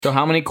So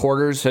how many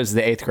quarters has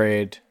the 8th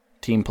grade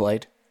team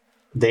played?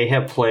 They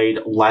have played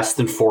less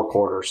than 4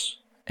 quarters.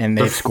 And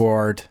they've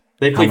scored.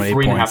 They played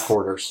 3.5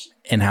 quarters.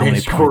 And how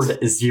many points?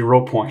 They scored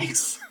 0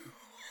 points.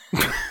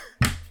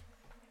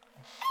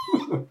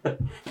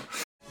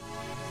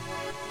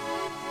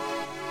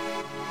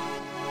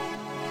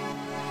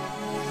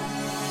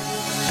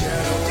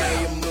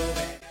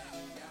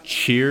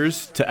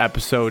 Cheers to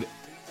episode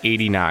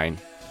 89.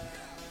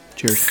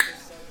 Cheers.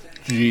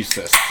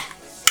 Jesus.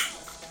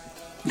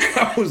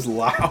 That was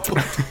loud.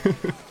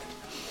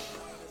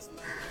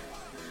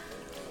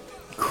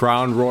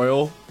 Crown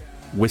Royal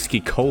Whiskey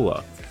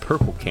Cola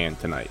purple can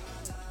tonight.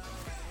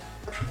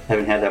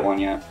 Haven't had that one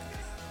yet.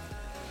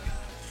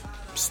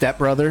 Step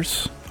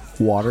Brothers.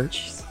 Water.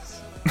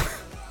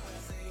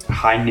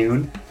 High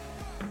Noon.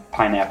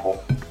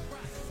 Pineapple.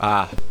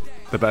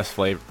 The best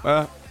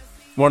flavor.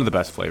 One of the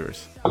best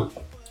flavors.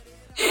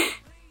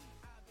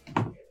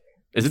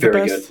 Is it Very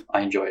the best? good.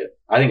 I enjoy it.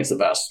 I think it's the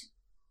best.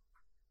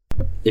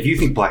 If you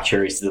think black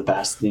cherry is the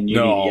best, then you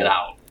need to get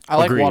out. I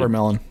like Agreed.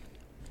 watermelon.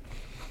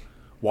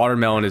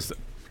 Watermelon is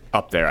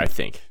up there, I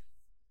think.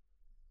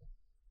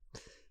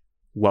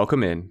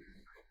 Welcome in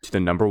to the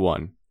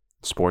 #1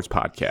 sports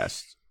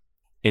podcast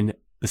in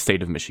the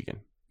state of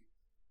Michigan.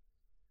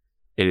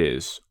 It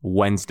is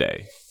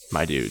Wednesday,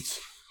 my dudes.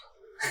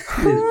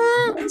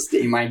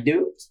 Wednesday, my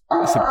dudes.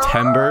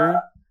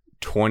 September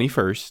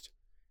 21st,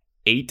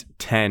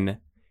 8:10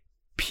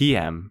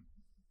 p.m.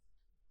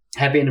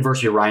 Happy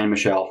anniversary, Ryan and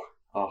Michelle.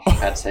 Oh, I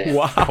had to say it.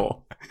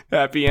 Wow.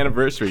 Happy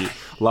anniversary.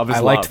 Love is I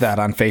love. liked that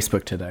on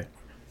Facebook today.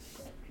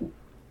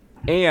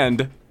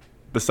 And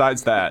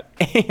besides that,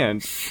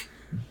 and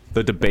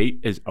the debate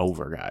is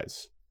over,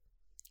 guys.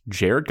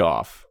 Jared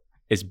Goff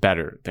is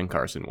better than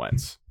Carson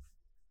Wentz.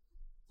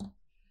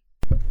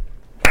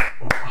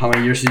 How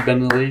many years has he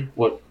been in the league?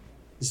 What?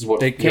 This is what,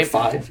 They year came-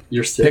 5?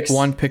 Year 6? Pick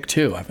 1, pick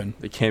 2, Evan.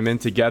 They came in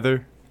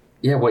together.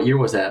 Yeah, what year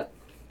was that?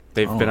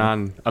 They've been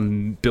on a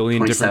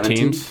billion different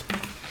 2017? teams.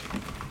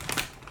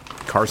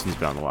 Carson's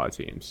been on a lot of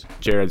teams.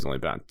 Jared's only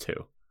been on 2.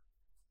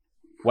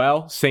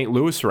 Well, St.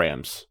 Louis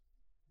Rams.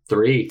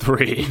 3.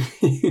 3.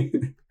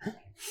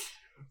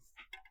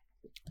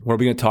 What are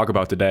we going to talk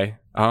about today?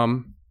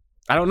 I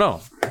don't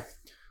know.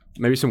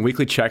 Maybe some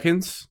weekly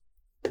check-ins.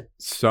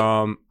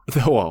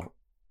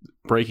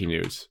 Breaking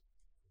news.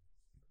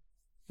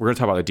 We're going to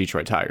talk about the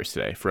Detroit Tigers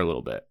today for a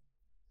little bit.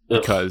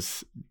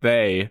 Because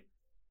they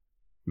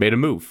made a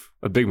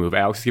big move.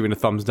 Alex is giving a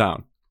thumbs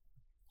down.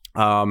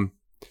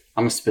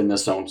 I'm going to spin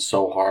this on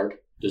so hard.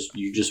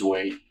 You just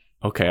wait.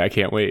 Okay, I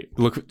can't wait.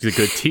 Look, it's a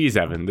good tease,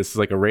 Evan. This is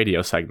like a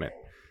radio segment.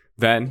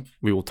 Then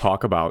we will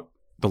talk about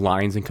the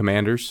Lions and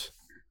Commanders,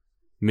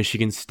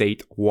 Michigan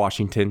State,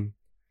 Washington,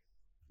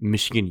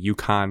 Michigan,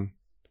 UConn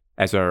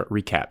as our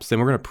recaps. Then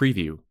we're going to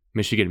preview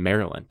Michigan,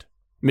 Maryland,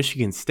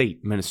 Michigan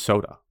State,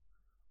 Minnesota,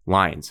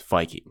 Lions,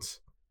 Vikings.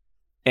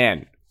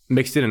 And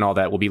mixed in all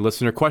that will be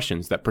listener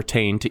questions that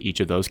pertain to each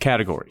of those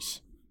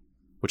categories,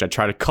 which I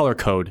try to color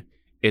code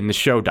in the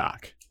show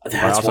doc.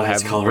 That's also why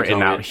it's have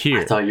written out here.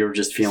 I thought you were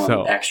just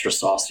feeling extra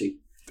saucy.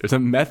 There's a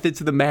method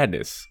to the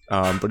madness,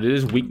 but it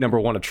is week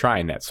 #1 of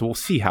trying that, so we'll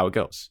see how it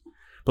goes.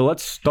 But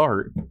let's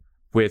start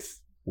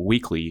with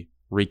weekly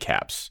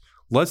recaps.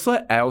 Let's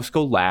let Alex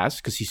go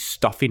last because he's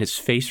stuffing his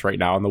face right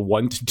now on the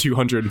 1 to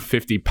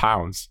 250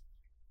 pounds.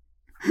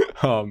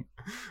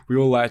 We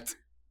will let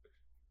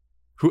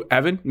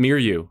Evan, me or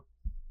you?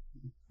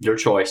 Your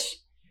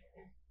choice.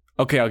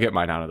 Okay, I'll get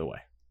mine out of the way.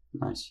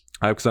 Nice.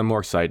 Because I'm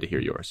more excited to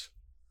hear yours.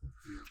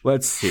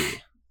 Let's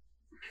see.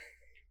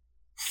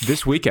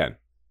 This weekend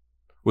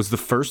was the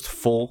first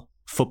full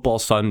football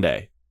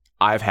Sunday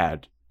I've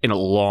had in a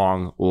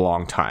long,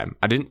 long time.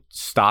 I didn't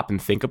stop and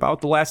think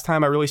about the last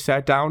time I really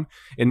sat down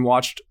and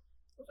watched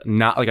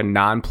not like a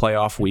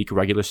non-playoff week,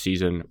 regular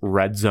season,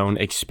 red zone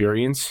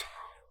experience.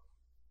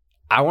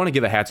 I want to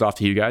give a hats off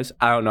to you guys.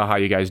 I don't know how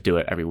you guys do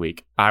it every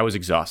week. I was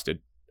exhausted.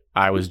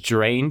 I was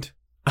drained.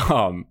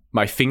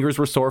 My fingers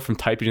were sore from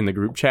typing in the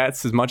group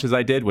chats as much as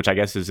I did, which I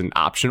guess is an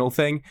optional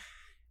thing.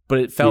 But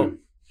it felt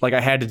like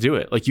I had to do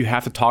it. Like you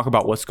have to talk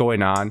about what's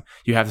going on.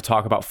 You have to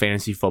talk about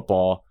fantasy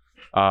football.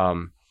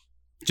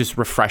 Just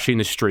refreshing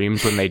the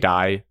streams when they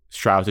die.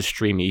 Shout out to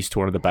Stream East,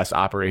 one of the best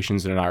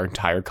operations in our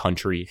entire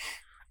country.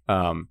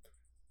 The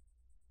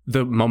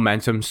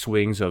momentum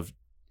swings of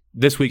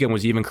this weekend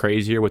was even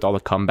crazier with all the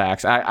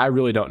comebacks. I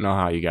really don't know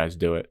how you guys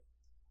do it.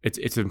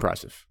 It's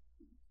impressive.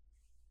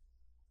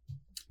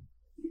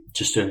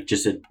 Just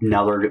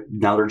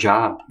another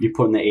job. You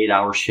put in the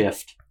 8-hour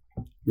shift.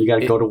 You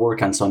got to go to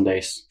work on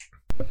Sundays.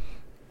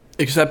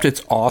 Except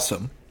it's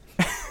awesome.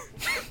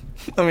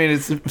 I mean,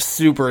 it's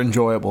super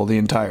enjoyable the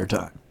entire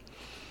time.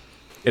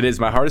 It is.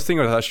 My hardest thing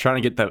was I was trying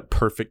to get the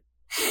perfect,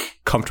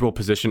 comfortable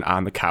position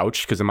on the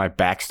couch because my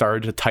back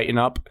started to tighten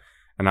up.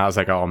 And I was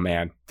like, oh,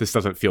 man, this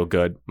doesn't feel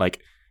good. Like,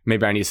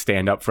 maybe I need to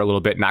stand up for a little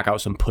bit, knock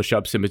out some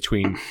push-ups in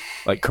between,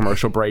 like,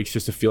 commercial breaks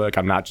just to feel like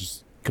I'm not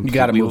just completely You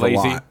got to move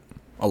lazy.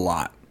 a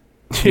lot.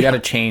 You got to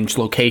change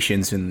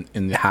locations in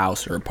the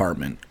house or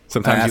apartment.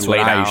 Sometimes That's you lay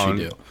what I down.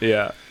 usually do.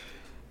 Yeah.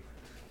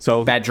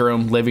 So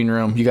Bedroom, living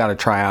room. You got to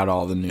try out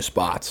all the new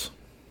spots.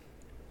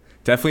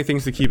 definitely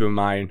things to keep in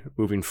mind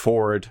moving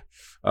forward.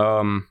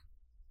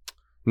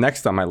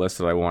 Next on my list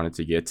that I wanted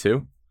to get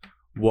to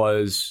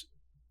was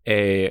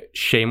a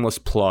shameless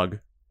plug,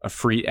 a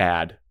free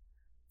ad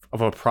of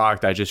a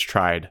product I just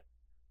tried.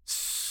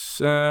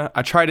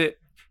 I tried it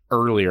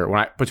earlier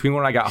between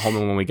when I got home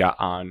and when we got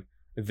on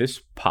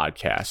this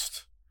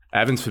podcast.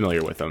 Evan's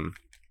familiar with them.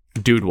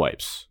 Dude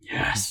wipes.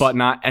 Yes. But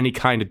not any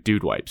kind of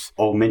dude wipes.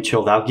 Oh, mint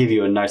chill. That'll give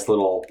you a nice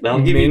little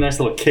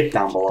kick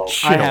down below.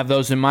 I have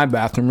those in my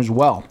bathroom as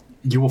well.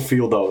 You will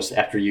feel those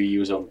after you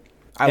use them.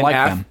 I like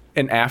them.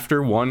 And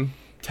after one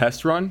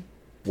test run,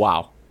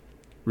 wow,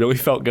 really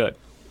felt good.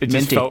 It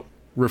just Minty. felt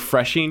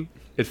refreshing.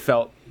 It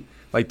felt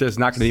like there's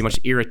not going to be much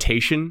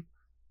irritation,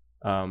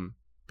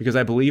 because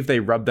I believe they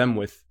rub them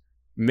with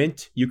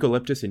mint,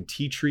 eucalyptus, and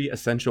tea tree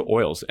essential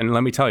oils. And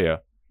let me tell you,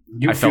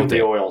 You I feel felt the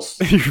it. oils.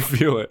 you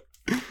feel it.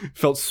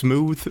 Felt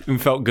smooth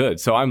and felt good.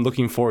 So I'm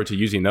looking forward to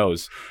using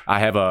those. I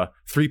have a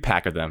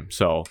 3-pack of them.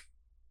 So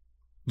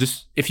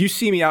just if you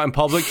see me out in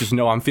public, just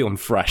know I'm feeling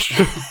fresh.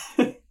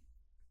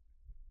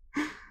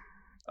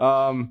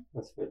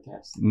 That's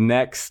fantastic.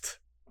 Next,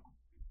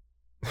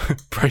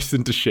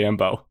 Bryson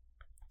DeChambeau.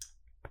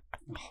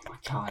 Oh my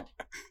god.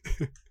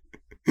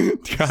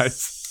 Guys,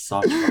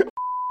 Such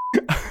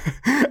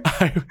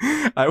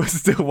I was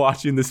still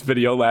watching this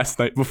video last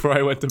night before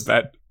I went to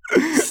bed.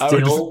 I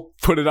would just Still?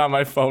 put it on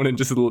my phone and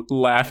just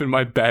laugh in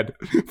my bed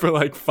for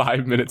like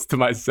 5 minutes to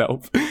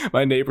myself.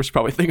 My neighbors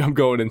probably think I'm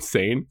going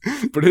insane,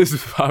 but this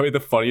is probably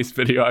the funniest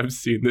video I've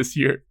seen this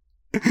year.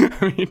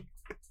 I mean,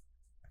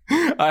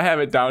 I have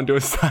it down to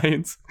a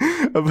science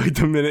of like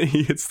the minute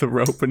he hits the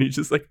rope and he's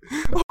just like,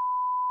 oh,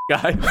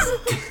 guys.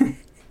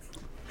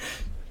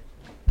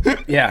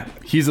 Yeah,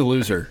 he's a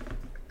loser.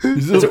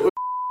 It's worse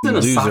than a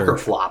Loser. soccer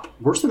flop.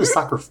 Worse than a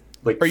soccer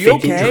Are you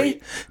fake okay?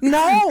 injury.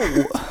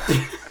 No.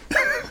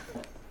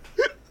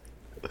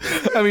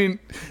 I mean,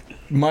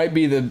 might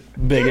be the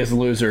biggest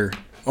loser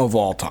of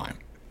all time.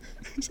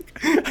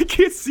 I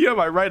can't see on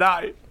my right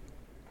eye.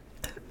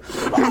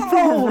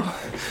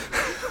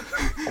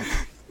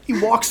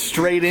 He walks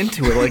straight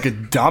into it like a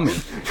dummy.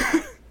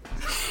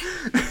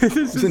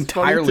 It's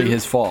entirely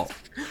his fault.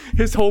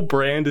 His whole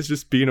brand is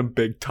just being a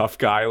big tough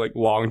guy, like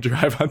long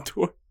drive on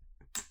tour.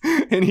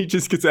 And he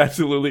just gets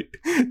absolutely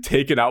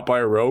taken out by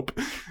a rope.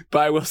 But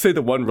I will say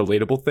the one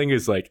relatable thing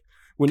is like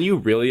when you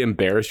really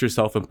embarrass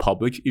yourself in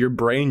public, your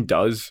brain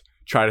does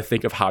try to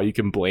think of how you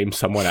can blame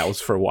someone else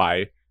for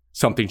why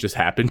something just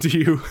happened to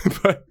you.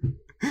 But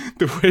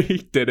the way he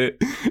did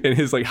it in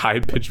his like high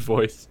pitched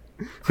voice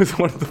was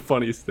one of the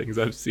funniest things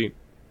I've seen.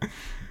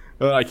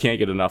 I can't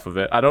get enough of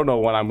it. I don't know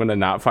when I'm gonna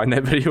not find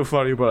that video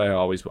funny, but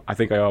I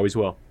think I always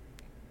will.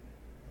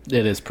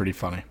 It is pretty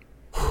funny.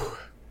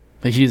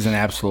 But he's an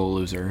absolute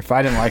loser. If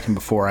I didn't like him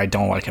before, I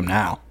don't like him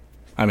now.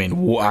 I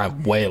mean,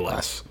 way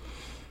less.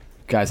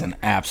 Guy's an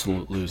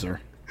absolute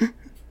loser.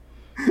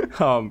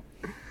 I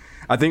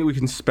think we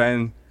can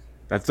spend.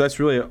 That's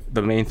really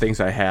the main things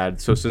I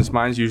had. So since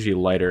mine's usually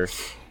lighter,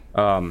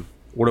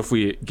 what if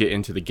we get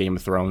into the Game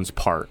of Thrones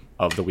part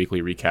of the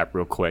weekly recap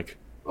real quick?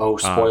 Oh,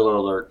 spoiler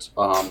alert.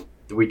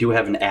 We do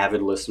have an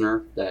avid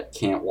listener that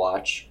can't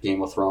watch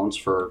Game of Thrones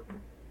for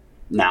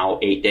now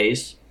 8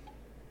 days.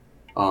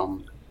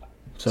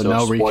 So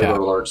no spoiler recap.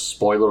 alerts.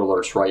 Spoiler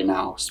alerts right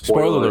now.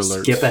 Spoiler Spoilers.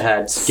 alerts. Skip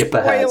ahead. Skip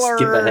ahead.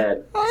 Skip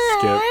ahead.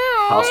 Skip.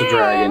 House of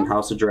Dragon.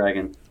 House of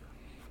Dragon.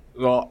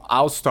 Well,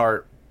 I'll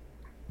start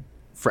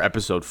for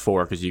episode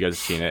 4 because you guys have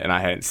seen it and I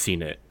hadn't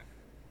seen it.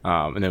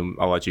 And then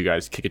I'll let you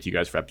guys kick it to you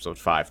guys for episode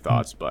 5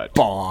 thoughts. But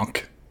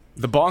Bonk.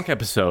 the Bonk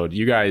episode,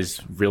 you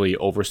guys really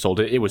oversold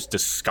it. It was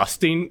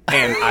disgusting,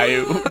 and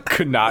I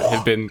could not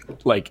have been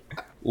like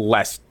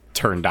less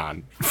turned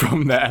on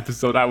from that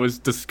episode. I was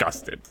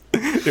disgusted.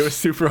 It was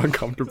super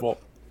uncomfortable.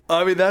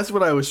 I mean, that's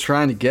what I was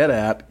trying to get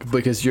at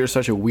because you're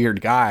such a weird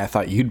guy. I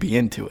thought you'd be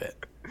into it.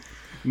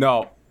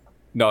 No,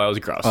 that was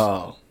gross.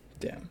 Oh,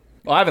 damn.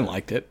 Well, I haven't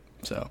liked it,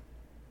 so.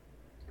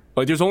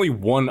 Like, there's only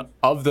one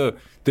of the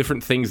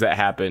different things that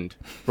happened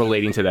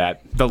relating to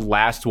that. The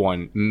last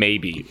one,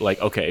 maybe,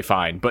 like, okay,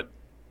 fine. But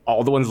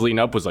all the ones leading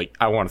up was like,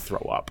 I want to throw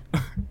up.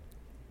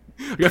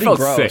 Like, I felt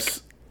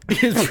sick.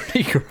 It's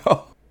pretty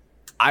gross.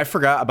 I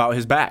forgot about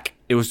his back.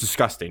 It was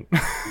disgusting.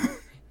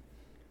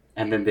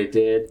 And then they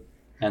did.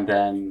 And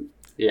then,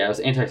 yeah, it was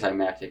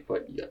anticlimactic.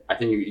 But I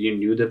think you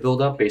knew the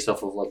build up based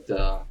off of like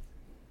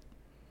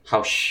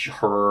how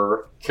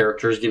her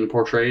character is getting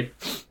portrayed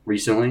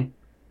recently.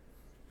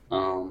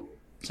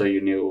 So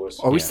you knew it was.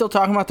 Are we still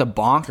talking about the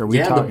bonk? Or are we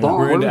Yeah, the talking bonk. what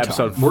We're are into we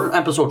episode talking- We're in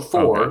episode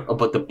 4, Okay.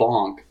 but the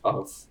bonk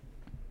of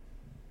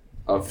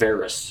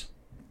Varys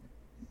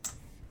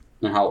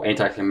and how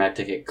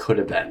anticlimactic it could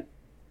have been.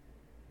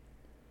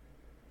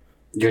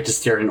 You had to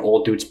stare at an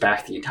old dude's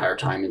back the entire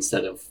time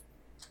instead of.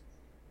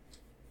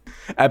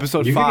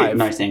 Episode You could get 5.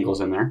 nice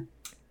angles in there.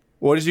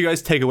 What did you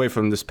guys take away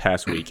from this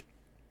past week?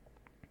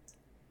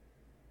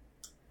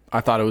 I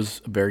thought it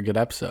was a very good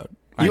episode.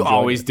 I You enjoyed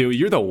always it. do.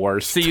 You're the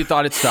worst. See, you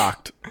thought it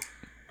sucked.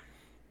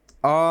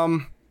 I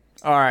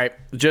All right.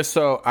 I just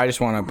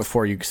want to,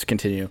 before you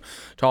continue,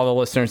 to all the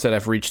listeners that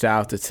have reached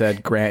out that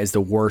said Grant is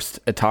the worst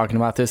at talking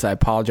about this, I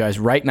apologize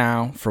right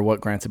now for what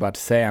Grant's about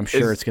to say. I'm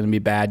sure it's going to be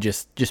bad.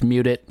 Just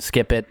mute it,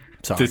 skip it.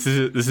 Sorry. This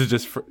is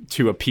just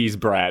to appease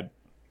Brad.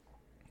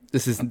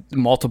 This is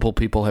multiple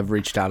people have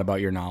reached out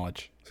about your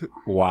knowledge.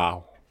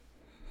 Wow.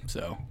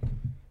 So,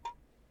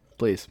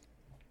 please.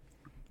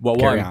 Well,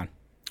 Carry on.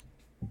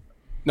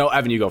 No,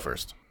 Evan, you go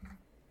first.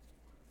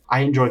 I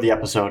enjoyed the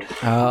episode.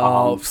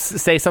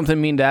 Say something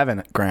mean to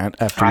Evan, Grant.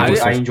 After I you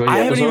enjoyed the I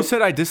haven't even episode.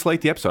 said I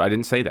disliked the episode. I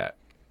didn't say that.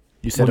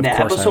 You said, When of the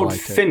course, I episode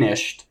liked it.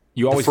 finished,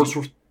 You always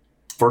the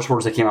first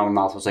words that came out of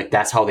my mouth was like,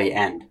 "That's how they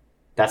end.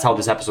 That's how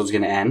this episode's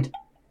going to end."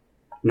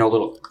 No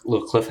little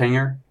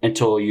cliffhanger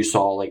until you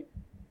saw like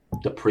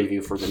the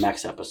preview for the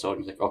next episode.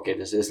 It's like, okay,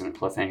 this isn't a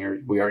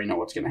cliffhanger. We already know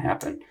what's going to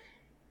happen.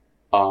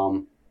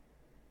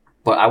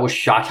 But I was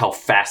shocked how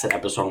fast that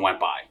episode went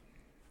by.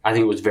 I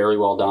think it was very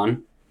well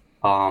done.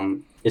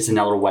 It's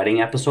another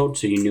wedding episode,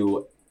 so you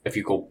knew if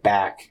you go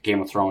back Game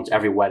of Thrones,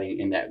 every wedding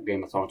in that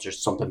Game of Thrones, there's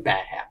something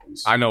bad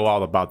happens. I know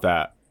all about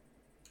that.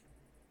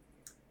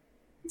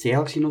 See,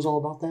 Alex, he knows all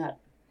about that.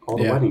 All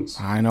the weddings.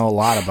 I know a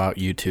lot about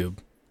YouTube.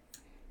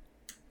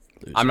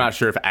 I'm not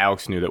sure if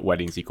Alex knew that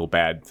weddings equal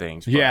bad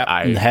things. But Yeah,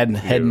 I had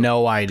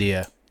no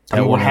idea. I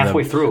mean, we're One of the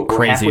halfway through. We're halfway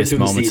Craziest through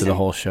the moments of season. the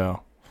whole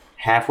show.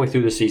 Halfway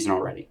through the season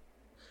already.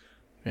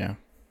 Yeah.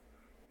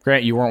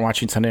 Grant, you weren't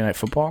watching Sunday Night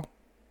Football?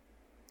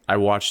 I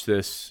watched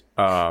this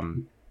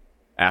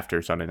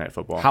after Sunday Night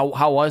Football.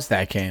 How was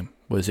that game?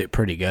 Was it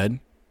pretty good?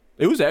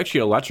 It was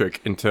actually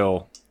electric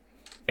until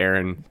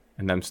Aaron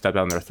and them stepped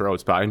down their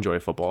throats, but I enjoy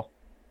football.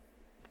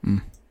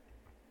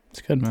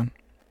 It's good, man.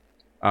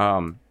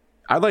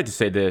 I'd like to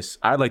say this.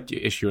 I'd like to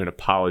issue an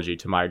apology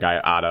to my guy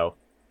Otto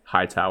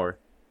Hightower.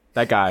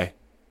 That guy,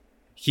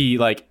 he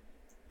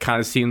kind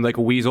of seemed like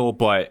a weasel,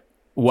 but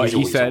what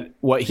he said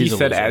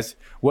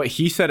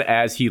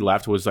as he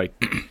left was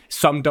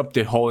summed up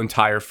the whole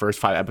entire first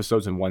 5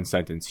 episodes in one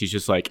sentence. He's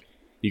just like,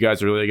 you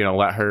guys are really gonna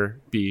let her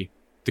be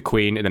the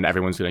queen, and then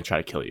everyone's gonna try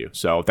to kill you.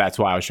 So that's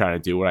why I was trying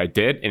to do what I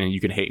did, and you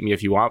can hate me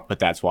if you want, but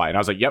that's why. And I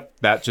was like, yep,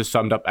 that just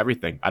summed up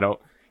everything.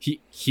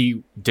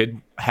 He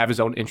did have his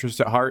own interests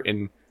at heart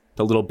in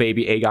the little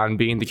baby Aegon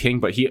being the king,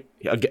 but he,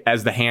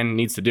 as the hand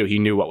needs to do, he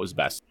knew what was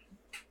best.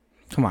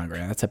 Come on,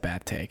 Grant. That's a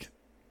bad take.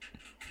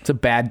 It's a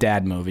bad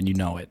dad move, and you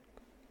know it.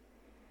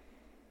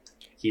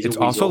 He's a It's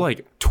also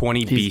weasel.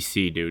 20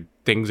 BC, dude.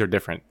 Things are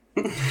different.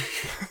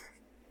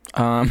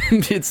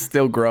 It's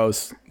still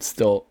gross.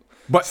 Still,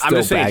 But I'm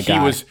just saying bad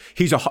guy.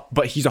 he's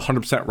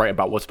 100% right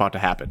about what's about to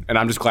happen, and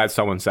I'm just glad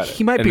someone said it.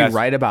 He might And be that's-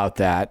 right about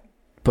that,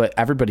 but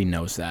everybody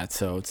knows that,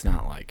 so it's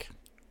not like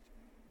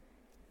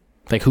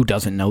who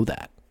doesn't know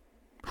that?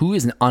 Who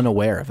is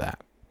unaware of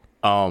that?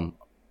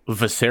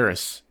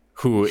 Viserys,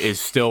 who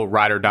is still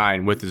ride or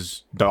dying with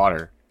his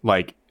daughter,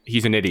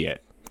 he's an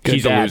idiot. Good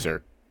He's dad. a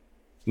loser.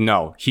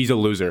 No, he's a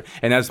loser,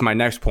 and that's my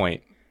next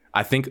point.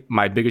 I think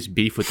my biggest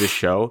beef with this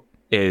show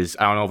is,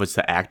 I don't know if it's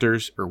the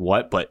actors or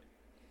what, but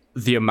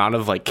the amount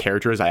of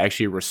characters I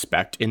actually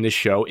respect in this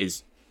show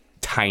is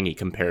tiny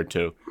compared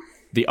to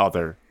the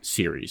other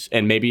series.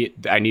 And maybe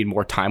I need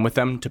more time with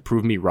them to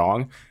prove me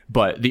wrong,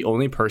 but the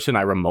only person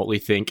I remotely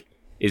think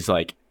is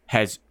I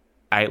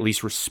at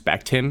least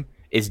respect him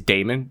is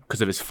Daemon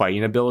because of his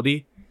fighting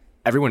ability.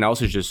 Everyone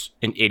else is just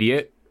an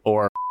idiot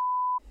or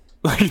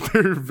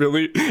there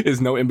really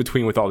is no in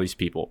between with all these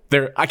people.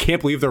 I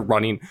can't believe they're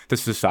running the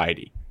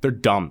society. They're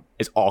dumb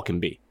as all can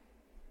be.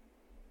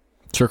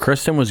 Sir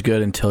Kristen was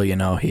good until he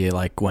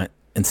went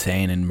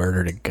insane and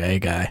murdered a gay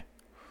guy.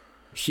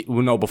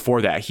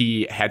 Before that,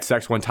 he had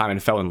sex one time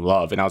and fell in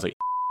love, and I was like,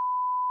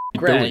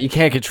 Grant, you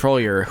can't control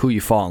who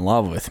you fall in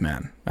love with,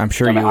 man. I'm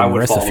sure I mean, you I and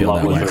would fall Marissa in feel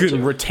love that with way. her.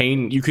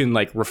 you can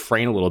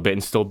refrain a little bit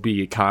and still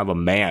be kind of a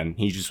man.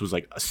 He just was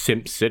a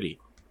simp city.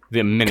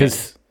 The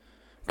minute.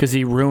 Because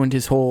he ruined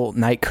his whole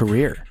night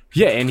career.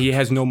 Yeah, and he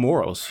has no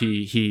morals.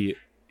 He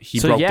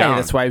So broke yeah, down.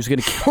 that's why he was going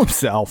to kill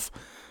himself.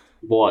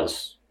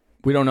 Was.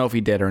 We don't know if he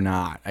did or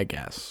not, I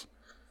guess.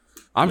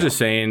 I'm just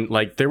saying,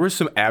 there were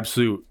some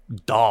absolute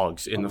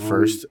dogs in the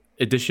first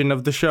edition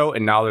of the show,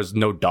 and now there's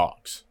no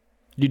dogs.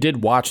 You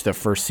did watch the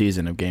first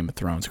season of Game of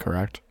Thrones,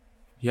 correct?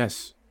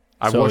 Yes.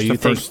 I So watched you the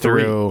first think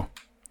 3. through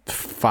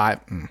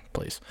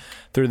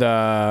through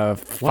the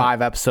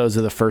 5 episodes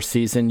of the first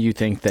season, you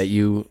think that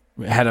you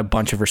had a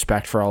bunch of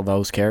respect for all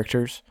those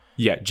characters?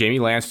 Yeah, Jaime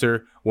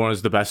Lannister, one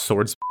of the best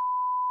swords.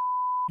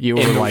 You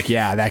were like,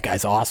 yeah, that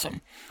guy's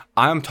awesome.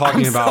 I'm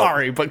talking I'm about.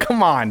 sorry, but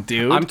come on,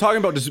 dude. I'm talking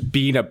about just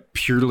being a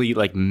purely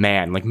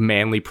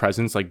manly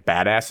presence,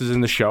 badasses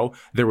in the show.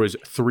 There was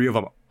 3 of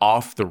them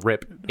off the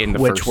rip in the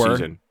Which first were?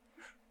 season.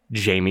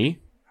 Jaime,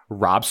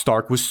 Robb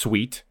Stark was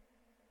sweet.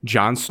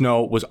 Jon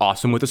Snow was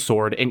awesome with a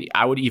sword, and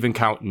I would even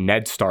count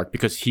Ned Stark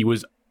because he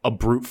was a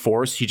brute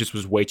force. He just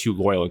was way too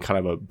loyal and kind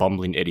of a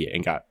bumbling idiot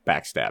and got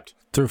backstabbed.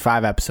 Through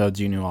 5 episodes,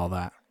 you knew all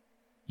that.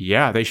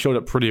 Yeah, they showed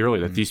up pretty early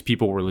that these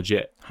people were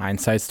legit.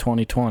 Hindsight's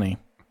 2020.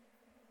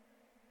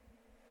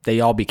 They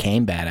all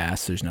became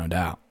badass, there's no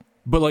doubt.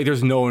 But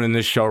there's no one in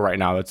this show right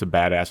now that's a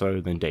badass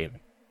other than Daemon.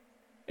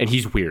 and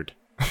he's weird.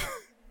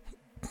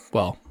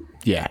 Well,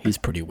 yeah, he's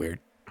pretty weird.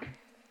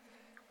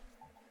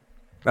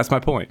 That's my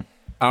point.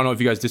 I don't know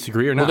if you guys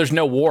disagree or not. Well, there's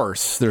no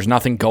wars. There's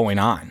nothing going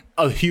on.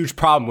 a huge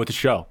problem with the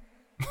show.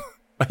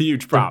 A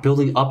huge They're problem.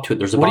 building up to it.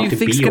 There's What about do you to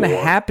think's be a going to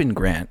war. happen,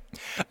 Grant?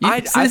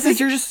 I think-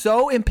 You're just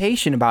so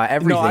impatient about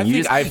everything. I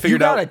think I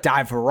figured out- you gotta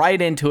dive right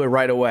into it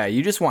right away.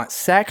 You just want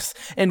sex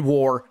and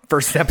war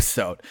first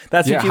episode.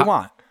 That's what you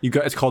want. You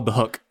got it's called The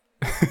Hook.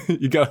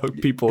 You got to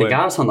hook people They in.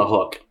 got us on the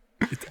hook.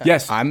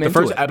 Yes, I'm the into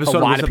first it. A episode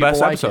lot was of the best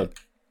people like episode. it.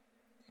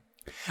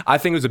 I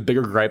think it was a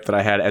bigger gripe that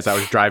I had as I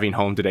was driving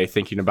home today,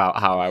 thinking about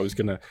how I was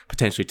going to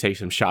potentially take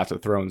some shots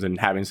at Thrones and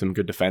having some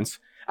good defense.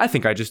 I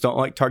think I just don't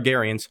like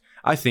Targaryens.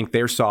 I think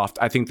they're soft.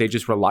 I think they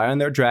just rely on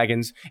their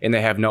dragons and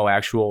they have no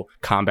actual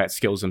combat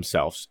skills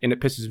themselves. And it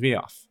pisses me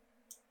off.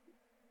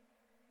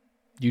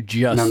 You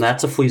just Now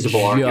that's a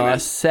feasible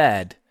argument.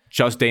 said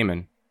Just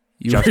Daemon.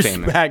 you Just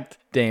Daemon. respect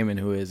Daemon,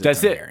 who is a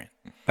That's it. Targaryen.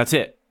 That's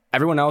it.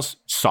 Everyone else,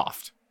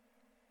 soft.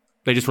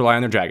 They just rely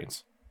on their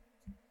dragons.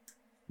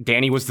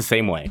 Dany was the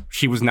same way.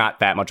 She was not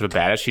that much of a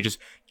badass. She just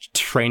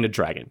trained a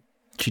dragon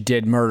She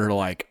did murder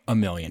like a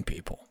million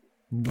people.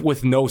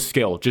 with no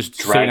skill, just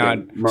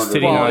Dragon murder.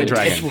 sitting Well, on a it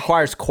dragon.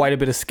 requires quite a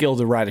bit of skill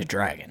to ride a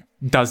dragon.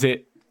 Does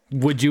it?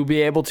 Would you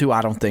be able to?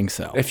 I don't think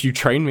so. If you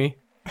train me,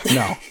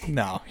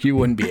 No, you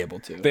wouldn't be able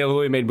to. they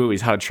literally made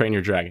movies how to train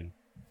your dragon.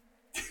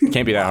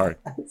 Can't be that hard.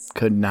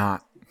 Could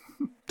not.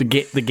 The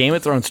Game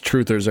of Thrones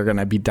truthers are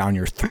gonna be down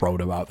your throat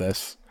about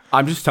this.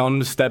 I'm just telling them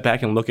to step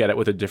back and look at it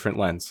with a different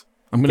lens.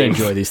 I'm gonna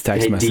enjoy these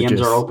text Hey, messages.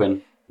 DMs are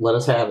open. Let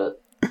us have it.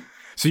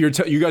 So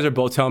you guys are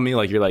both telling me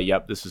you're like,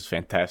 yep, this is a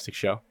fantastic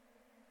show.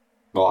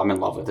 Oh, I'm in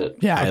love with it.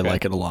 Yeah, I Okay.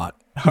 like it a lot.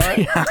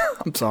 Yeah,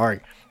 I'm sorry,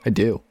 I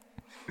do.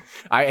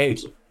 I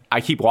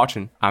keep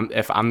watching.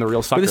 If I'm the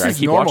real sucker, But this I is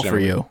keep normal watching for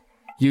everything.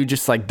 you. You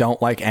just like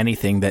don't like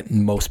anything that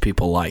most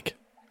people like.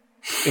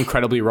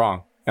 Incredibly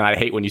wrong, and I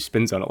hate when you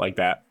spin on it like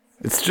that.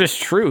 It's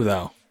just true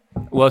though.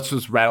 Let's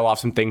just rattle off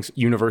some things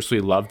universally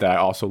loved that I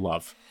also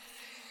love.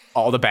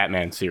 All the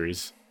Batman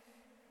series.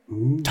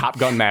 Top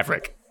Gun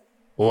Maverick.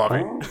 Love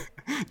it.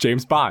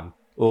 James Bond.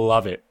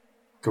 Love it.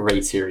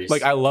 Great series.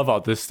 Like, I love all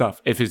this stuff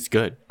if it's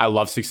good. I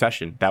love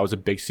Succession. That was a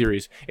big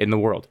series in the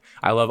world.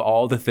 I love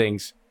all the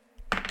things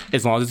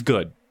as long as it's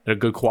good. They're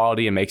good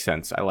quality and makes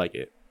sense. I like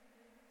it.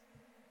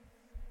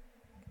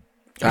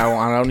 I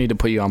don't need to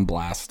put you on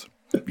blast.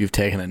 You've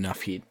taken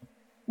enough heat.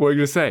 What are you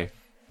going to say?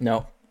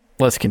 No.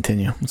 Let's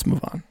continue. Let's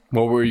move on.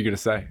 What were you going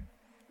to say?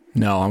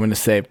 No, I'm going to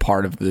save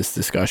part of this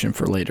discussion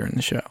for later in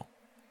the show.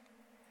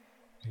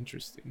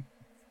 Interesting.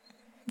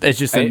 It's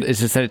just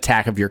an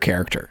attack of your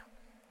character.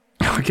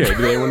 Okay, did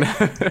anyone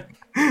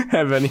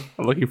have any?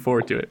 I'm looking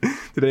forward to it.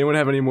 Did anyone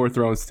have any more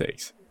Thrones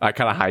takes? I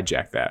kind of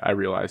hijacked that, I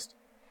realized.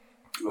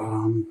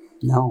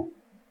 no.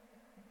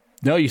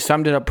 No, you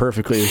summed it up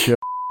perfectly. The show.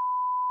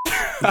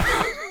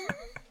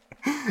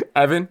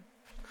 Evan,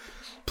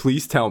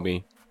 please tell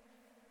me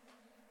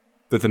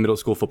that the middle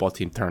school football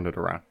team turned it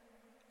around.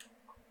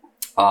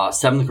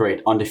 7th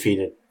grade,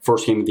 undefeated.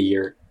 First game of the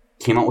year.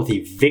 Came out with a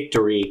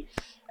victory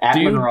at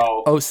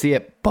Monroe. OC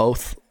at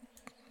both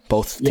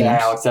teams. Yeah,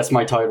 Alex, that's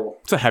my title.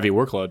 It's a heavy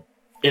workload.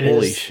 It is.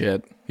 Holy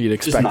shit! You'd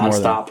Just expect more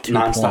than nonstop, 2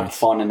 nonstop points.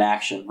 fun and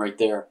action right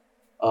there.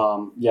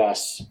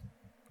 Yes.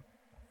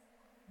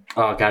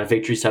 Got a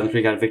victory. 7th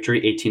grade got a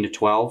victory,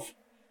 18-12.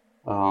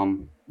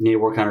 Need to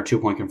work on our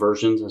 2-point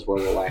conversions. That's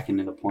where we're lacking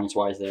in the points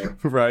wise there.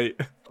 Right.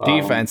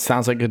 Defense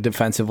sounds like a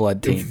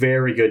defensive-led team.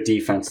 Very good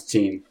defense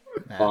team.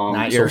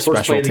 Not your first play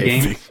special of the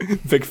team. game.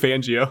 Vic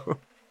Fangio.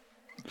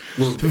 I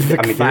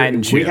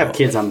mean, we have Fangio.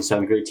 kids on the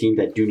 7th grade team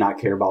that do not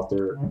care about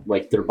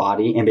their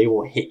body, and they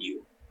will hit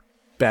you.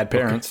 Bad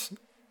parents.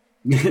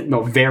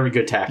 No, very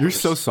good tacklers. You're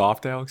so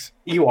soft, Alex.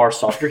 You are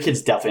soft. Your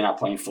kid's definitely not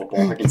playing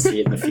football. I can see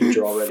it in the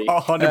future already.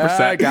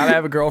 100%. Gotta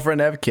have a girlfriend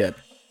to have a kid.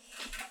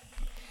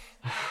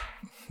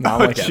 Not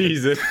Oh, like Evan.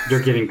 Jesus.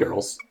 You're getting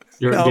girls.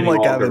 You're No, getting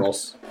like all Evan.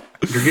 girls.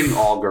 You're getting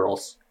all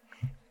girls.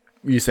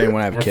 You saying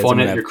when I have Have kids? fun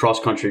I'm at gonna your have...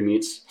 cross country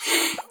meets.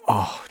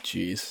 Oh,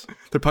 jeez.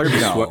 They'll probably be,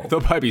 No. they'll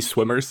probably be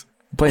swimmers.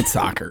 Playing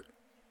soccer.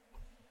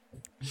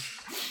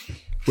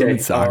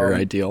 Women's soccer, um,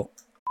 ideal.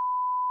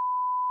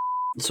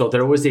 So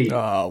there was a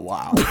Oh,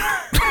 wow.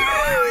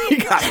 You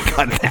gotta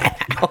cut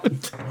that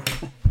out.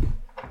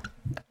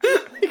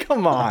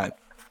 Come on.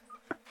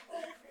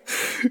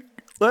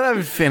 Let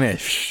him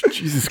finish.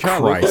 Jesus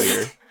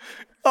Christ.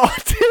 Oh,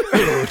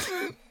 dude.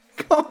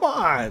 Come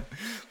on.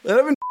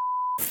 Let him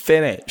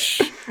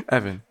finish.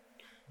 Evan.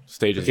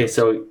 Stages. Okay,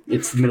 so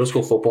it's middle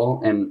school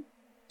football, and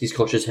these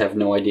coaches have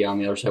no idea on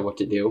the other side what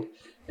to do.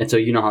 And so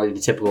you know how the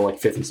typical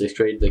 5th and 6th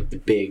grade, the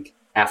big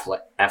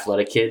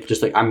athletic kid,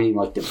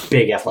 the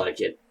big athletic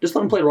kid, just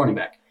let him play running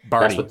back.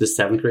 Barney. That's what the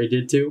 7th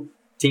grade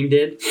team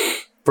did.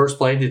 First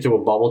play, they threw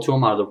a bubble to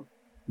him out of the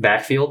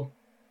backfield,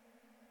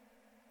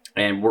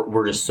 and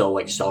we're just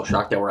so shell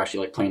shocked that we're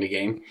actually playing the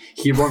game.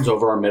 He runs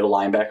over our middle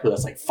linebacker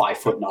that's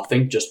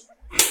 5'0", just.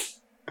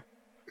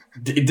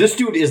 This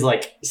dude is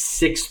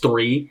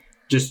 6'3",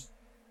 just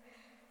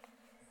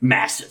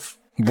massive.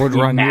 Would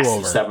run you Massive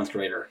over. 7th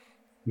grader.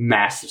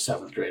 Massive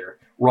 7th grader.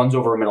 runs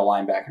over a middle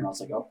linebacker, and I was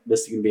like, oh,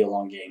 this is going to be a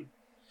long game.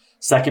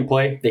 Second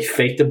play, they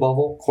faked the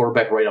bubble,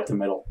 quarterback right up the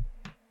middle,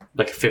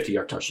 like a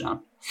 50-yard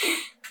touchdown. I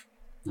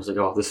was like,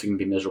 oh, this is going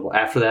to be miserable.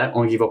 After that,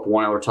 only gave up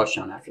 1 hour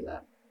touchdown after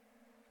that.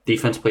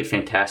 Defense played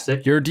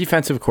fantastic. You're a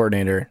defensive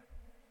coordinator.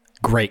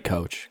 Great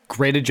coach.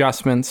 Great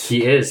adjustments.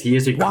 He is. He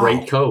is a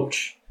great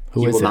coach.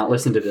 Who he is will it? not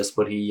listen to this,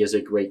 but he is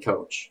a great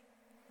coach.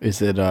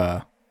 Is it,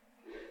 God,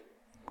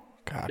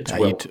 It's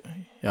Will.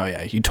 oh,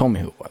 yeah, you told me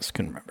who it was.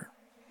 Couldn't remember.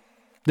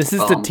 This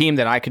is the team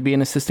that I could be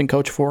an assistant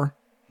coach for?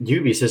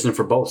 You'd be assistant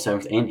for both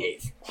 7th and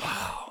 8th.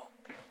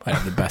 I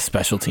have the best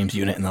special teams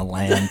unit in the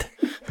land.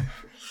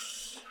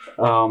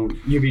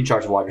 You'd be in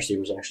charge of wide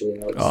receivers,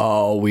 actually. Alex.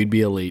 Oh, we'd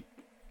be elite.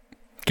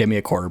 Give me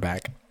a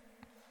quarterback.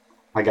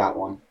 I got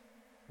one.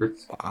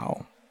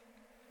 Wow.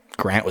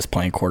 Grant was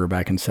playing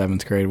quarterback in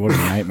 7th grade. What a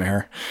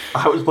nightmare.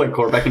 I was playing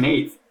quarterback in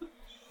 8th.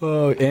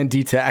 Oh, and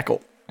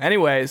D-tackle.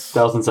 Anyways.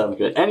 That was in 7th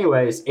grade.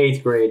 Anyways,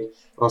 8th grade.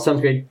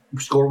 7th grade,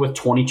 scored with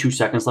 22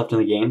 seconds left in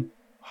the game.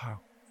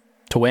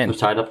 To It win. was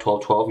tied up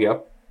 12-12,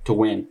 yep, to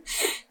win.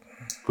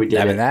 We did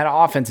I mean, it. that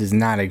offense is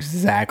not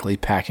exactly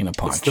packing a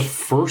punch. It's the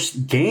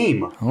first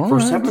game All for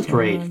right, 7th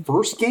grade.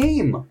 First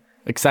game.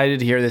 Excited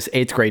to hear this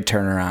 8th grade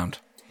turnaround.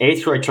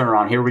 8th grade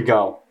turnaround. Here we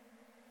go.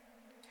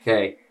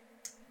 Okay.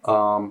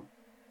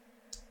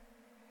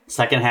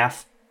 Second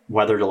half,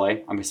 weather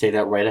delay. I'm going to say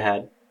that right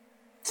ahead.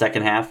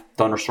 Second half,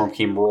 thunderstorm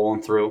came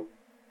rolling through.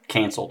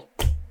 Canceled.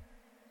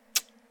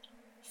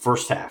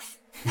 First half.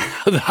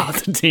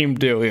 How's the team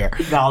do here?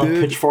 Now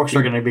the pitchforks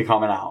are going to be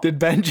coming out. Did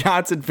Ben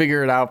Johnson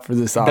figure it out for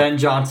this Ben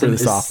Johnson for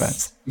this is-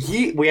 offense?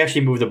 We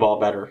actually moved the ball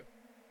better.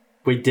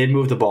 We did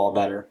move the ball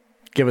better.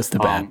 Give us the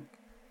bet.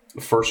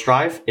 First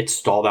drive, it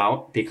stalled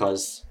out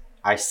because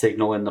I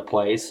signal in the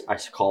plays. I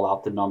call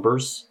out the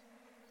numbers.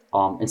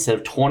 Instead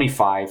of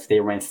 25, they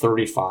ran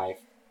 35.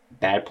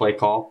 Bad play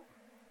call.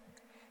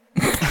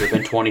 Should have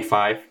been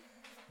 25.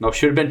 No,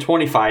 should have been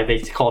 25. They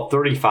called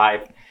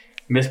 35.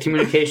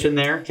 Miscommunication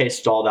there. Okay,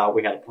 stalled out.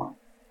 We had a punt.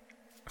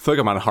 I feel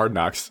like I'm on Hard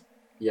Knocks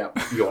Yep,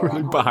 you are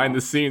on behind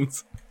the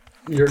scenes.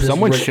 You're just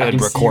Someone I should can see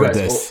you record guys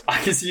this.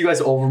 I can see you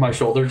guys over my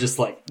shoulder, just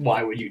like,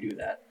 why would you do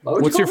that? Why would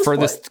you What's call your this play?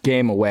 furthest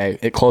game away?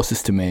 It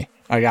closest to me.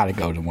 I got to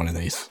go to one of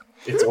these.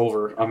 It's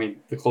over. I mean,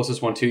 the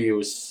closest one to you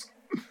is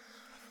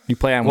You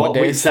play on well, what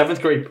days?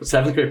 seventh grade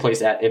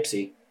plays at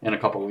Ipsy in a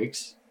couple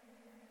weeks.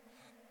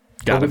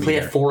 Gotta we be play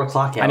here. at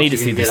 4:00. I need to You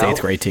see can this get 8th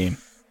out? grade team.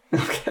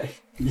 Okay.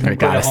 I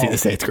gotta see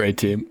this 8th grade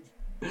team.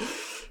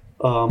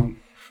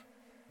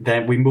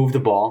 Then we moved the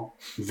ball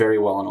very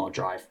well on our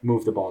drive.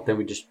 Moved the ball. Then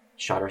we just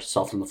shot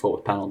ourselves in the foot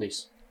with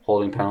penalties.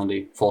 Holding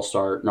penalty, false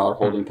start, another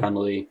holding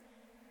penalty.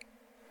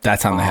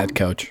 That's on the head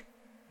coach.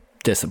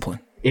 Discipline.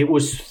 It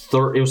was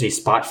third. It was a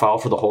spot foul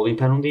for the holding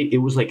penalty. It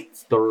was like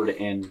 3rd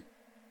and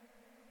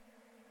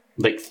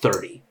like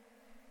 30.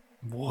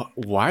 What?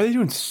 Why are they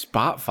doing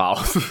spot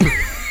fouls?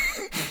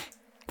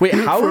 Wait,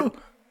 how?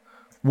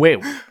 Wait,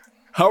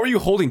 How are you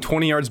holding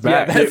 20 yards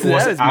back? Yeah, It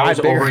was. that is I my was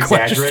bigger over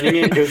exaggerating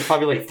question. it. It was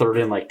probably like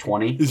 3rd and like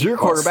 20. is your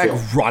but quarterback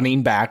still.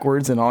 running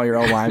backwards and all your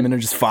O linemen are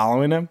just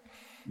following him?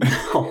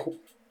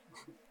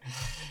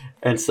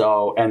 And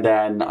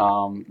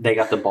then they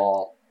got the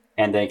ball,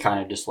 and they kind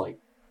of just like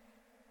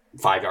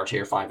 5 yards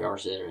here, 5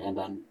 yards there, and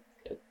then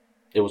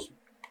it was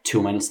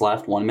 2 minutes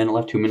left, 1 minute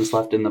left, 2 minutes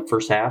left in the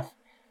first half,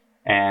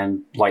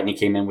 and Lightning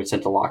came in. We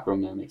sent the locker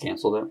room, and they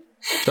canceled it.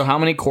 So how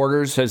many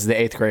quarters has the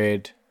 8th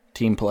grade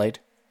team played?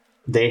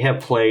 They have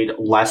played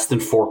less than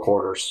 4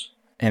 quarters.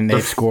 And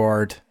they've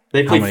scored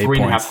They how played many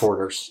 3.5 points?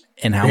 quarters.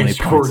 And how They many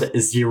scored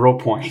points? 0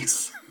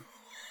 points.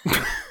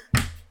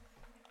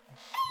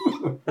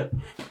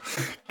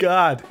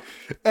 God,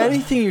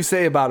 anything you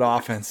say about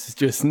offense is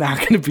just not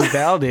going to be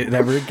validated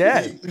ever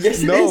again.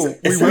 Yes, it No, is. we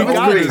It's were seventh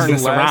gotta grade. turn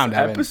this around,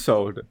 Evan.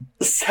 episode.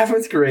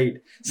 7th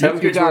grade. You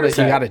 7th grade.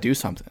 gotta do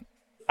something.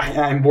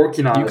 I'm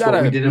working on it. You That's what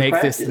gotta we did in make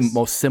this practice. the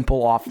most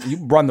simple off. You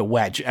run the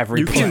wedge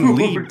every You play. can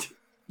lead.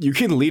 You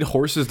can lead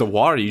horses to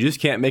water. You just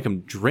can't make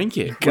them drink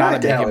it. Gotta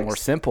Right, make Alex. it more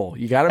simple.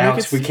 You gotta make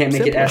Alex, it. we can't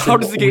make it simple. as How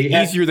does it get We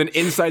have- easier than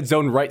inside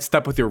zone right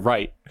step with your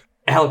right?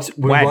 Alex,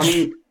 we're Wedge.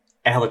 running.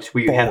 Alex,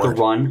 we have to Forward.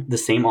 run the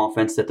same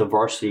offense that the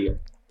varsity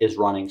is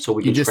running, so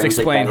we You can just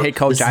translate explained, better. hey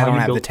coach, This is I how don't you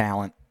have the build-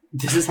 talent.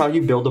 This is how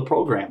you build a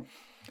program.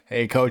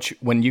 Hey coach,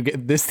 when you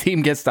get this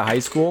team gets to high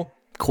school,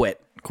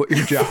 quit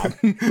your job.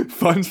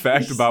 Fun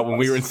fact about when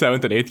we were in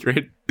 7th and 8th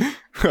grade,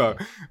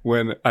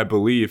 when I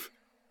believe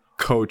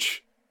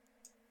Coach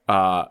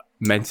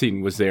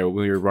Mensing was there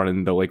when we were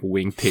running the like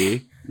wing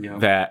T, Yeah.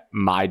 that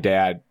my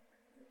dad,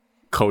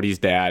 Cody's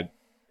dad,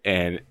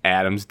 and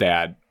Adam's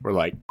dad were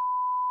like,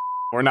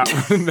 we're not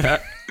running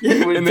that.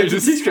 Yeah, when And they in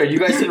just- 6th grade, you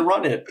guys didn't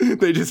run it.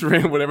 They just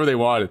ran whatever they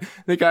wanted.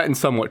 They got in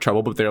somewhat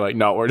trouble, but they're like,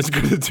 no, we're just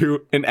going to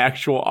do an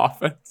actual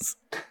offense.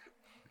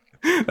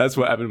 That's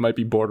what Evan might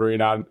be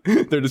bordering on.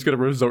 They're just going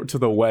to resort to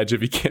the wedge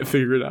if he can't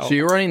figure it out. So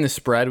you're running the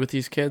spread with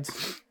these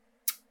kids?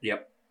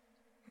 Yep.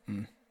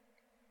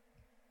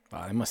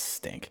 Wow, they must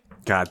stink.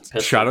 God,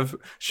 Pistol. shot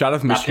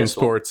of Not Michigan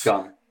pistol, sports.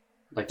 gun.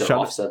 Like the Shut-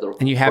 offset. The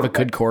And you have a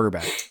quarterback. good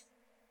quarterback.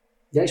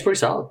 Yeah, he's pretty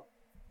solid.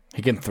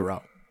 He can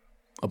throw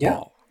a Yeah.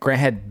 ball. Grant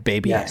had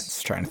baby Yes.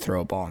 hands trying to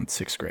throw a ball in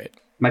 6th grade.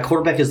 My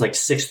quarterback is like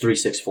 6'3",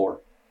 6'4".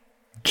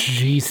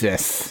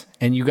 Jesus.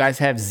 And you guys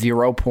have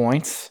 0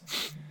 points?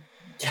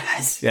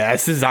 Yes. Yeah,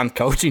 this is on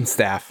coaching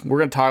staff. We're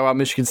going to talk about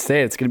Michigan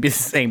State. It's going to be the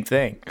same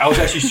thing. I was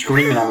actually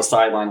screaming on the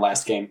sideline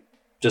last game,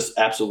 just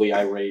absolutely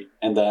irate.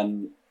 And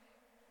then,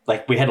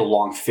 like, we had a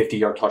long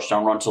 50-yard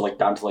touchdown run to like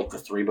down to like the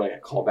 3, but I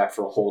got called back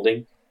for a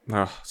holding.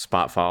 Oh,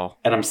 spot foul.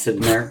 And I'm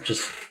sitting there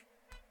just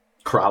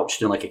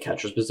crouched in like a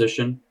catcher's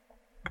position.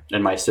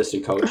 And my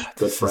assistant coach, good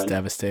This is friend,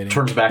 devastating.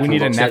 turns back We and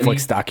need a looks at me.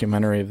 Netflix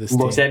documentary of this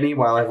Looks team. at me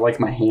while I have like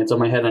my hands on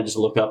my head, and I just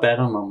look up at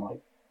him. I'm like,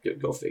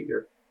 go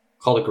figure.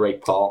 Called a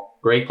great call.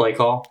 Great play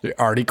call. You're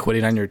already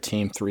quitting on your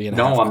team 3.5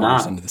 No, I'm quarters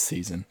not. into the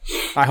season.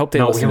 I hope they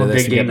No, we listen have to a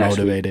this big and get game next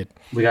week. motivated.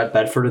 We got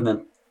Bedford and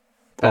then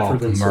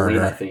and Saline,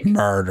 I think.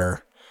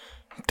 Murder.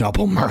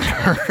 Double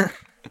murder.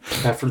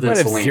 Bedford I and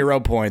have Saline. 0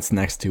 points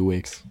next 2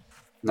 weeks.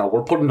 No,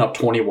 we're putting up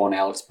 21,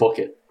 Alex. Book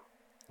it.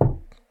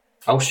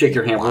 I'll shake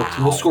your hand.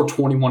 We'll score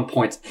 21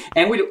 points.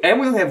 And we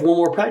have one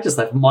more practice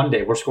left.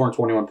 Monday, we're scoring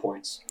 21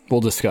 points.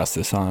 We'll discuss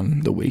this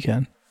on the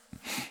weekend.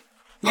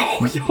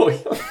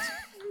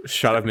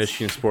 Shot of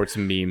Michigan sports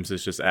memes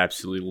is just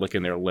absolutely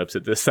licking their lips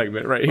at this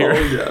segment right here.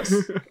 yes.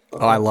 Oh,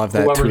 I love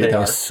that Whoever tweet. they That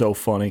are. was so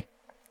funny.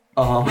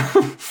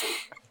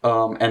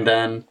 And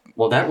then,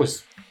 well, that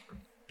was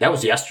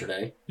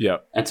yesterday.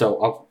 Yep. And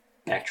so I'll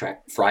backtrack.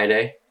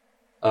 Friday,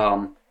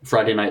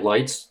 Friday Night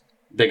Lights,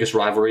 biggest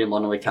rivalry in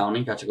London Lake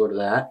County. Got to go to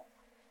that.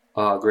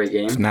 Great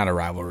game. It's not a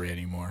rivalry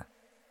anymore.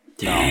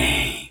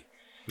 Dang.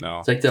 No.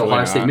 It's like the really Ohio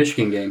not.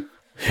 State-Michigan game.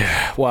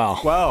 Well,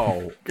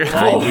 Well,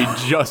 we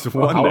just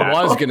won I that.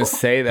 was going to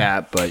say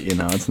that, but,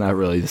 it's not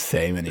really the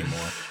same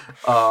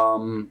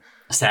anymore.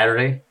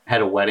 Saturday,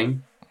 had a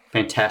wedding.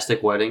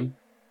 Fantastic wedding.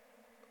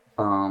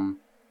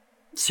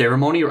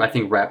 Ceremony, I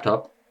think, wrapped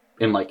up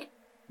in like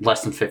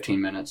less than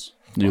 15 minutes.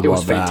 You It was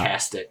love that.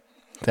 fantastic.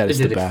 That is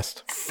They the did a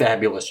best.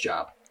 Fabulous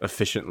job.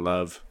 Efficient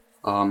love.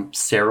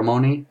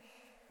 Ceremony.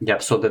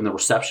 Yep. So then the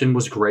reception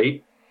was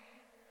great.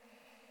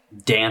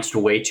 Danced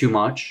way too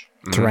much.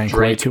 Drank way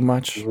Drank too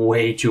much.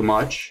 Way too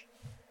much.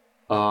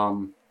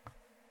 And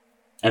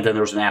then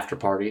there was an after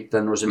party.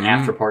 Then there was an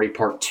after party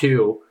part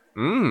 2.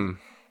 Mm.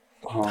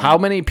 How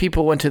many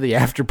people went to the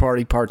after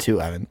party part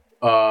 2, Evan?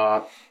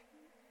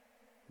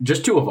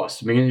 Just 2 of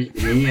us. Me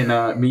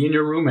and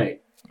your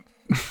roommate.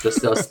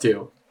 Just us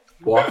 2.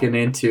 Walking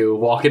into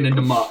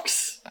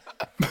Muck's.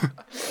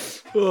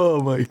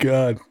 Oh, my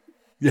God.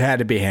 You had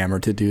to be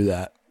hammered to do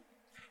that.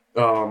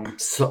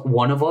 So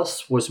one of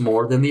us was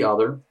more than the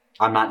other.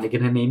 I'm not going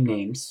to name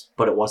names,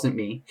 but it wasn't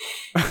me.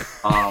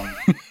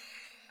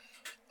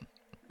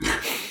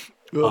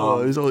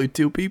 There's only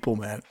 2 people,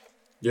 man.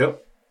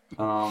 Yep.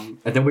 And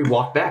then we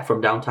walked back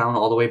from downtown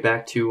all the way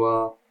back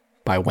to,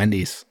 By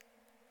Wendy's.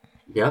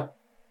 yep.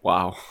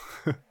 Wow.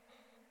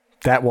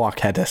 That walk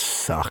had to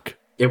suck.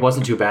 It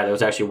wasn't too bad. It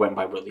was actually went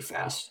by really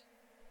fast.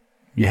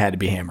 You had to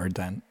be hammered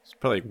then. It's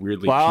probably like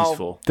weirdly Well,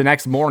 peaceful. the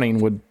next morning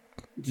would...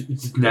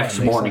 Next makes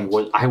morning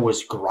sense. I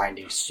was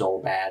grinding so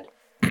bad.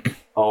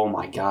 Oh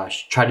my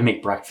gosh. Tried to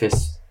make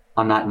breakfast.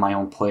 I'm not in my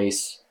own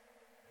place.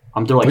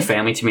 They're like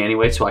family to me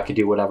anyway, so I could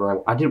do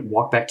whatever. I didn't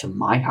walk back to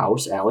my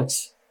house,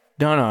 Alex.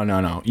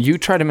 No. You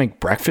tried to make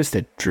breakfast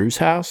at Drew's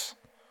house?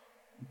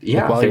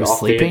 Yeah. while he was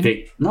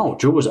sleeping? No,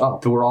 Drew was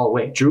up. They were all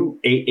awake. Drew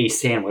ate a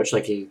sandwich,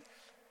 like a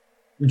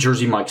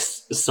Jersey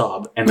Mike's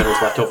sub, and there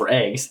was leftover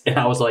eggs. And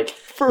I was like,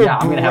 I'm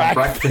going to have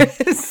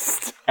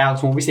breakfast.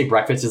 Alex, when we say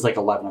breakfast, it's like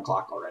 11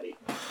 o'clock already.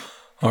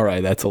 All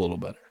right, that's a little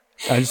better.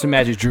 I just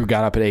imagine Drew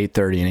got up at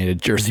 8:30 and ate a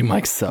Jersey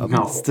Mike's sub.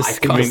 No, It's I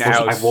disgusting.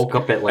 I woke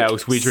up at like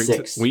Alex, we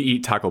 6.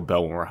 eat Taco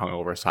Bell when we're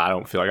hungover, so I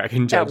don't feel like I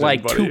can judge At like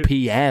anybody. 2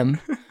 p.m.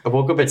 I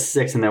woke up at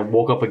 6 and then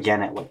woke up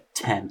again at like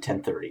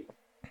 10:30.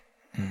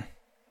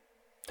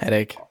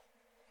 Headache.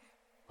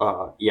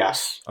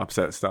 Yes.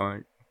 Upset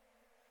stomach.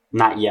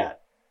 Not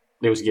yet.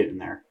 It was getting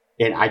there.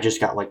 And I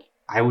just got like,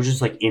 I was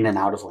just like in and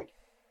out of like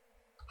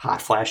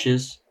hot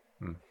flashes.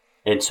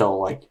 And so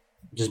like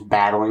just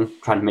battling,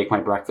 trying to make my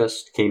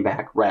breakfast, came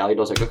back, rallied. I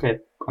was like, okay,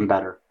 I'm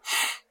better.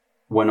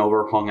 Went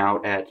over, hung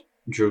out at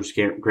Drew's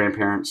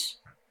grandparents,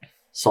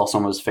 saw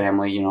some of his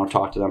family,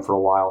 talked to them for a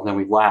while. Then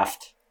we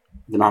left.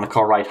 Then on the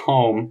car ride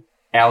home,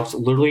 Alex,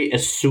 literally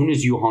as soon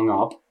as you hung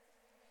up,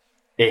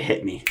 it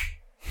hit me.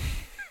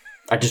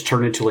 I just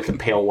turned into like a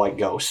pale white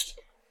ghost.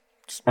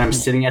 And I'm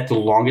sitting at the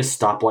longest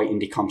stoplight in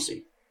Tecumseh.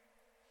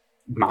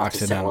 Mouth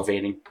is Accidental.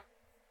 salivating.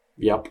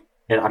 Yep.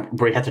 And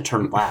we had to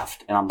turn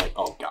left. And I'm like,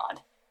 oh, God.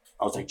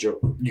 I was like, Joe,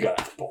 you got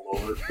to pull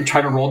over. I'm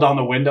trying to roll down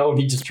the window. And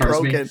he just turns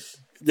to me.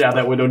 Yeah,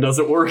 that window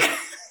doesn't work. I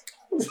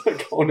was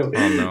like, oh, no.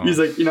 Oh, no. He's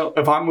like,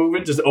 if I'm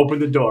moving, just open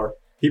the door.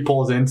 He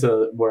pulls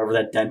into wherever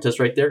that dentist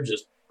right there.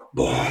 Just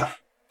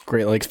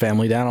Great Lakes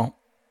Family Dental.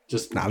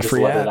 Not a just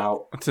free let ad. it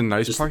out. That's a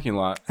nice parking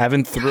lot.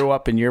 Evan threw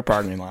up in your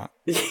parking lot.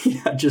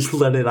 Yeah, just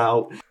let it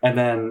out. And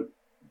then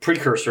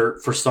precursor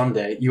for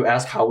Sunday, you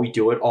ask how we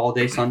do it all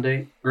day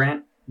Sunday,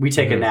 Grant? We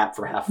take a nap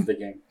for half of the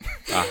game.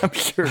 I'm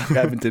sure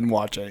Evan didn't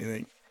watch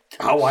anything.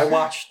 I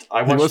watched.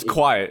 He was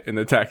quiet in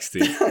the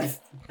texting.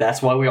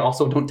 That's why we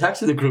also don't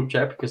text in the group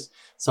chat, because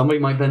somebody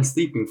might have been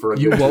sleeping for a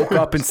You good woke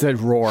up and said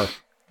roar.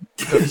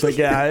 I was like,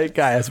 yeah, that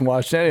guy hasn't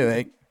watched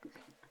anything.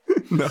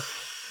 No.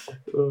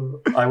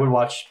 I would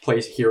watch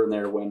plays here and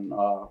there when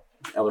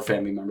other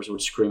family members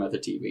would scream at the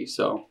TV.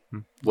 So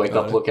wake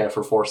up, look at it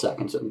for 4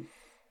 seconds, and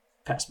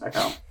pass back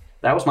out.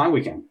 That was my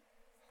weekend.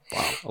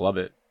 Wow, I love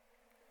it.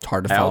 It's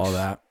hard to Alex? follow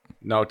that.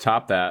 No,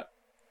 top that.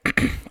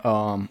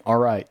 All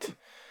right.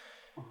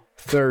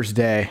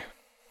 Thursday,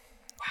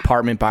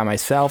 apartment by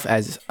myself.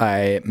 As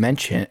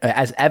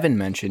Evan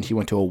mentioned, he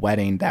went to a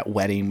wedding. That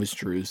wedding was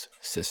Drew's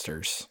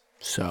sister's.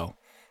 So,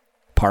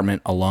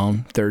 apartment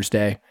alone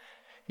Thursday.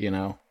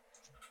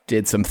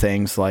 Did some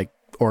things like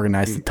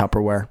organized the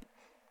Tupperware,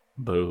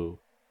 Boo.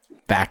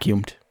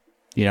 vacuumed.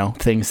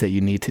 Things that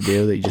you need to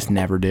do that you just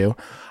never do.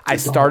 I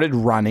started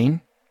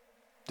running.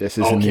 This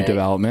is a new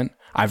development.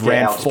 I've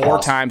ran 4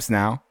 times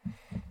now.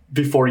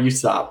 Before you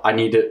stop, I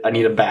need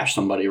to bash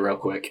somebody real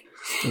quick.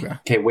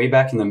 Okay, way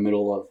back in the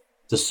middle of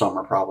the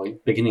summer, probably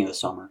beginning of the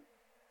summer,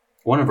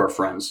 one of our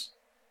friends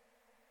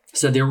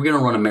said they were going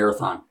to run a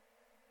marathon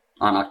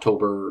on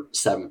October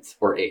 7th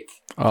or 8th.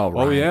 Oh,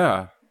 right. Oh,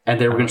 yeah.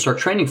 And they were going to start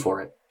training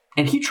for it.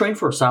 And he trained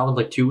for a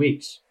solid 2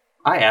 weeks.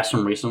 I asked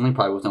him recently,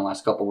 probably within the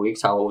last couple of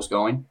weeks, how it was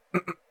going.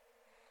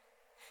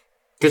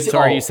 So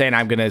are you saying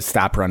I'm going to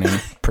stop running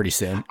pretty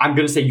soon? I'm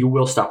going to say you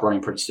will stop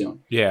running pretty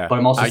soon. Yeah. But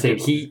I'm also saying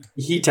he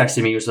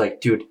texted me. He was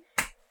like, dude,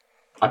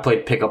 I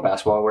played pickup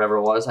basketball or whatever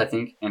it was, I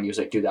think. And he was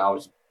like, dude, I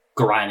was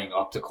grinding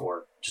up the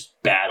court,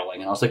 just battling.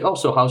 And I was like, oh,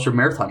 so how's your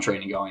marathon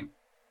training going?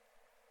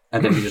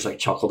 And then he just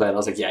chuckled at it. I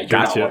was like, yeah, you're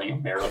not running a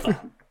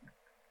marathon.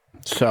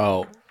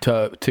 So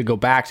to go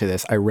back to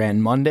this, I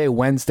ran Monday,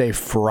 Wednesday,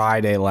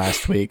 Friday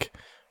last week.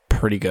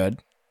 Pretty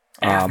good.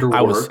 After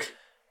work?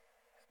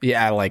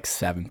 Like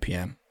 7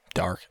 p.m.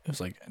 Dark. It was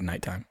like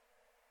nighttime.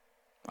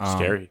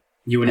 Scary.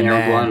 You and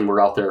Aaron Glenn were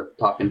out there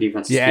talking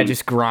defense. Yeah,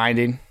 just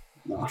grinding.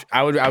 No.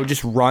 I would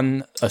just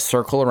run a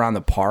circle around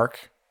the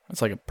park.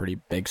 It's like a pretty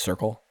big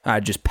circle.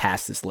 I'd just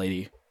pass this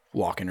lady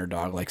walking her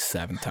dog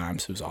 7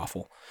 times. It was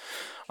awful.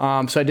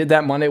 So I did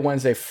that Monday,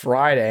 Wednesday,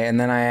 Friday, and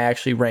then I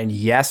actually ran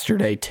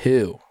yesterday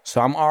too.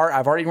 So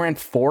I've already ran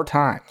 4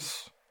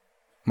 times.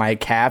 My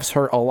calves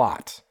hurt a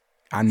lot.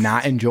 I'm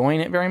not enjoying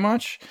it very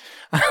much.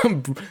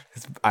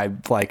 I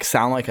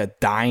sound like a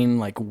dying,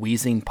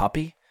 wheezing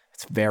puppy.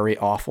 It's very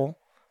awful.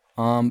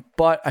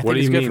 But I think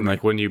it's good for me.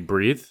 Like when you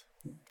breathe?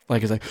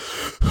 It's I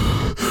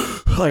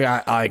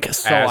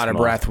so out of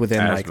breath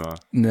within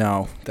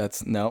no,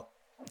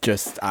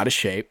 just out of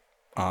shape,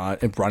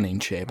 running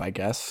shape, I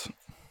guess.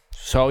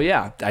 So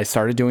yeah, I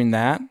started doing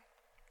that.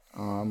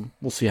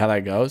 We'll see how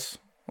that goes.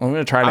 I'm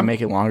going to try to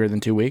make it longer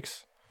than 2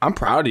 weeks. I'm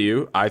proud of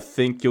you. I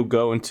think you'll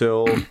go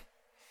until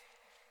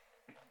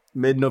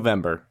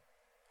mid-November.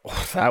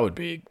 Oh, that would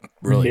be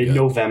really good.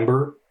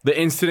 Mid-November? The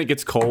instant it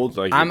gets cold.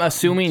 I'm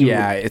assuming,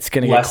 it's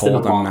going to get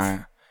cold on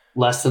that.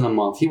 Less than a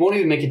month. He won't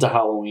even make it to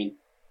Halloween.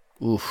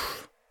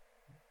 Oof.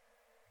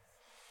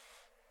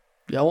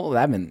 Yeah, well,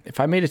 if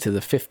I made it to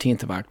the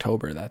 15th of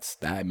October,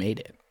 I made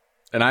it.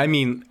 And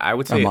I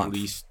would say at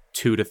least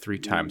 2 to 3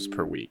 times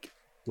per week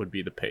would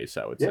be the pace,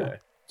 I would say.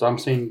 So I'm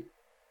saying,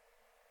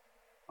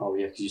 oh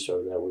yeah, because you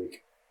started that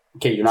week.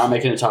 Okay, you're not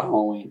making it to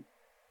Halloween.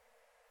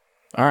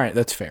 All right,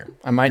 that's fair.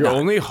 I might not.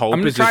 I'm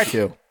going to try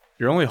to.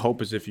 Your only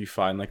hope is if you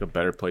find a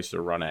better place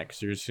to run at,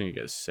 because you're just going to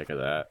get sick of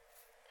that.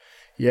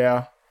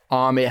 Yeah.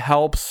 It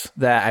helps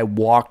that I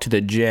walk to the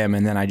gym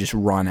and then I just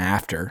run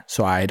after.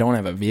 So I don't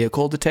have a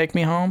vehicle to take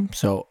me home.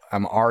 So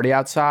I'm already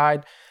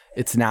outside.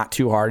 It's not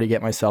too hard to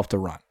get myself to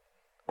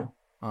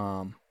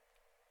run.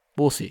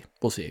 We'll see.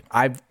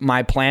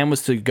 My plan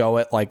was to go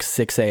at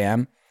 6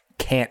 a.m.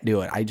 Can't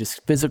do it. I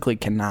just physically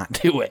cannot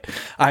do it.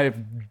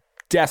 I've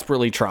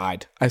desperately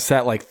tried. I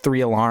set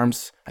 3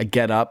 alarms. I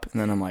get up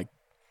and then I'm like,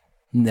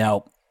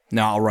 no,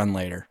 I'll run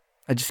later.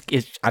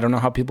 I don't know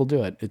how people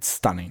do it. It's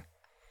stunning.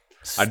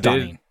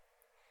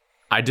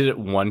 I did it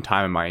one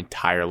time in my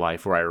entire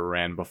life where I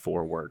ran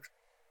before work.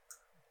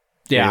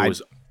 Yeah, it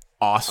was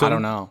awesome. I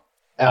don't know.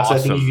 Awesome. I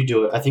think you can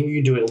do it. I think you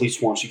can do it at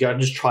least once. You got to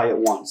just try it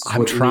once.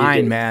 I'm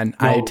trying, man.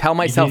 No, I tell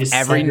myself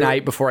every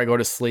night before I go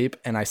to sleep,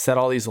 and I set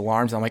all these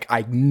alarms. I'm like,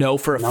 I know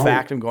for a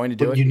fact I'm going to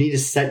do it. You need to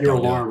set your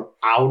alarm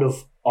out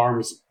of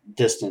arm's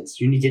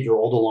distance. You need to get your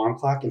old alarm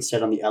clock and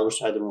set on the other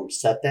side of the room.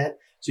 Set that.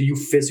 So you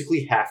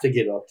physically have to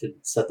get up to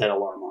set that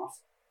alarm off.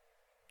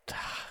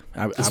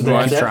 I'm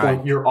going to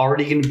try. You're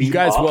already going to be. You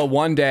guys will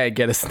one day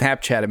get a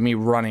Snapchat of me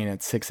running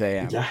at 6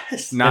 a.m.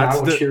 Yes, I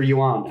will cheer you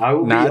on. I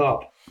will be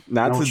up.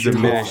 Not to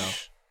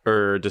diminish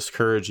or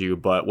discourage you,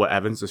 but what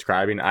Evan's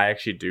describing, I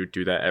actually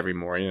do that every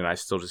morning, and I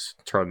still just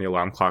turn the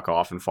alarm clock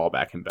off and fall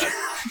back in bed.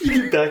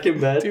 You get back in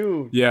bed,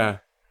 dude. Yeah,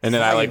 and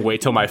then I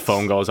wait till my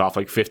phone goes off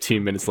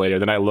 15 minutes later.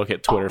 Then I look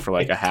at Twitter for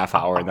a half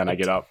hour, and then I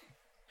get up.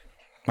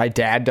 My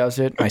dad does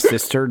it. My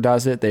sister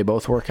does it. They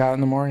both work out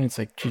in the morning. It's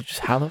just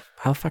how the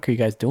fuck are you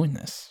guys doing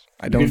this?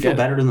 I You don't can feel get it.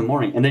 better in the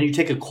morning, and then you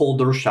take a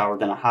colder shower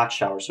than a hot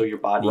shower, so your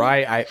body.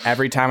 Right.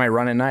 Every time I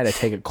run at night, I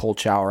take a cold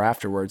shower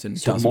afterwards, and it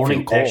So doesn't morning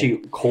feel cold. actually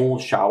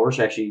cold showers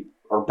actually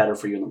are better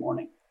for you in the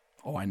morning.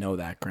 Oh, I know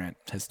that. Grant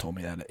has told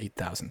me that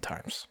 8,000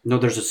 times. No,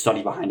 there's a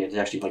study behind it. It's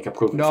actually like a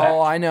proven No, fact.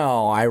 I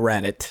know. I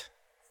read it.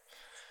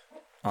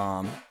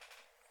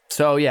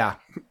 So yeah,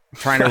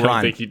 trying to I don't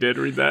run. think you did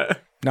read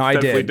that. No, I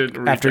Definitely did.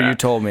 didn't read After you that.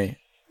 told me.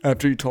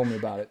 After you told me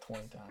about it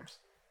 20 times.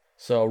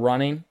 So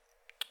running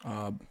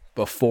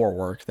before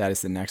work, that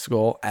is the next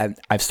goal. And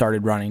I've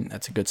started running.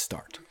 That's a good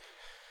start.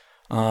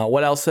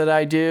 What else did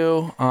I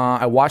do?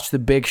 I watched The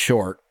Big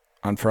Short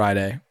on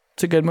Friday.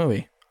 It's a good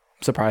movie.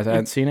 I'm surprised I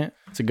hadn't seen it.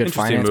 It's a good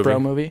Interesting finance bro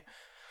movie.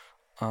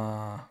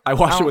 movie. I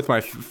watched it with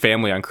my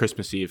family on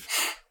Christmas Eve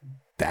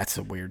That's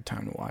a weird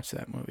time to watch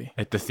that movie.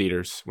 at the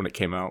theaters when it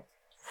came out.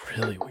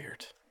 Really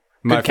weird.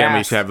 My Good family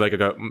cast.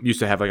 used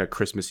to have like a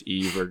Christmas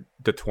Eve or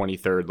the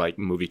 23rd like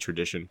movie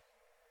tradition,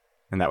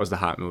 and that was the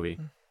hot movie.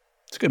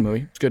 It's a good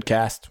movie. It's a good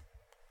cast.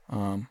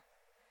 So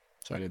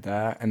I did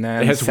that, and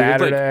then It has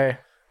weird, like, Saturday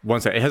One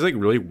second, it has like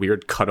really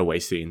weird cutaway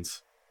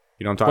sines.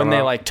 You know what I'm talking when they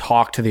about? like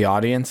talk to the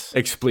audience.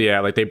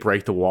 Yeah, like they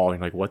break the wall and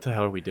you're like, what the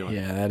hell are we doing?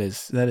 Yeah, that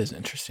is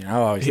interesting. I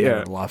always Yeah.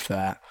 never loved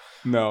that.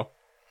 No.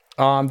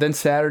 Then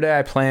Saturday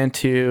I plan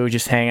to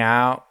just hang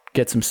out,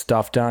 get some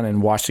stuff done,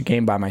 and watch the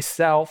game by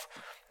myself.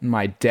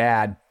 My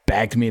dad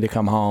begged me to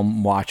come home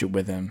and watch it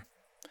with him.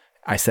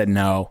 I said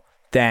no.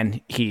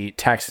 Then he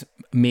texted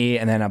me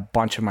and then a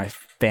bunch of my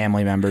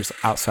family members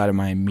outside of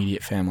my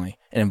immediate family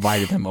and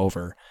invited them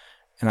over.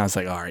 And I was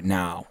like, all right,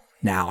 now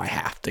I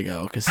have to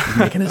go because he's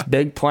making this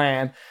big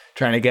plan,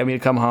 trying to get me to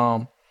come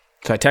home.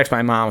 So I text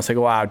my mom. I was like,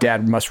 wow,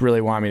 Dad must really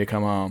want me to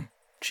come home.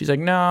 She's like,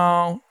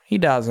 no, he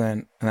doesn't.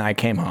 And then I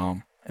came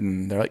home.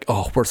 And they're like,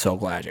 oh, we're so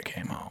glad you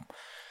came home.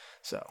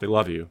 So They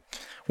love you.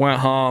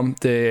 went home.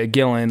 The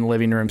Gillen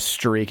living room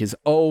streak is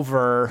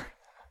over.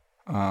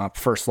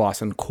 First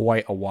loss in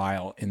quite a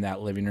while in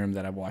that living room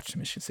that I've watched the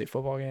Michigan State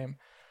football game.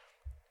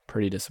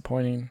 Pretty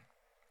disappointing.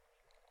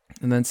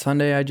 And then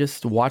Sunday, I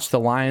just watched the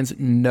Lions.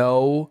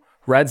 No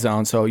red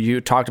zone. So you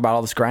talked about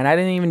all this grind. I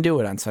didn't even do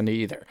it on Sunday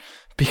either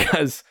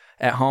because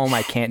at home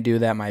I can't do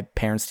that. My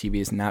parents' TV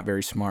is not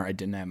very smart. I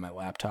didn't have my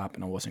laptop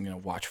and I wasn't going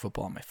to watch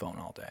football on my phone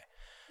all day.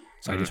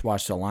 So I just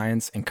watched the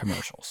Lions and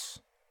commercials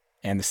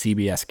and the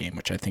CBS game,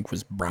 which I think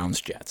was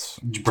Browns-Jets.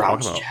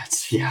 Browns about-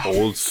 Jets. Yeah.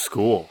 Old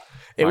school.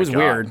 It My was God.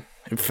 weird.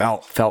 It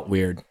felt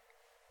weird.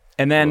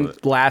 And then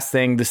last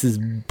thing, this is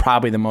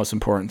probably the most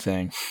important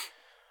thing.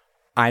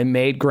 I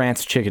made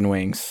Grant's chicken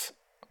wings.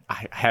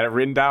 I had it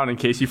written down in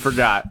case you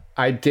forgot.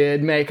 I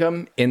did make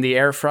them in the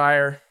air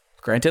fryer.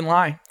 Grant didn't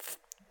lie.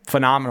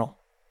 Phenomenal.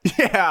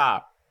 Yeah.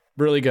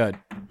 Really good.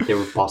 They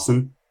were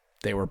busting.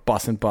 They were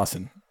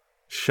bussin'.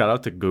 Shout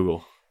out to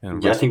Google.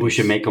 And Yeah, I think we recipes.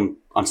 should make them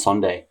on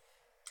Sunday.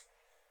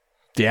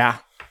 Yeah.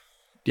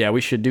 Yeah,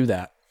 we should do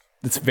that.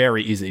 It's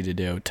very easy to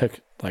do. It took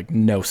like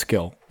no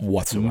skill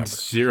whatsoever.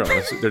 Zero.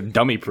 They're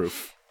dummy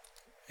proof.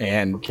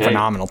 And Okay.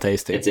 phenomenal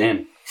tasting. It's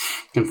in.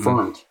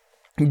 Confirmed.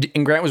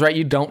 And Grant was right.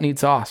 You don't need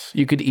sauce.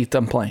 You could eat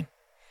them plain.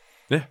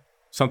 Yeah.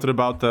 Something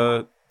about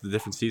the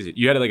different seasoning.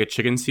 You had like a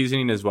chicken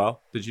seasoning as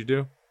well. Did you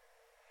do?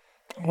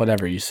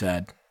 Whatever you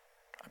said,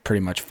 I pretty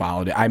much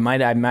followed it. I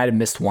might have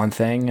missed one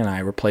thing, and I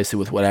replaced it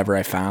with whatever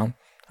I found.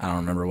 I don't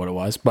remember what it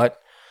was,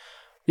 but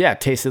yeah,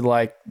 it tasted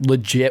like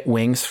legit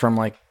wings from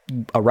like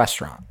a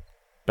restaurant.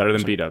 Better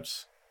than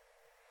B-dubs.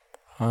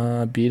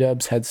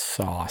 B-dubs had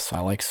sauce. I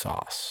like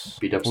sauce.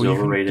 Beat up Well,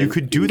 overrated. you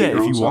could do can that get your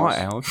if own you want,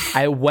 sauce. Alex.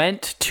 I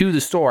went to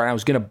the store and I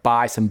was gonna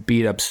buy some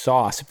beat-up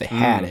sauce if they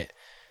had Mm. it.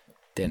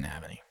 Didn't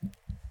have any.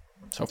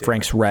 So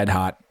Frank's Red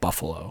Hot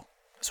Buffalo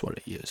is what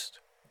it used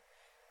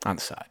on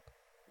the side.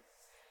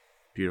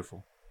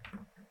 Beautiful.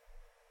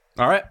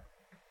 All right.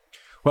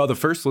 Well, the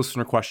first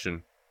listener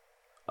question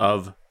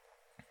of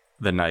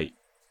the night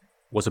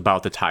was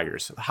about the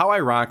Tigers. How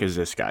ironic is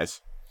this,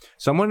 guys?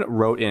 Someone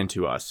wrote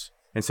into us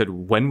and said,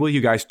 when will you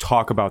guys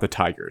talk about the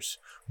Tigers?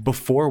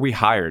 Before we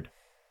hired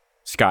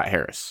Scott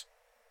Harris.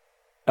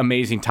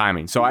 Amazing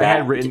timing. So I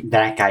had written,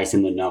 that guy's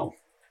in the know.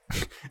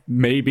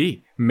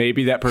 maybe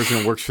that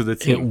person works for the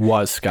It team.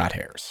 was Scott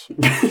Harris.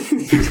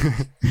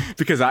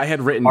 Because I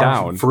had written Our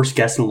down, first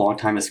guest in a long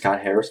time is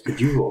Scott Harris. Could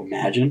you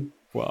imagine?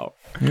 well,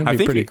 It'd I be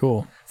think pretty he-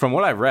 cool. from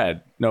what I've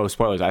read, no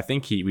spoilers, I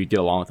think we get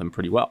along with him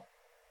pretty well,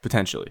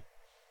 potentially.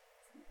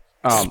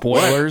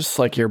 Spoilers,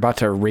 like you're about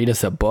to read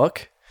us a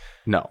book.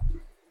 No.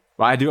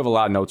 Well, I do have a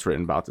lot of notes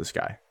written about this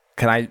guy.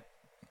 Can I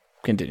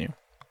continue?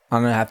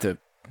 I'm gonna have to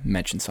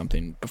mention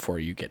something before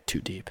you get too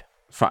deep.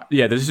 Fine.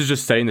 Yeah, this is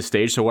just setting the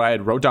stage. So what I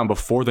had wrote down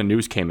before the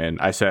news came in,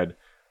 I said,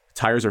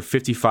 Tigers are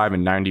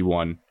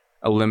 55-91,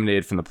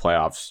 eliminated from the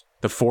playoffs,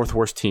 the fourth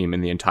worst team in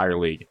the entire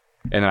league.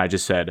 And then I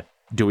just said,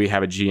 do we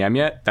have a GM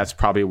yet? That's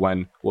probably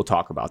when we'll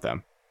talk about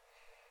them.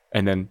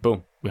 And then,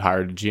 boom, we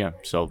hired a GM.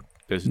 So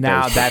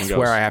Now that's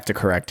where I have to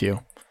correct you.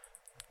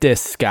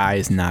 This guy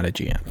is not a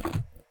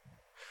GM.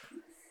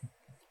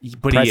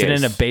 But President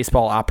he is. of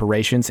baseball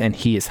operations, and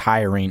he is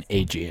hiring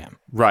a GM.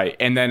 Right.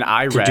 And then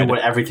I To read do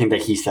everything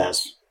that he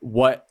says.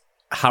 what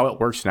how it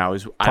works now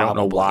is I don't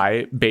know Probably.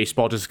 why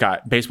baseball is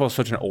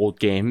such an old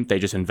game. They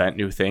just invent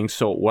new things.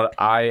 So what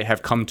I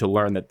have come to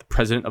learn that the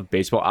president of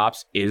baseball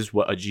ops is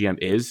what a GM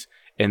is,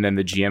 and then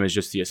the GM is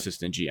just the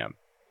assistant GM.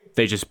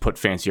 They just put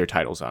fancier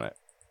titles on it.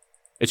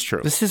 It's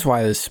true. This is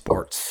why this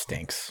sport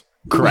stinks.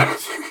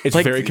 Correct. It's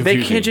Like, very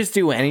confusing. they can't just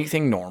do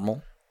anything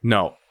normal.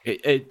 No.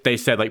 They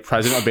said like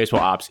president of baseball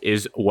ops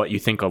is what you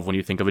think of when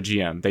you think of a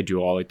GM. They do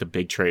all like the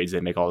big trades. They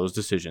make all those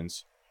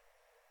decisions.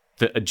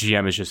 A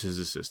GM is just his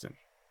assistant.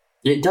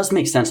 It does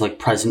make sense, like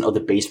president of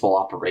the baseball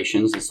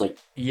operations. It's like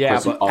Yeah,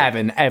 president but of-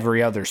 Evan,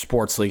 every other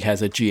sports league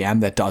has a GM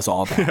that does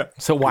all that.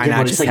 So why Yeah, not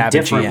but it's, just like, have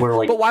different a GM? where,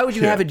 like- but why would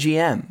you have a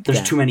GM? there's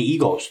then? too many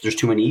egos. There's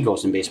too many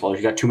egos in baseball.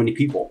 You got too many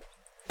people.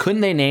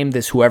 Couldn't they name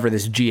this whoever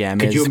this GM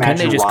Could is? you Couldn't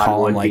imagine they just Rod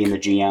call Wood him like? being the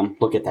GM?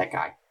 Look at that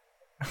guy.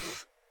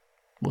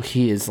 Well,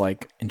 he is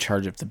like in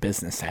charge of the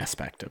business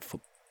aspect of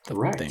the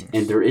Right. thing.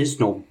 And there is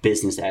no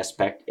business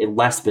aspect, a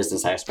less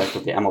business aspect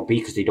of the MLB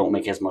because they don't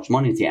make as much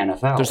money as the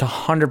NFL. There's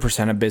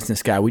 100% a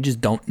business guy. We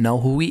just don't know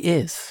who he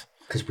is.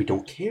 Because we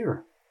don't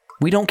care.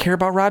 We don't care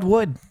about Rod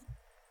Wood.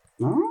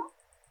 No?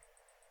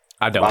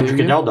 I don't. Roger you?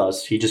 Goodell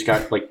does. He just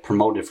got like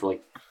promoted for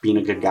like being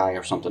a good guy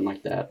or something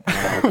like that.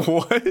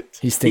 What? He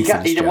He stinks.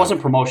 got, it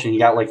wasn't promotion. He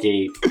got like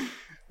a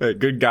Hey,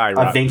 good guy, a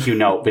Rob. thank you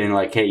note being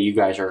like, hey, you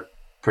guys are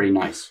pretty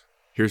nice.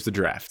 Here's the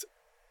draft.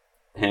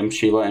 Him,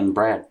 Sheila, and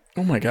Brad.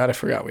 Oh my god, I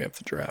forgot we have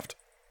the draft.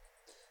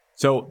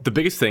 So the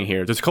biggest thing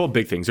here, there's a couple of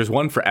big things. There's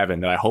one for Evan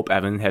that I hope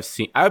Evan has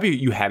seen. I hope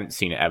you haven't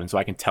seen it, Evan, so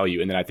I can tell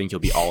you, and then I think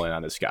you'll be all in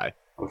on this guy.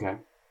 Okay.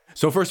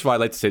 So first of all, I'd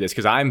like to say this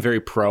because I'm very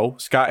pro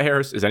Scott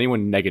Harris. Is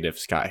anyone negative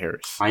Scott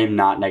Harris? I am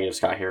not negative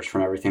Scott Harris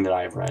from everything that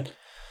I have read.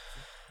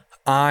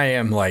 I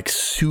am like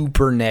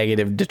super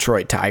negative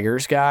Detroit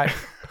Tigers guy.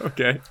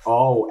 Okay.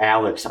 Oh,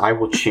 Alex, I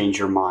will change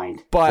your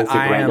mind. But hopefully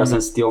I Grant am-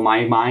 doesn't steal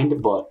my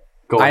mind, but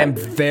go I ahead. am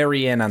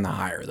very in on the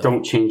hire though.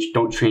 Don't change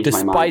my mind.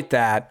 Despite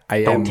that,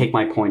 I Don't am take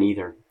my point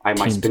either. I have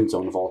my Teams. spin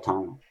zone of all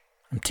time.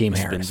 I'm Team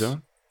Spin Harris.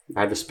 zone?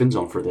 I have a spin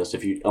zone for this.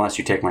 Unless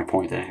you take my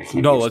point, then I can't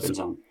No, do a let's- spin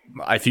zone.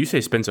 If you say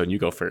spin zone, you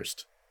go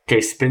first.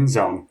 Okay, spin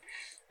zone.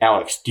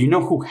 Alex, do you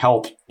know who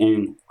helped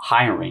in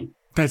hiring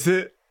That's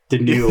it. the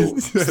new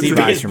Steve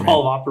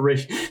baseball Yzerman.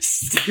 operation?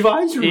 Steve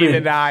Yzerman.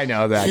 Even I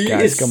know that, He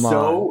guys. is Come on.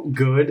 so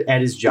good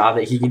at his job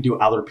that he can do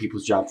other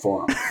people's job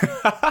for him.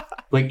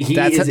 Like he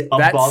That's- is above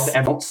that's-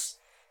 everyone else.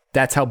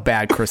 That's how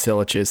bad Chris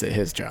Ilitch is at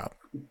his job.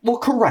 Well,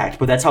 correct,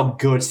 but that's how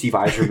good Steve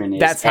Yzerman is.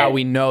 That's how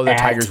we know the at-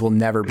 Tigers will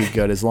never be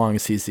good as long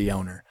as he's the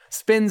owner.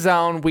 Spin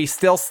zone, we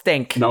still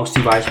stink. No,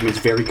 Steve Yzerman is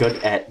very good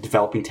at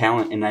developing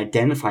talent and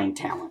identifying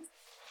talent.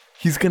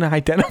 He's going to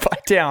identify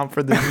talent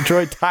for the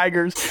Detroit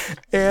Tigers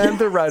and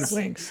the Red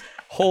Wings.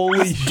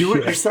 Holy Do it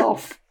shit.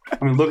 yourself.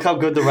 I mean, look how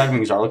good the Red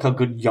Wings are. Look how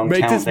good young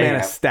Make talent this they man a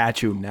have.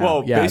 statue now.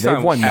 Well, yeah, based they've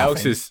on won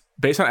nothing.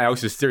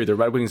 Alex's theory, the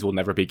Red Wings will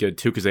never be good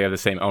too because they have the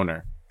same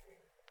owner.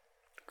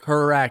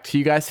 Correct.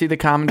 You guys see the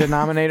common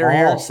denominator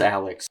here? False,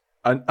 Alex.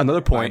 Another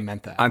point, I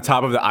meant that. on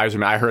top of the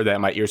Yzerman, I heard that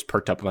and my ears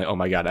perked up. I'm like, oh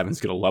my God,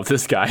 Evan's going to love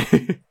this guy.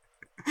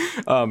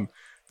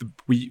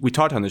 We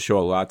talked on the show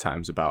a lot of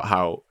times about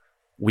how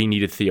we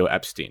needed Theo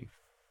Epstein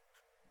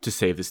to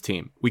save this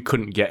team. We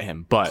couldn't get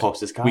him, but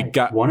Closest guy. we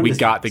got One of his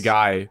the guys.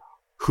 guy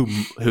who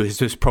is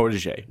his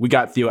protege. We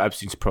got Theo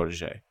Epstein's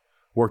protege.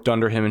 Worked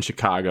under him in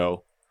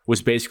Chicago.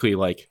 Was basically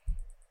like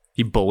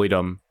he bullied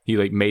him. He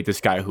like made this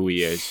guy who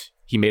he is.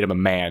 He made him a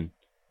man,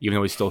 even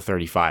though he's still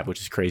 35,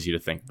 which is crazy to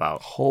think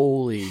about.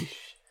 Holy.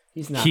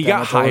 He's not He that got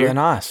much older hired- than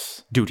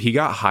us. Dude, he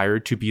got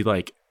hired to be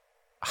like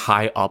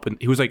high up, and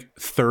he was like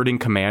third in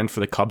command for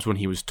the Cubs when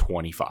he was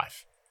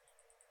 25.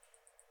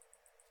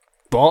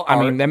 Well,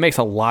 I mean, that makes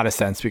a lot of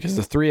sense because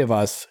the three of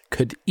us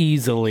could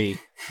easily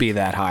be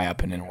that high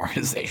up in an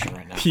organization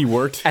right now. He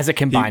worked As a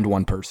combined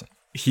one person.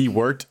 he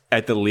worked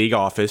at the league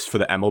office for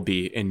the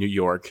MLB in New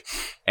York,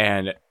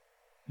 and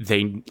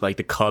they like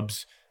the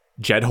Cubs,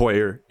 Jed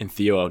Hoyer and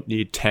Theo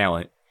needed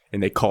talent,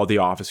 and they called the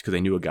office because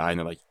they knew a guy, and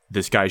they're like,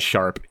 "This guy's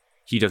sharp.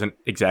 He doesn't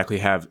exactly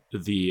have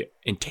the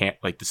intent,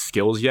 like the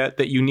skills yet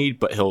that you need,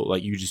 but he'll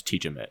like you just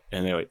teach him it."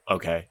 And they're like,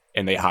 "Okay,"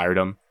 and they hired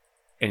him,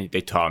 and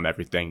they taught him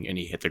everything, and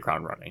he hit the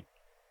ground running.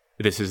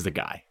 This is the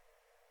guy.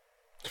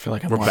 I feel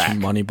like I'm We're watching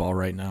back. Moneyball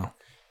right now.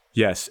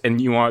 Yes, and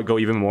you want to go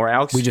even more,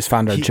 Alex? We just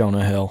found our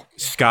Jonah Hill.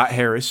 Scott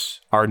Harris,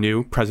 our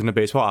new president of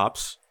baseball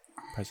ops,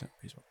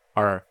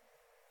 our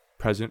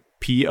president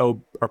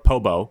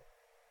Pobo,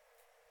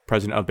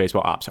 president of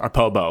baseball ops, our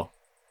Pobo.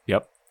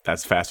 Yep,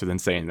 that's faster than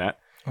saying that.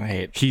 I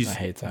hate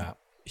that.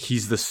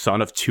 He's the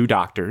son of two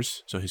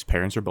doctors, so his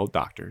parents are both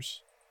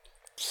doctors.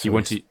 He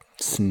went to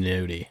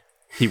snooty.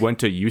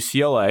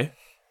 UCLA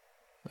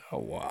Oh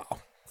wow.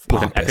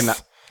 with an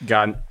Pompous.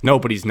 no,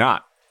 but he's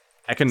not.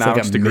 It's Economics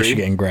like a degree.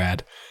 Michigan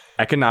grad.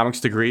 Economics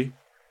degree.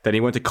 Then he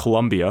went to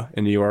Columbia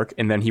in New York,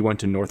 and then he went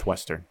to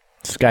Northwestern.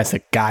 This guy's a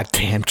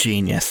goddamn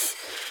genius.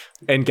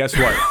 And guess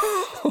what?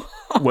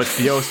 What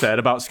Theo said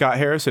about Scott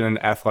Harris in an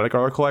athletic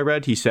article I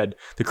read, he said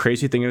the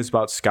crazy thing is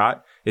about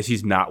Scott is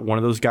he's not one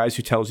of those guys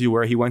who tells you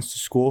where he went to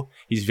school.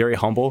 He's very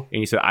humble, and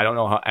he said, I don't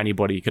know how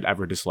anybody could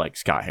ever dislike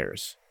Scott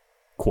Harris.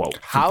 Quote.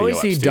 from How Theo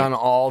has he Epstein. done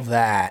all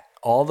that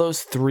all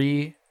those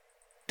 3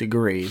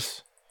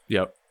 degrees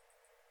Yep.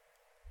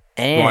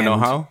 and Wanna know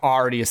how?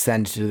 already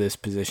ascended to this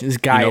position. This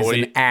guy You know is what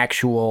an he-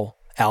 actual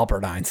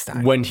Albert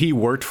Einstein. When he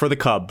worked for the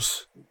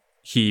Cubs,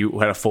 he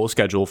had a full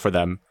schedule for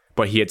them,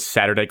 but he had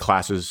Saturday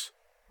classes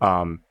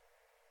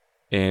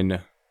in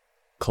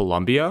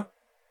Columbia.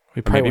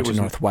 We probably maybe went it to was-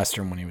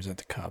 Northwestern when he was at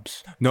the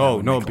Cubs. That No,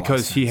 would no, make a lot of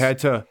because he sense. had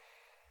to.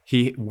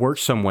 He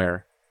worked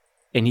somewhere,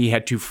 and he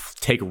had to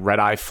take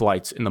red-eye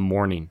flights in the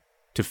morning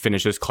to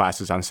finish his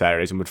classes on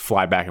Saturdays, and would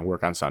fly back and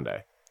work on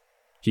Sunday.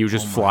 He would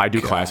just fly,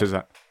 do God. classes,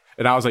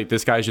 and I was like,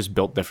 "This guy's just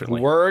built differently."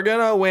 We're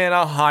gonna win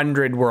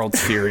 100 World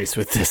Series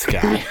with this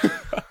guy.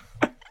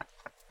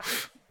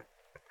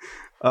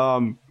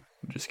 I'm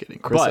just kidding,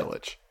 Chris But-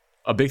 Ilitch.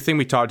 A big thing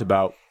we talked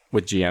about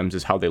with GMs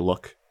is how they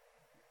look,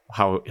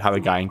 how the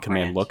guy in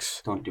command Grant,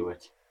 looks. Don't do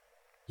it.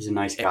 He's a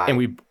nice guy. And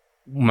we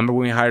remember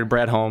when we hired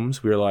Brad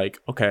Holmes, we were like,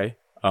 okay,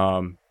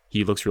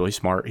 he looks really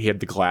smart. He had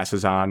the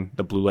glasses on,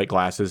 the blue light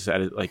glasses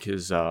at like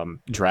his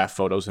draft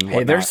photos and whatnot.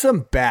 Hey, there's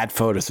some bad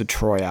photos of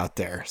Troy out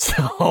there,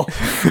 so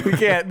we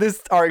can't.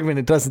 This argument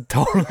it doesn't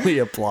totally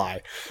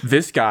apply.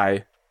 This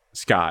guy,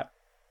 Scott,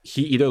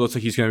 he either looks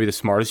like he's going to be the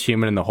smartest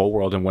human in the whole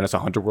world and win us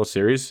 100 World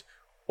Series,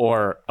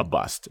 or a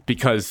bust,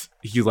 because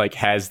he like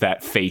has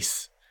that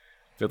face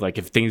that like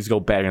if things go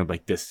bad, I'm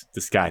like this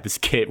guy, this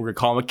kid, we're gonna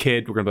call him a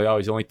kid. We're gonna be like, oh,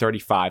 he's only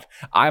 35.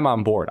 I'm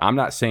on board. I'm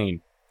not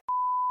saying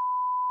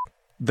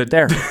that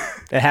There,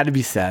 it had to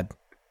be said.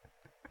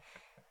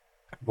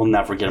 We'll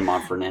never get him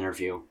on for an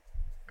interview.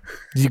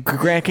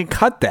 Grant can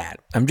cut that.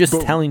 I'm just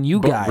telling you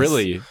guys.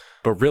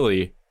 But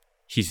really,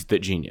 he's the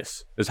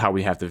genius. Is how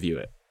we have to view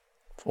it.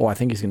 Oh, I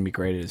think he's gonna be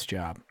great at his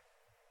job.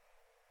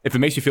 If it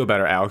makes you feel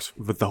better, Alex,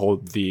 with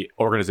the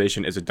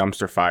organization is a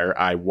dumpster fire.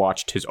 I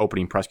watched his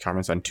opening press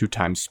conference on 2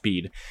 times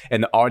speed,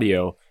 and the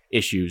audio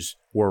issues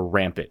were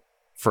rampant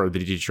for the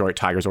Detroit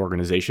Tigers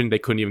organization. They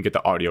couldn't even get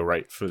the audio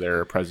right for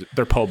their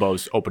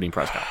Pobo's opening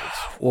press conference.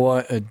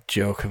 What a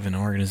joke of an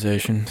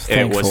organization.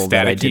 It was Thankful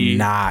that I staticky. did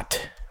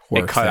not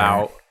work It cut there.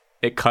 out.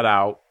 It cut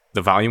out.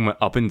 The volume went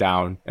up and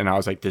down, and I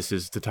was like, "This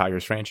is the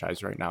Tigers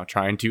franchise right now,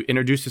 trying to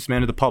introduce this man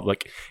to the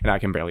public," and I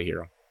can barely hear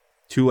him.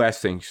 2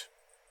 last things,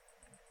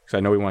 because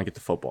I know we want to get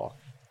to football.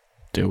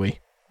 Do we?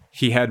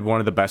 He had one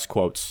of the best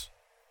quotes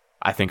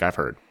I think I've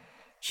heard.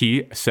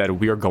 He said,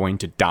 "We are going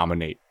to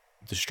dominate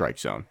the strike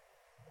zone."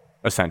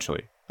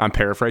 Essentially, I'm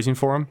paraphrasing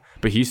for him,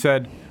 but he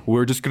said,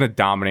 "We're just going to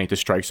dominate the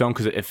strike zone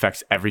because it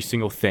affects every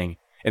single thing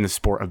in the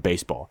sport of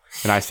baseball."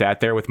 And I sat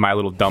there with my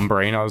little dumb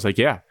brain. I was like,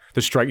 "Yeah,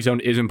 the strike zone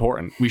is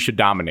important. We should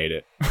dominate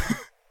it."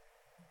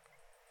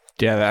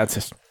 Yeah, that's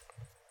just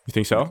You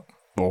think so?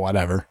 well,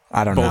 whatever.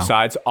 I don't Both know.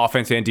 sides,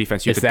 offense and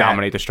defense, you Is have to that-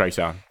 dominate the strike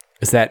zone.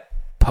 Is that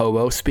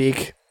Pobo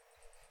speak?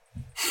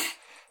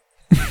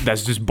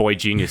 That's just boy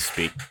genius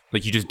speak.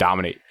 Like you just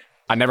dominate.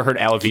 I never heard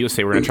Alavito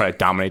say we're going to try to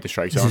dominate the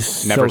strike zone.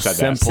 This is Never so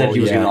said that. simple. Said he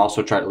was yeah. going to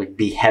also try to like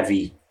be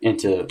heavy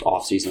into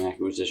off-season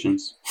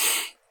acquisitions.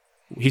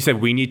 He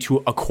said we need to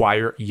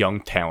acquire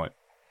young talent.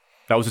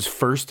 That was his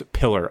first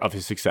pillar of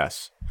his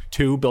success.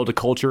 2, build a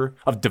culture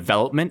of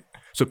development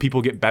so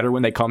people get better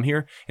when they come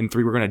here. And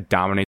 3, we're going to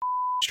dominate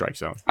the strike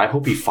zone. I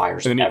hope he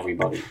fires And then he-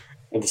 everybody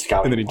at the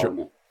scouting and then he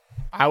department.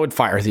 I would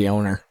fire the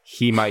owner.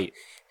 He might.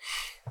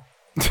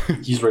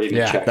 He's ready to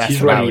Yeah, check. that's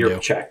He's what I ready would to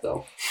do. check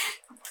though.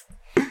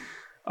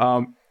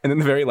 And then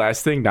the very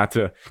last thing, not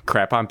to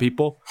crap on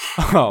people,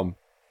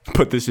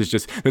 but this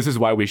is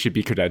why we should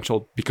be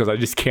credentialed, because I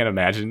just can't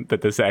imagine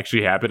that this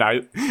actually happened.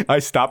 I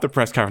stopped the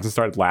press conference and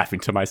started laughing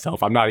to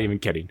myself. I'm not even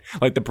kidding.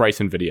 Like the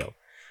Bryson video.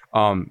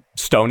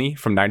 Stoney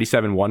from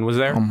 97.1 was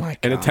there Oh my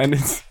in God.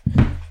 attendance.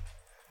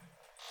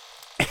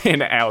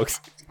 And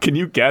Alex, can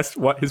you guess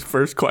what his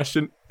first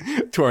question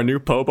to our new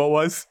Pobo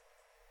was?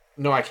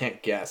 No, I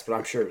can't guess, but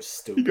I'm sure it was He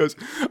stupid. goes,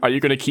 "Are you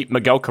going to keep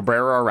Miguel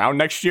Cabrera around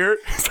next year?"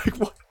 It's like,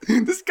 what?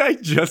 This guy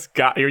just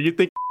got here. You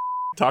think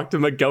talk to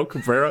Miguel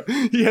Cabrera?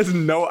 He has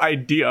no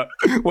idea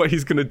what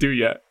he's going to do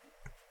yet.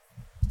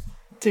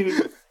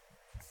 Dude,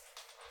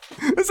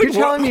 It's you're like,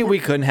 telling what- me we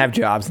couldn't have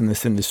jobs in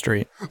this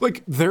industry?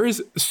 like there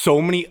is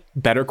so many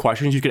better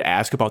questions you could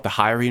ask about the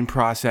hiring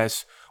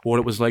process, what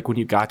it was like when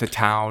you got to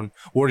town,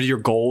 what are your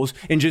goals,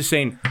 and just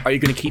saying, "Are you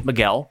going to keep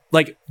Miguel?"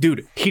 Like,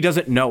 dude, he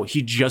doesn't know.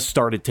 He just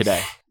started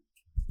today.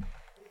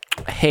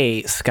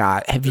 Hey,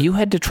 Scott, have you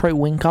had Detroit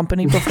Wing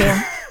Company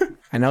before?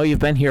 I know you've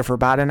been here for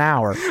about an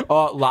hour.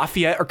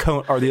 Lafayette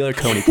or the other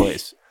Coney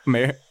place.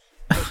 Mayor.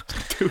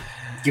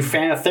 You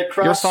fan of thick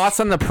crust? Your thoughts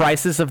on the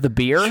prices of the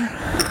beer?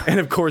 And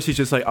of course, he's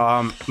just like,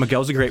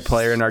 Miguel's a great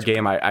player in our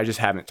game. I just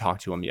haven't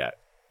talked to him yet.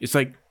 It's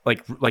like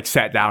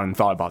sat down and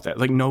thought about that.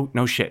 Like,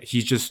 no shit.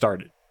 He's just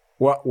started.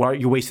 Why are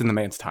you wasting the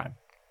man's time?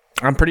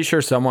 I'm pretty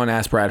sure someone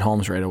asked Brad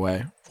Holmes right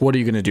away, what are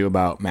you going to do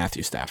about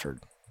Matthew Stafford?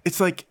 It's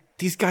like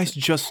these guys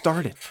just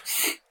started.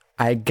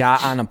 I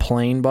got on a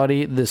plane,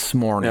 buddy, this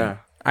morning. Yeah.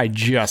 I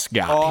just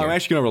got Oh, here. I'm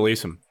actually gonna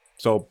release him.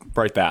 So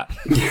write that.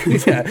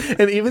 Yeah,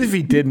 and even if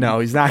he did know,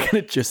 he's not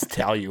going to just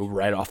tell you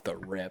right off the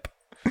rip.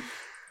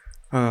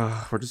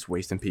 We're just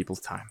wasting people's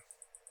time.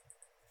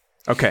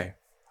 Okay,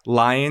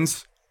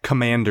 Lions,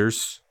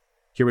 Commanders.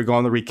 Here we go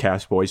on the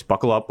recaps, boys.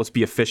 Buckle up. Let's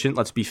be efficient.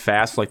 Let's be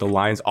fast like the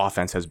Lions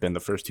offense has been the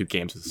first 2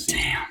 games of the season.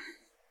 Damn.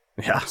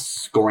 Yeah.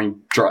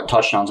 Scoring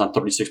touchdowns on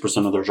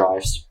 36% of their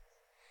drives.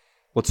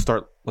 Let's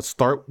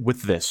start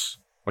with this.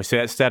 Want to say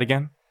that stat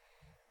again?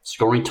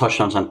 Scoring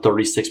touchdowns on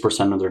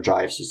 36% of their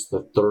drives is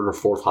the 3rd or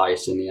 4th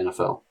highest in the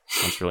NFL.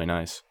 That's really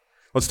nice.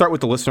 Let's start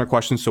with the listener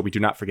questions so we do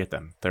not forget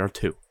them. There are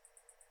 2.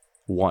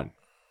 1.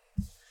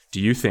 Do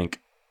you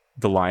think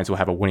the Lions will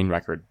have a winning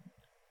record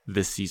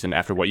this season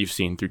after what you've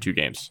seen through 2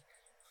 games?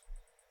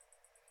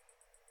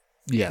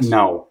 Yes.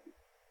 No.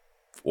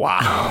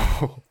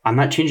 Wow. I'm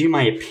not changing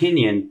my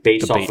opinion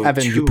based off of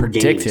Evan, 2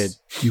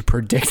 games. you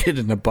predicted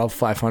an above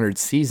 500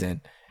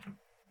 season,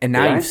 and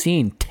now Did I? you've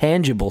seen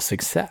tangible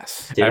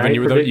success. Did Evan, I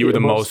you were predict the it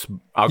most.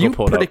 I'll go You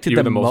pull it up. predicted You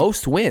were the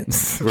most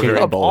wins. We're very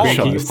of all bullish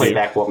Can on you this play team.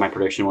 back what my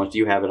prediction was? Do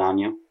you have it on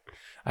you?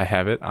 I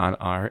have it on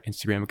our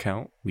Instagram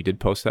account. We did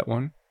post that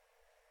one.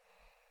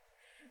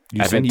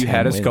 You Evan, said you 10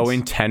 had us wins.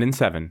 going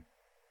 10-7.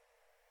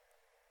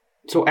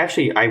 So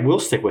actually, I will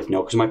stick with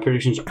no because my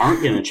predictions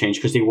aren't going to change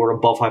because they were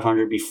above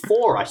 500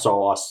 before I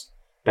saw us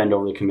bend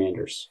over the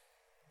Commanders.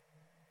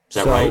 Is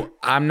that So right?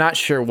 I'm not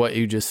sure what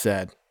you just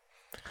said.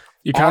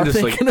 You Are kind of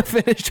they just like going to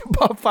finish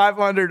above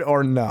 500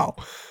 or no?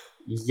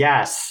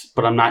 Yes,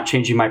 but I'm not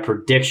changing my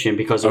prediction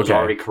because it was Okay.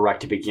 already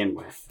correct to begin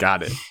with.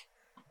 got it.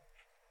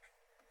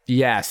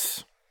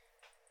 Yes.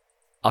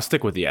 I'll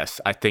stick with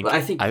yes. I think. But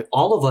I think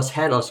all of us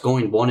had us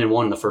going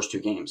 1-1 in the first 2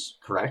 games,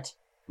 correct?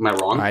 Am I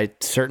wrong? I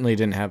certainly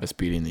didn't have us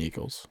beating the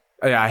Eagles.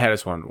 Yeah, I had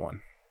us 1-1.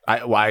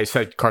 I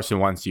said Carson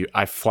Wentz.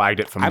 I flagged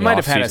it from. I the might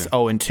have had us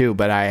offseason. 0-2,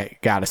 but I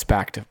got us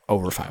back to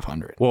over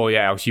 500. Well,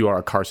 yeah, Alex, you are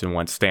a Carson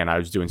Wentz stan. I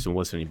was doing some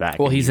listening back.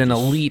 Well, and he's you an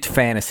just- elite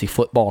fantasy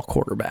football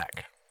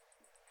quarterback.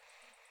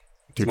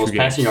 through Most 2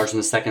 passing games. yards in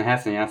the second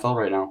half in the NFL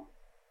right now.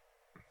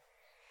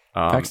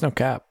 Facts no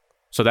cap.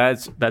 So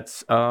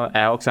that's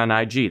Alex on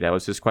IG. That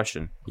was his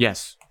question.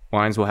 Yes,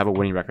 Lions will have a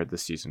winning record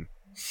this season.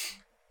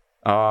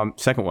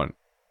 Second one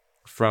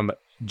from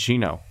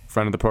Gino,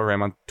 friend of the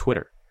program on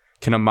Twitter.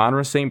 Can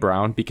Amon-Ra St.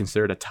 Brown be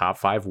considered a top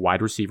 5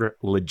 wide receiver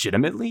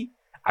legitimately?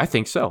 I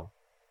think so.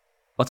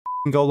 Let's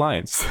go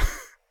Lions.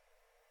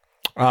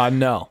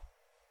 No.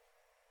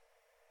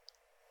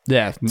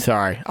 Yeah,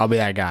 sorry. I'll be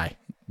that guy.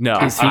 No,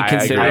 Is he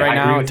considered I right agree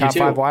now a with you top too.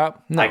 5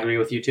 wideout? No. I agree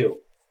with you too.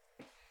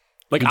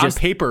 like he on just-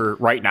 paper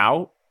right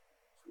now,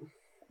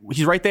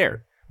 he's right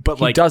there. But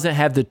He like doesn't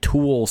have the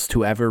tools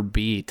to ever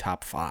be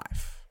top 5.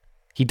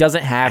 He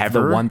doesn't have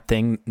Ever? the one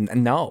thing.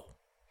 No.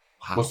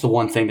 What's the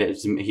one thing that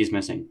he's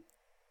missing?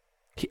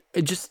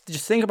 Just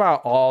think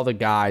about all the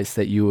guys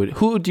that you would.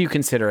 Who do you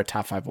consider a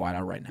top 5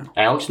 wideout right now?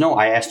 Alex, no,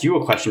 I asked you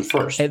a question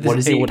first. It- What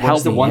is it would what help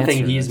is the me one thing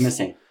answer he's this.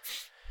 missing?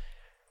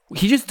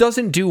 He just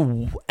doesn't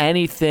do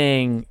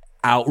anything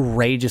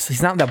outrageous.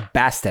 He's not the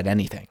best at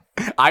anything.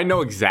 I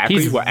know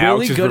exactly He's what really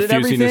Alex is good at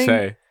refusing to everything.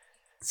 say.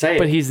 Say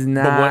But it. he's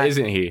not. But what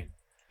isn't he?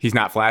 He's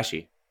not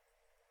flashy.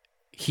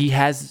 He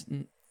has.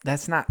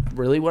 That's not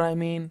really what I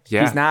mean.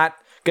 Yeah. He's not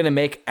going to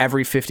make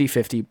every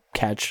 50-50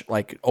 catch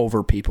like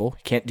over people.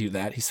 He can't do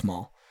that. He's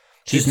small.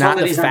 He's Just tell not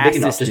me the that he's not big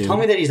enough. fastest Just dude. tell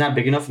me that he's not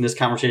big enough, and this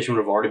conversation would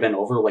have already been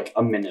over like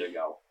a minute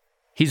ago.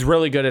 He's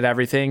really good at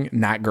everything,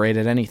 not great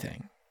at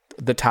anything.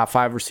 The top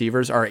 5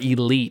 receivers are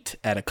elite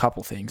at a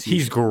couple things.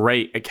 He's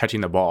great at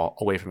catching the ball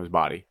away from his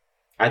body.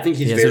 I think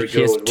he's He has- very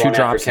he has good with 2 run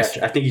after drops this catch.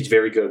 year. I think he's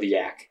very good at the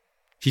yak.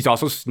 He's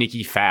also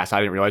sneaky fast. I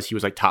didn't realize he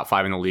was like top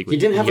 5 in the league. He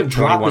didn't have a hit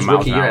drop 21 his miles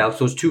rookie an year, hour. Alex.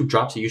 Those 2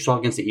 drops that you saw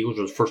against the Eagles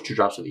were the first 2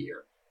 drops of the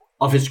year.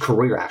 Of his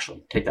career,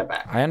 actually. Take that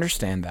back. I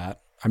understand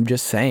that. I'm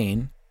just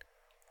saying.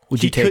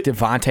 Would He you take could-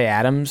 Devontae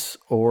Adams,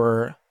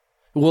 or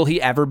will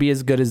he ever be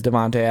as good as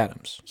Devontae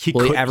Adams?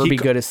 Will he ever be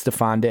good as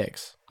Stephon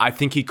Diggs? I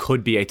think he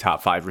could be a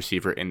top 5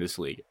 receiver in this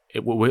league.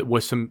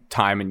 With some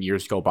time and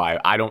years go by.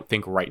 I don't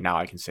think right now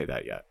I can say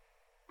that yet.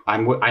 I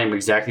am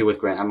exactly with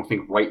Grant. I don't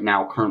think right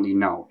now, currently,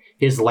 no.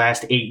 His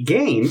last 8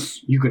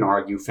 games, you can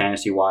argue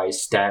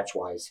fantasy-wise,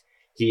 stats-wise,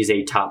 he's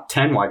a top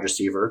 10 wide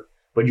receiver.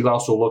 But you can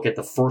also look at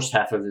the first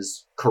half of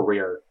his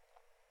career,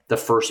 the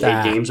first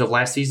 8 games of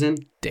last season.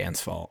 Dan's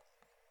fault.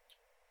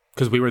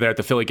 Because we were there at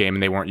the Philly game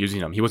and they weren't using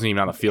him. He wasn't even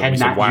on the field. Had We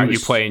said, not why aren't you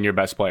used. playing your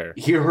best player?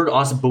 He heard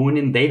us booing,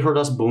 and they heard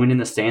us booing in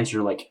the stands. And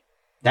you're like,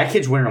 that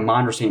kid's wearing a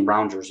Amon-Ra St.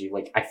 Brown jersey.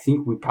 Like, I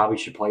think we probably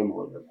should play him a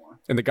little bit more.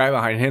 And the guy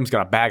behind him's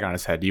got a bag on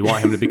his head. Do you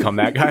want him to become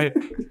that guy?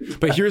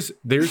 But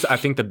there's I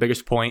think the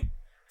biggest point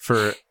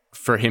for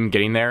him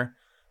getting there.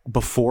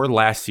 Before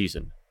last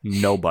season,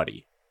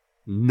 nobody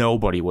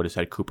would have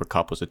said Cooper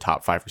Kupp was a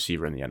top 5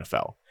 receiver in the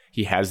NFL.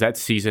 He has that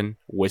season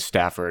with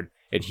Stafford,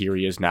 and here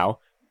he is now.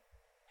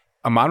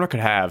 Amon-Ra could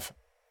have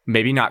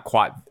maybe not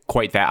quite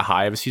that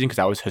high of a season because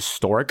that was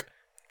historic.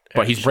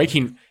 But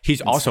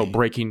he's also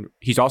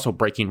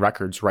breaking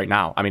records right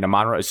now. I mean,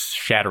 Amon-Ra is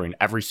shattering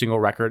every single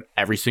record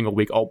every single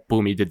week. Oh,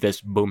 boom, he did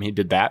this. Boom, he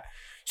did that.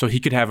 So he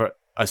could have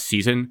a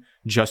season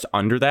just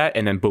under that,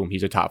 and then boom,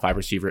 he's a top 5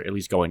 receiver at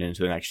least going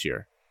into the next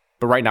year.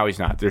 But right now he's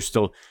not. There's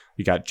still,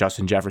 you got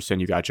Justin Jefferson,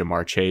 you got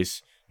Jamar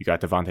Chase, you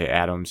got Devontae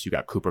Adams, you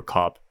got Cooper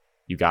Kupp,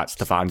 you got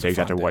Stephon Diggs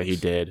after what he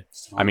did.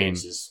 I mean,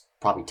 This is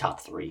probably top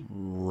 3.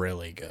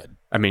 Really good.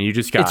 you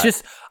just got. It's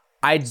just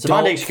Stephon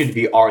don't. Diggs could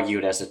be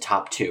argued as a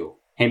top 2.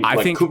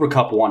 I think Cooper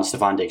Kupp 1,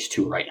 Stephon Diggs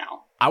 2 right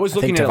now. I was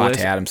I think looking at a Devontae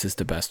list. Adams is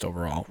the best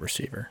overall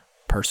receiver,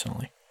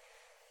 personally.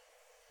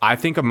 I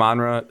think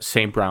Amon-Ra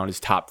St. Brown is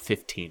top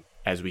 15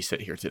 as we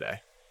sit here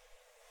today.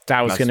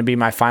 That was going to be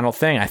my final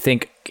thing. I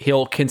think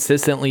he'll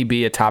consistently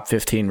be a top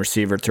 15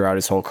 receiver throughout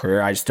his whole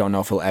career. I just don't know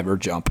if he'll ever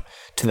jump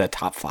to the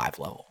top 5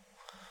 level.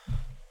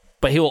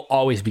 But he will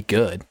always be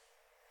good.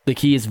 Like,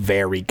 he is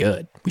very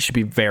good. We should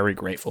be very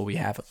grateful we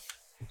have him.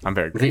 I'm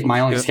very I grateful. think my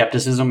only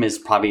skepticism is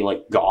probably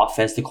like Goff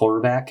as the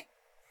quarterback.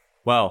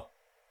 Well,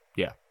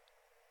 yeah.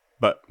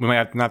 But we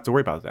might not have to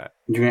worry about that.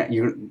 We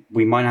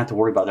might not have to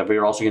worry about that, but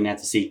you're also going to have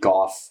to see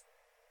Goff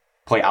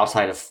play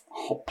outside of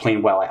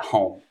playing well at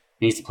home.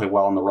 He needs to play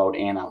well on the road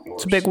and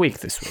outdoors. It's a big week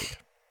this week.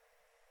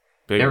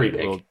 Very big.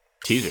 Little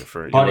teaser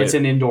for it. But it's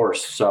an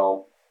indoors,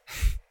 so.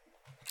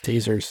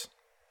 Teasers.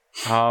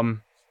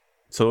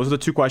 So those are the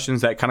 2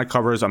 questions that kind of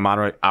covers.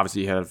 Amon-Ra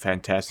obviously had a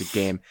fantastic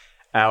game.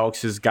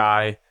 Alex's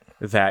guy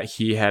that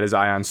he had his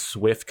eye on,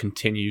 Swift,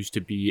 continues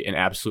to be an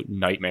absolute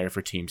nightmare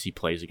for teams he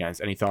plays against.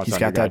 Any thoughts He's on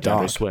got your that guy, DeAndre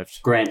dog.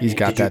 Swift? Grant, He's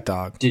got that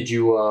dog. Did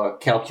you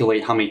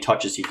calculate how many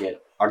touches he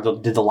get?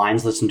 Did the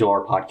Lions listen to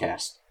our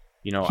podcast?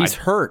 You know, He's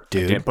hurt,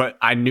 dude. didn't, but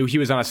I knew he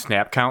was on a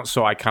snap count,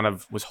 so I kind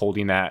of was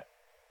holding that.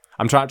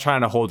 I'm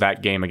trying to hold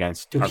that game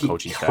against our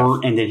coaching staff.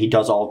 Hurt, and then he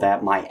does all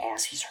that. My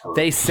ass, he's hurt.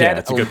 They said,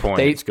 that's a good point.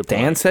 That's a good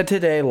point. Dan said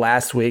today,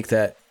 last week,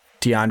 that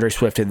DeAndre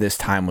Swift at this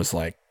time was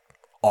like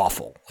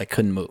awful, like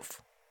couldn't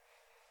move.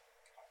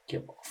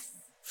 Give off.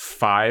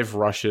 5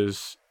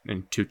 rushes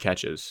and 2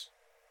 catches,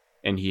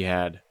 and he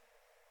had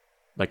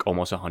like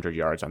almost 100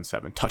 yards on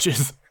 7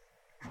 touches.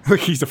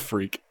 Like, he's a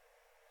freak.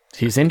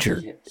 He's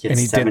injured, He had and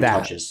he 7 did that.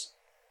 touches.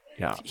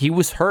 Yeah. He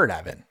was hurt,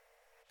 Evan.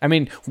 I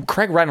mean,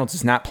 Craig Reynolds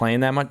is not playing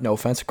that much. No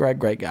offense to Craig,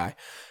 great guy.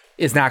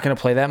 Is not going to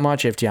play that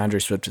much if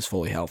DeAndre Swift is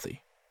fully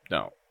healthy.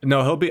 No,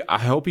 he'll be. I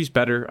hope he's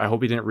better. I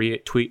hope he didn't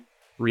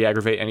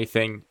re-aggravate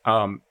anything.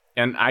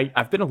 And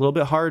I've been a little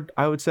bit hard,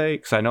 I would say,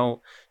 because I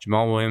know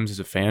Jamal Williams is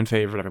a fan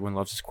favorite. Everyone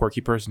loves his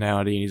quirky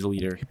personality, and he's a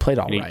leader. He played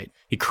all And right.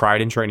 He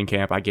cried in training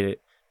camp. I get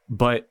it,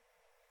 but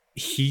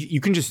you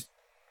can just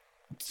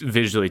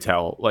visually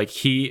tell, like,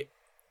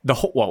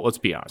 well, let's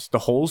be honest. The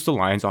holes the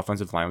Lions'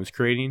 offensive line was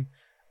creating,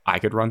 I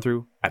could run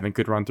through, Evan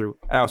could run through,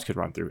 Alex could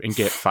run through, and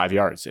get 5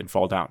 yards and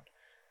fall down.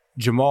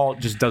 Jamal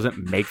just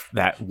doesn't make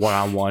that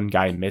one-on-one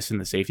guy miss in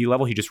the safety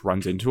level. He just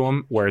runs into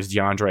him, whereas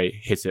DeAndre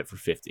hits it for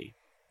 50.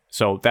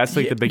 So that's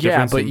like the big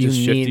difference. Yeah, but in just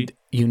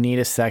you need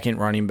a second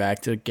running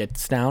back that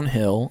gets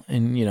downhill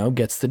and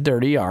gets the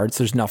dirty yards.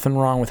 There's nothing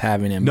wrong with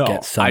having him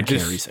get some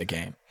carries a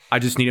game. I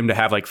just need him to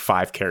have like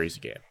 5 carries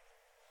a game.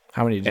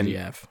 How many did he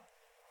have?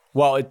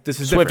 Well, this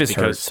is Swift different is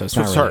hurt, because so it's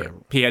Swift's not really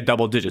hurt. He had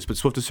double digits, but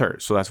Swift is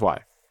hurt, so that's why.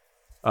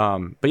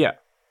 But yeah,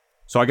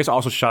 so I guess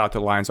also shout out to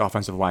the Lions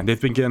offensive line.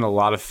 They've been getting a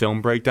lot of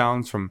film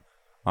breakdowns from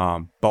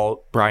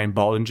Brian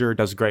Baldinger.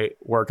 Does great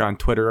work on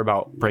Twitter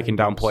about breaking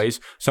down plays.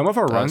 Some of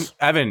our runs,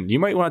 Evan, you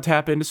might want to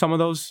tap into some of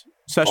those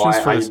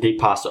sessions. They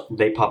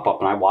pop up,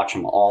 and I watch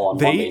them all on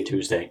Monday and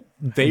Tuesday.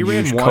 They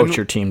ran You one. coach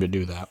your team to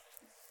do that.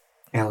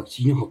 Alex,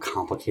 you know how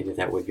complicated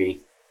that would be.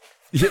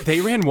 Yeah,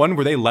 they ran one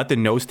where they let the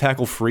nose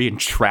tackle free and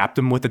trapped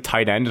him with the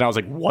tight end, and I was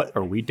like, "What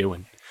are we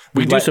doing?"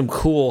 We do some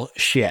cool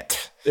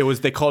shit.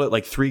 They called it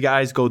like 3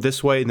 guys go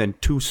this way and then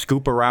 2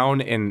 scoop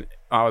around, and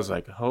I was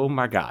like, "Oh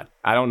my god!"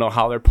 I don't know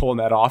how they're pulling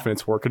that off, and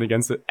it's working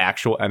against the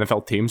actual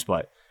NFL teams,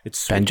 but it's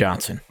sweet. Ben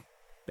Johnson.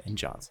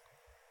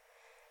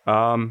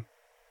 And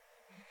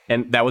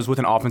that was with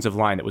an offensive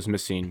line that was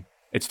missing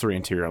its 3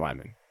 interior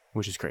linemen,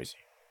 which is crazy.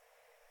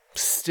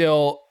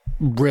 Still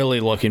really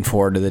looking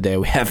forward to the day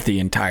we have the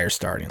entire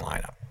starting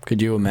lineup. Could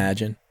you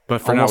imagine?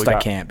 But for Almost now, I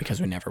can't because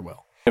we never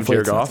will.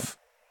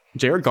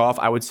 Jared Goff,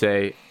 I would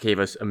say, gave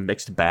us a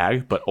mixed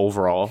bag, but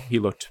overall, he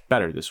looked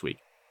better this week.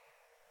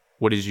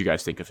 What did you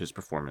guys think of his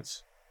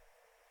performance?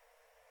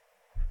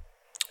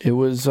 It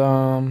was,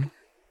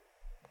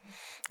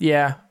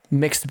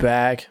 mixed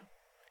bag.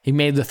 He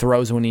made the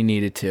throws when he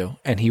needed to,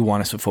 and he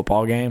won us a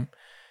football game.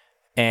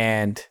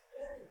 And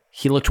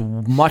he looked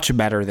much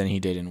better than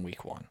he did in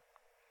week 1.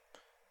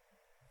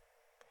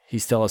 He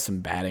still has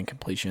some bad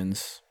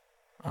incompletions.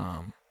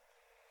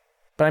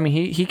 But I mean,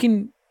 he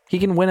can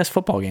win us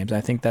football games. I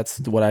think that's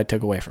what I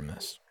took away from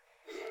this.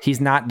 He's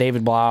not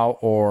David Blau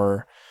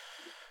or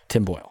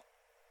Tim Boyle.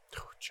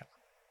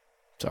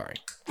 Sorry.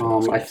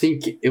 I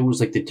think it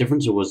was like the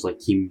difference was like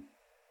he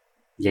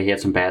had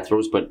some bad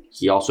throws, but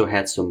he also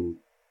had some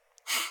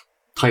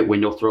tight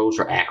window throws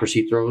or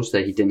accuracy throws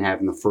that he didn't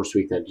have in the first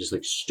week that just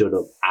like stood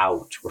up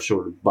out or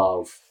sort of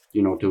above,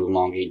 to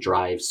elongate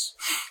drives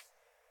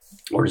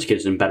or just get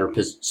us in better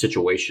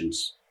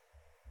situations.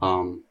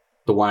 The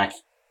one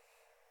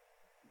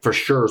for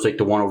sure is like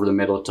the one over the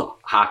middle to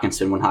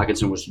Hockenson when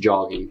Hockenson was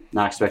jogging,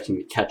 not expecting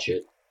to catch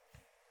it,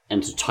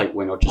 and it's a tight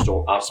window just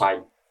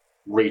outside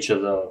reach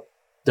of the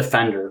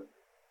defender.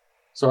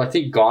 So I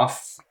think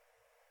Goff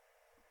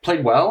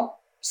played well,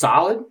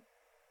 solid.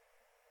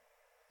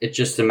 It's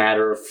just a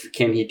matter of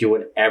can he do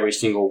it every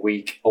single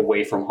week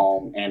away from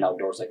home and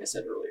outdoors, like I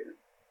said earlier.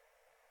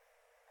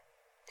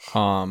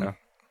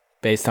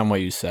 based on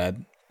what you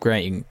said.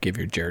 Grant, you can give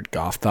your Jared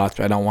Goff thoughts,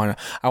 but I want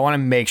to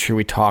make sure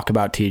we talk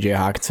about TJ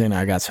Hawkinson.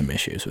 I got some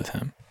issues with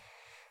him.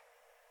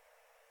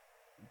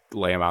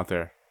 Lay him out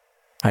there.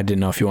 I didn't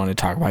know if you wanted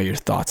to talk about your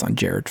thoughts on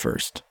Jared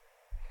first.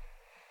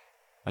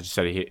 I just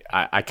said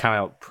I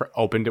kind of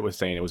opened it with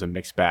saying it was a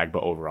mixed bag,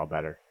 but overall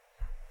better.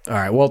 All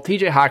right. Well,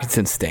 TJ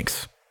Hawkinson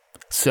stinks.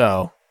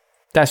 So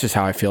that's just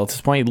how I feel at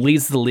this point. He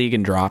leads the league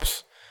in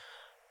drops.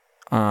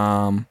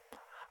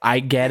 I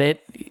get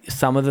it.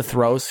 Some of the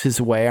throws his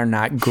way are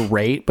not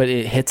great, but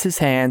it hits his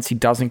hands. He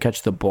doesn't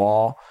catch the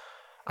ball.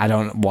 I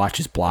don't watch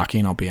his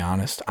blocking, I'll be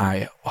honest.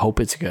 I hope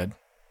it's good.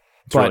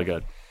 It's really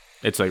good.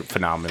 It's like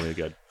phenomenally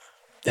good.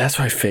 That's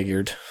what I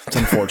figured. It's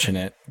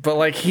unfortunate. But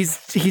like he's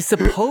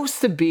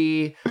supposed to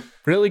be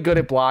really good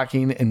at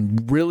blocking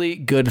and really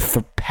good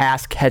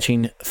pass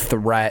catching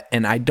threat,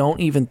 and I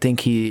don't even think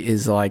he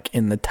is like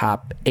in the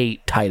top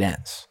 8 tight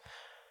ends.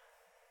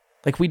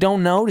 Like, we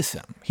don't notice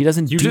him. He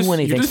doesn't do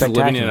anything spectacular. You're just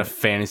living in a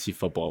fantasy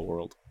football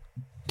world.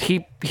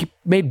 He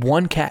made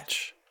 1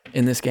 catch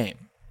in this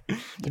game.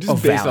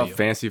 Just based off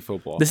fantasy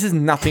football. This has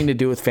nothing to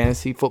do with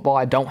fantasy football.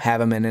 I don't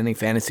have him in any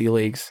fantasy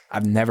leagues.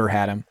 I've never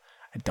had him.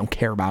 I don't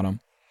care about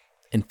him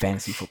in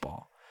fantasy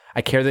football.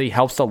 I care that he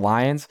helps the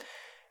Lions,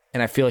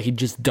 and I feel like he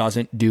just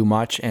doesn't do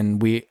much.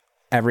 And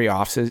every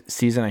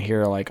offseason, I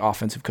hear like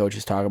offensive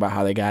coaches talk about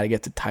how they got to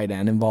get the tight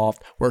end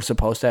involved. We're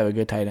supposed to have a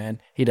good tight end.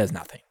 He does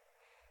nothing.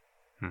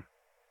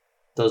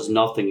 Does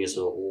nothing is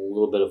a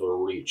little bit of a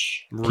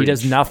reach. He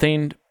does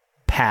nothing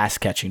pass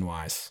catching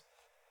wise.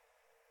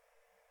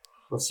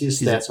 Let's see his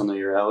stats on the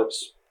year,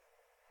 Alex.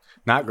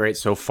 Not great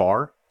so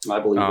far. I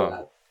believe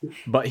that.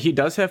 But he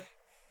does have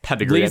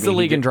pedigree. Leads the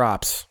league in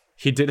drops.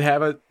 He did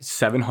have a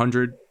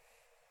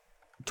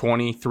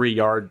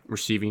 723-yard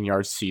receiving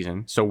yards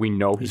season, so we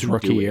know his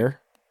rookie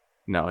year.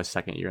 No, his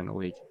second year in the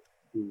league.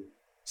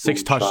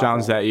 6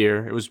 touchdowns that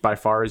year. It was by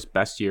far his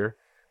best year.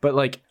 But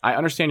like, I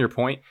understand your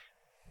point.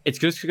 It's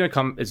just going to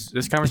come.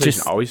 This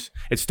conversation always.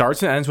 It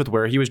starts and ends with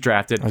where he was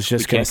drafted. We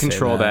can't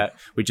control that.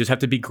 We just have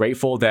to be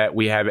grateful that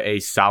we have a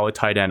solid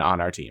tight end on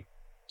our team.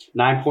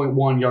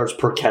 9.1 yards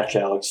per catch,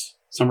 Alex.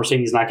 Some are saying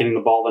he's not getting the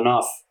ball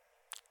enough.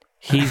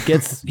 He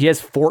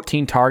has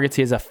 14 targets.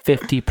 He has a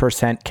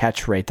 50%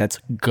 catch rate. That's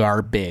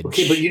garbage.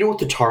 Okay, but you know what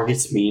the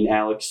targets mean,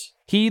 Alex?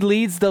 He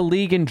leads the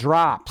league in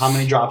drops. How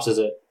many drops is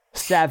it?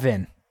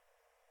 7.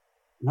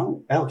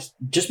 No, Alex.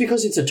 Just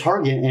because it's a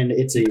target and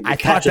it's a I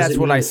thought that's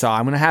what I saw.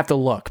 I'm gonna have to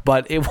look,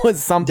 but it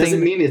was something.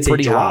 Doesn't mean it's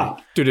pretty a drop,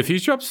 high. Dude. If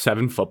he's dropped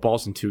 7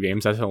 footballs in 2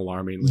 games, that's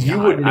alarming. You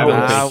would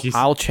know.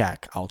 I'll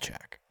check.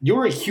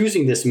 You're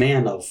accusing this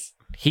man of.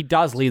 He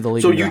does lead the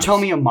league. So you tell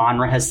me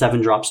Amon-Ra has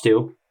 7 drops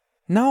too?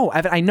 No,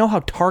 I know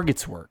how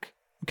targets work.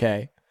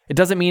 Okay, it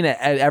doesn't mean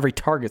that every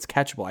target's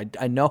catchable.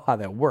 I know how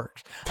that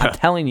works. I'm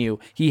telling you,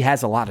 he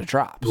has a lot of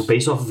drops. Well,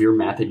 based off of your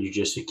math that you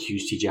just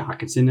accused TJ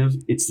Hawkinson of,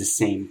 it's the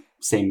same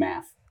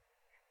math.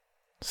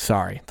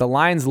 Sorry. The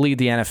Lions lead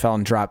the NFL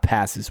in drop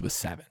passes with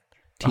 7.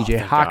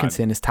 TJ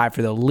Hawkinson is tied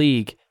for the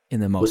league in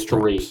the most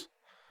drops.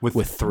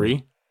 With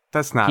 3?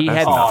 That's not. He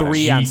had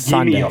 3 on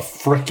Sunday. Give me a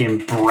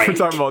freaking break. We're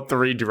talking about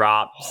 3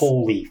 drops.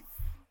 Holy.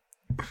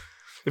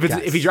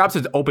 If he drops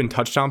an open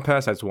touchdown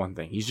pass, that's one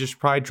thing. He's just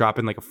probably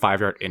dropping like a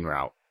 5-yard in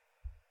route.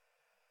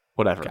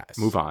 Whatever. Guys.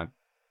 Move on.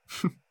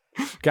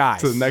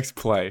 Guys. To the next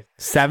play.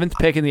 7th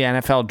pick in the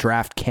NFL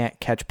draft can't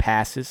catch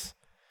passes.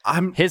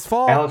 His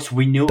fault. Alex,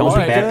 we knew it was a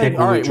bad pick.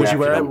 All right,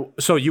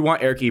 so you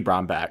want Eric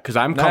Ebron back? Because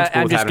I'm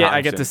comfortable with having Hawkinson.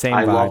 I get the same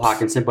vibes. I love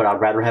Hawkinson, but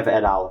I'd rather have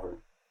Ed Oliver.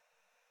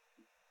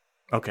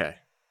 Okay.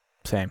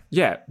 Same.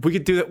 Yeah, we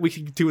could do that. We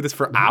could do this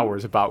for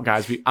hours about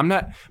guys.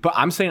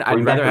 I'm saying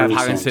I'd rather have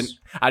Hawkinson.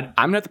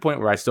 I'm at the point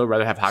where I'd still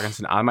rather have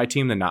Hawkinson on my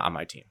team than not on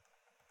my team.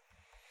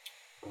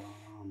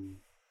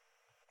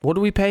 What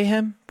do we pay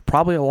him?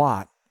 Probably a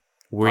lot.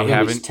 We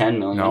haven't. $10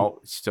 million. No,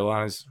 still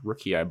on his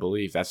rookie, I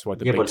believe. That's what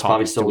the big but it's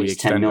probably still at least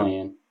 $10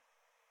 million.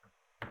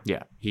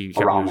 Yeah, he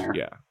around there.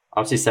 Yeah, I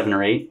would say 7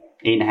 or 8,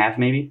 8.5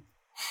 maybe.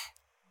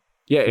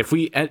 Yeah, if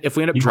we end up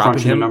you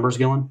dropping him, the numbers,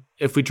 Gillen?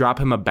 If we drop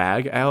him a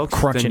bag, Alex,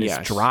 crunching then his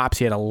drops.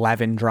 He had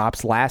 11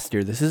 drops last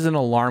year. This is an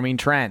alarming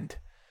trend.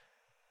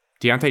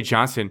 Deontay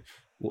Johnson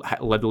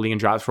led the league in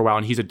drops for a while,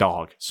 and he's a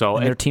dog. So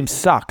their team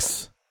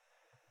sucks.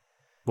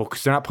 Well,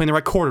 because they're not playing the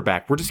right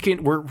quarterback. We're just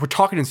getting we're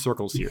talking in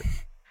circles here.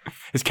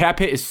 His cap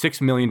hit is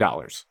 $6 million.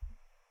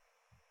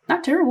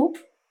 Not terrible,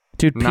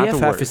 dude.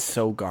 PFF is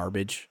so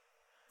garbage.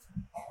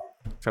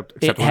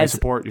 Except when they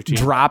support your team.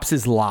 Drops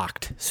is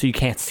locked, so you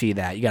can't see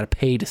that. You got to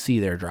pay to see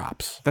their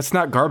drops. That's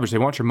not garbage. They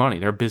want your money.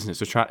 They're a business.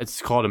 They're trying.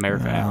 It's called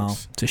America.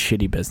 Alex. It's a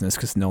shitty business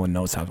because no one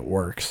knows how it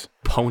works.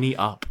 Pony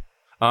up.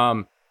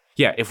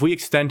 Yeah. If we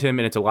extend him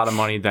and it's a lot of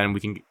money, then we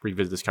can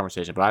revisit this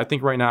conversation. But I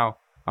think right now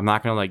I'm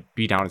not gonna like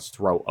be down his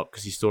throat up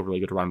because he's still a really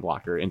good run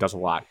blocker and does a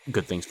lot of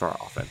good things for our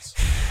offense.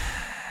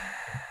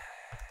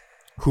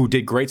 Who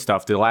did great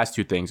stuff. The last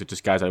 2 things are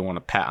just guys I want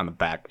to pat on the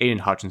back. Aiden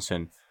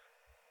Hutchinson.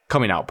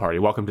 Coming out party.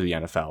 Welcome to the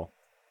NFL.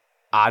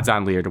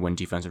 Odds-on leader to win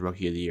Defensive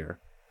Rookie of the Year.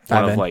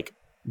 One of like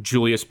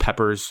Julius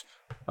Peppers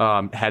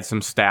had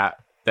some stat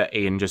that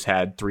Aiden just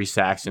had 3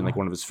 sacks in like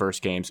one of his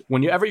first games.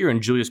 Whenever you're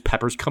in Julius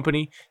Pepper's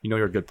company, you know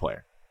you're a good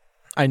player.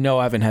 I know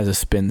Evan has a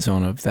spin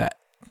zone of that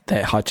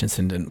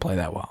Hutchinson didn't play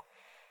that well.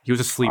 He was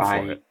asleep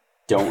for it.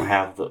 I don't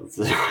have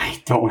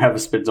a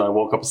spin zone. I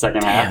woke up a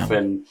second half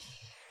and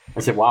I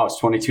said, wow, it's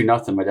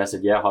 22-0. My dad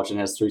said, yeah, Hutchinson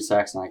has 3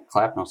 sacks, and I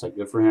clapped, and I was like,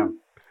 good for him.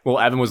 Well,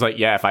 Evan was like,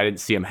 yeah, if I didn't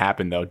see him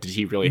happen, though, did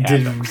he really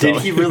have them?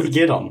 Did he really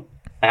get them?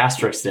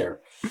 Asterisk there.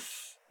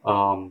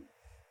 I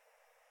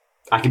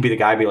could be the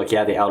guy, be like,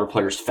 yeah, the outer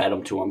players fed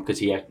him to him because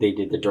they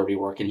did the dirty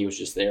work, and he was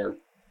just there.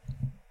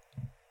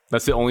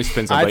 That's the only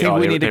spin zone. I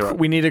think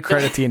we need to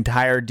credit the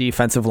entire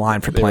defensive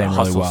line for playing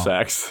really well.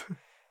 Sacks.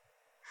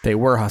 They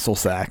were hustle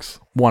sacks.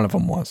 One of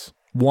them was.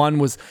 One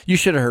was, you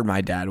should have heard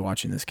my dad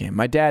watching this game.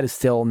 My dad is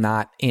still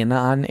not in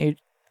on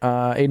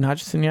Aiden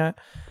Hutchinson yet.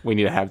 We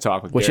need to have a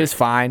talk with Which Derek. is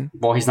fine.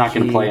 Well, he's not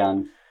going to play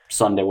on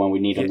Sunday when we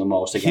need him the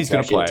most against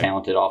actually a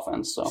talented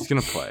offense. So he's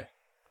going to play.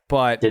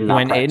 But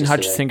when Aiden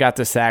Hutchinson got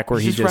the sack where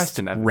he just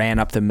ran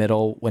up the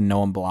middle when no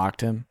one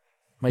blocked him,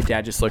 my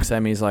dad just looks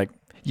at me, he's like,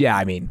 yeah,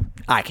 I mean,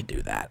 I can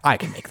do that. I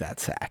can make that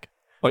sack.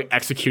 Like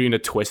executing a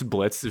twist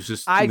blitz is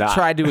just I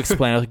tried to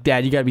explain. I was like,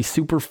 Dad, you got to be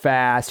super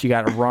fast. You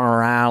got to run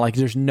around. Like,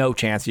 there's no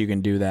chance you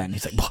can do that. And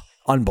he's like,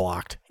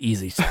 unblocked.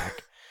 Easy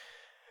sack.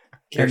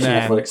 Here's an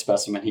athletic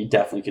specimen. He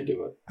definitely could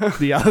do it.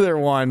 The other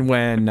one,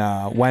 when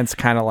Wentz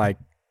kind of like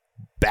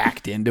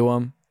backed into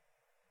him,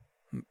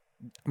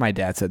 my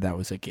dad said that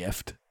was a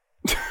gift.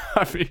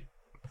 I mean,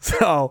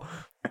 so,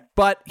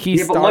 but he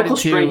started but Michael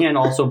to... Strahan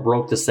also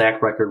broke the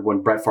sack record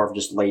when Brett Favre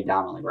just laid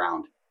down on the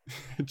ground.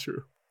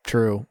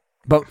 True.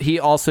 But he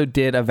also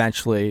did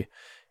eventually.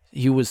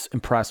 He was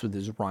impressed with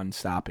his run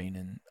stopping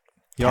and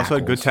he also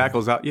had good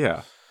tackles out.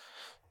 Yeah.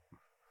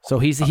 So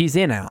he's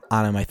in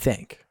on him, I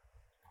think.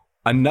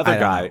 Another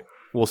guy.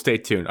 Well, stay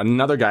tuned.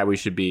 Another guy we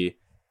should be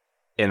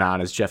in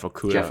on is Jeff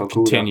Okudah.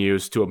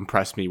 Continues to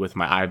impress me with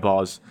my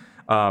eyeballs.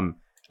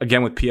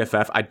 Again with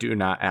PFF, I do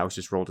not. Alex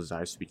just rolled his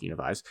eyes. Speaking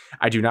of eyes,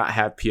 I do not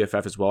have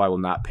PFF as well. I will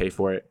not pay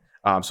for it.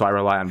 So I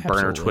rely on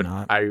burner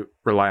Twitter. I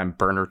rely on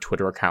burner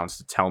Twitter accounts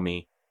to tell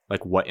me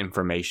like what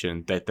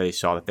information that they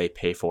saw that they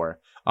pay for.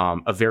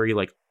 A very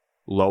like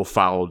low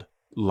followed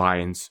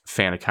Lions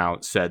fan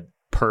account said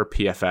per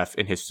PFF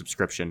in his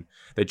subscription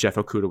that Jeff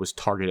Okudah was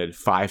targeted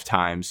 5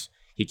 times.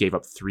 He gave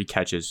up 3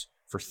 catches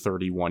for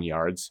 31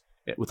 yards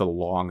with a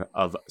long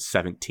of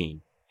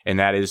 17. And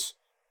that is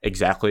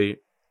exactly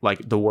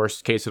like the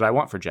worst case that I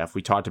want for Jeff.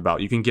 We talked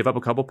about you can give up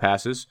a couple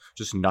passes,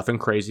 just nothing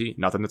crazy,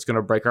 nothing that's going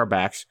to break our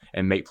backs,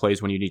 and make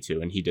plays when you need to.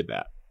 And he did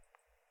that.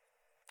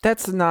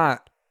 That's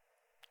not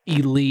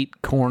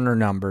elite corner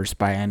numbers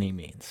by any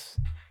means.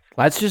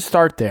 Let's just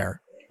start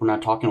there. We're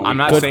not talking elite. I'm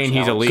not saying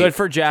he's elite. Good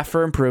for Jeff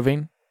for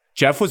improving.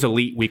 Jeff was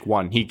elite week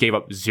 1. He gave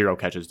up 0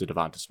 catches to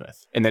Devonta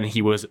Smith. And then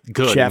he was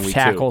good Jeff in week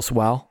tackles 2.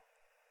 well.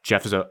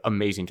 Jeff is an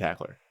amazing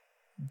tackler.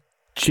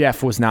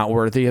 Jeff was not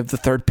worthy of the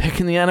 3rd pick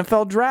in the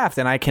NFL draft,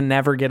 and I can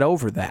never get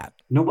over that.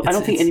 No, but I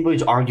don't think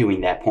anybody's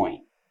arguing that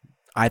point.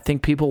 I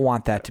think people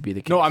want that to be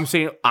the case. No, I'm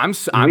saying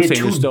we had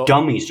 2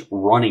 dummies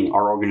running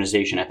our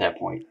organization at that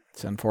point.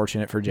 It's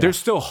unfortunate for Jeff. There's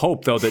still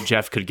hope, though, that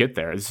Jeff could get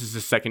there. This is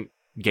his 2nd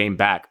game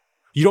back.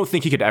 You don't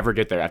think he could ever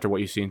get there after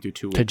what you've seen through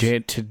 2 weeks?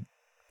 To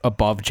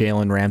above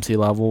Jalen Ramsey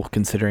level,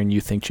 considering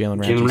you think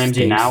Jalen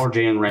Ramsey now or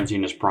Jalen Ramsey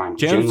in his prime?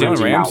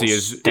 Jalen Ramsey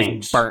is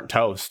burnt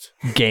toast.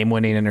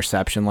 Game-winning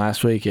interception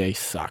last week. Yeah, he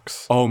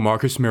sucks. Oh,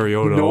 Marcus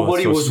Mariota.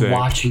 Nobody was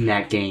watching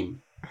that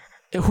game.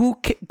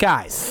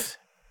 Guys,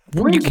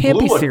 you can't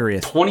be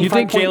serious. You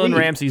think Jalen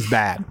Ramsey's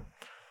bad?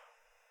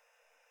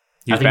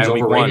 He's I think he's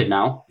overrated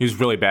now. He was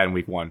really bad in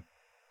week 1.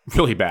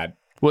 Really bad.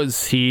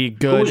 Was he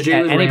good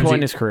at any point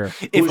in his career?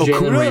 If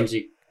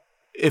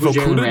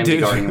Jalen Ramsey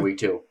guarding in week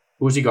 2?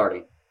 Who was he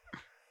guarding?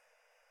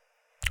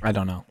 I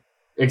don't know.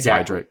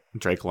 Exactly.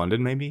 Drake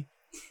London, maybe?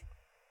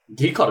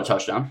 He caught a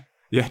touchdown.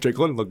 Yeah, Drake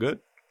London looked good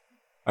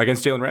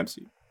against Jalen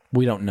Ramsey.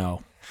 We don't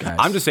know, guys.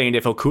 I'm just saying,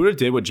 if Okudah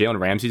did what Jalen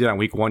Ramsey did on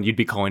week 1, you'd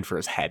be calling for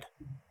his head.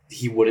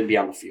 He wouldn't be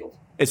on the field.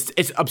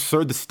 It's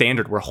absurd the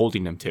standard we're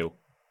holding him to.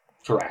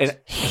 Correct. And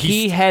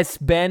he has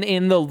been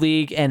in the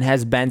league and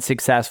has been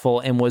successful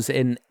and was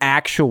an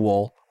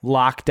actual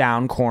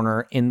lockdown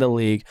corner in the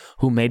league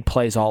who made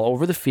plays all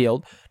over the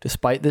field,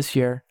 despite this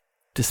year,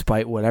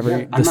 despite whatever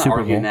the I'm not Super Bowl.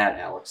 arguing that,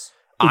 Alex.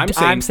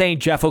 I'm saying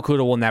Jeff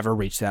Okudah will never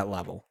reach that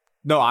level.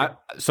 No,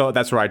 so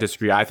that's where I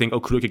disagree. I think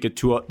Okudah could get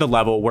to the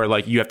level where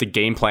like you have to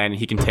game plan and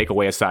he can take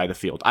away a side of the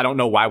field. I don't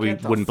know why we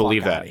wouldn't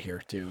believe that.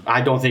 Here, dude. I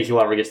don't think he'll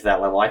ever get to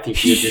that level. I think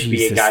he'll just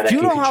be a guy that can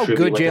contribute. Do you know how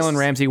good Jalen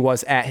Ramsey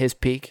was at his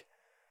peak?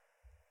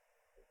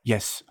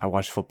 Yes, I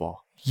watched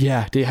football.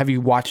 Yeah. Have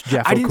you watched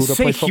Jeff Okudah I didn't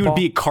say play he football? would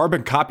be a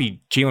carbon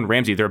copy Jalen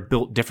Ramsey. They're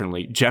built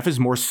differently. Jeff is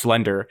more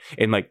slender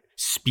and like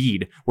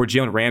speed, where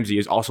Jalen Ramsey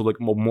is also like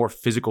more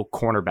physical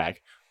cornerback.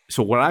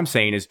 So what I'm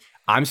saying is,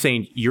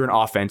 you're an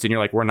offense and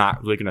you're like, we're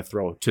not really going to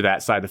throw to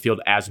that side of the field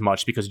as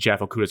much because Jeff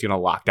Okudah is going to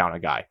lock down a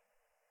guy.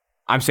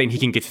 I'm saying he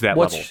can get to that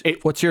level.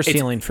 What's your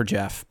ceiling for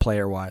Jeff,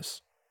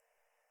 player-wise?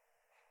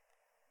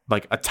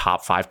 Like a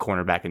top 5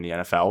 cornerback in the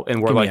NFL.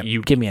 And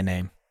we're give me a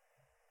name.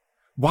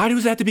 Why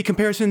does that have to be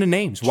comparison to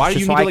names? Why do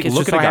you Just need so to like it's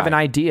look just at so a I have an guy?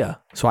 idea.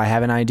 So I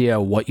have an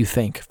idea what you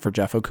think for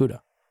Jeff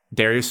Okudah.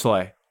 Darius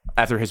Slay,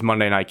 after his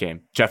Monday night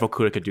game, Jeff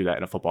Okudah could do that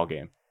in a football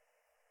game.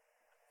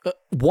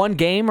 One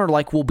game or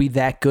like will be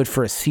that good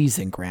for a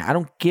season, Grant. I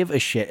don't give a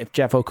shit if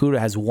Jeff Okudah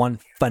has one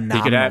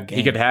phenomenal game.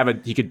 He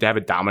could have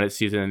a dominant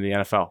season in the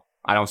NFL.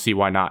 I don't see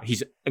why not.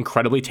 He's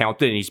incredibly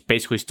talented, and he's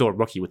basically still a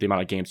rookie with the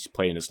amount of games he's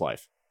played in his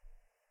life.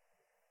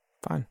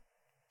 Fine.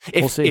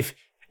 We'll see.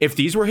 If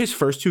these were his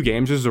first 2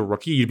 games as a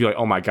rookie, you'd be like,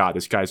 oh my God,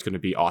 this guy's going to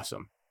be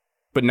awesome.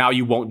 But now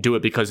you won't do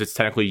it because it's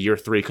technically year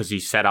 3 because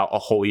he sat out a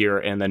whole year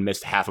and then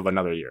missed half of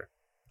another year.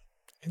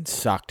 And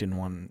sucked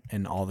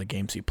in all the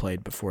games he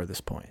played before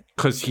this point.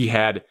 Because he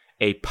had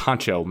a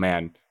poncho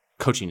man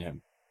coaching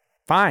him.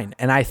 Fine.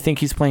 And I think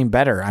he's playing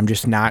better. I'm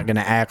just not going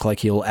to act like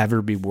he'll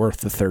ever be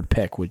worth the 3rd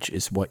pick, which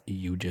is what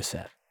you just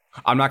said.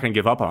 I'm not going to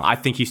give up on him. I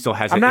think he still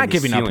has I'm it not in the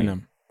giving up ceiling. on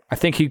him. I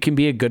think he can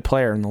be a good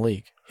player in the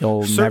league.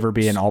 He'll never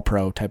be an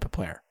all-pro type of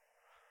player.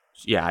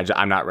 Yeah,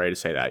 I'm not ready to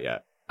say that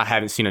yet. I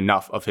haven't seen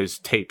enough of his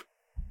tape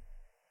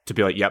to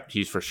be like, yep,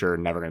 he's for sure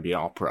never going to be an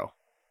all-pro.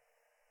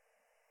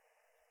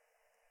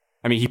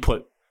 I mean, he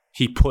put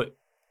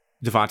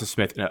Devonta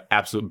Smith in an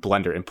absolute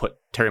blender and put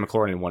Terry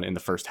McLaurin in one in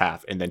the first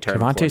half, and then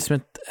Devonta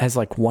Smith has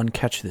like 1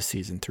 catch this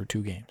season through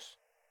 2 games.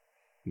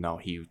 No,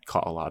 he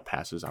caught a lot of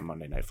passes on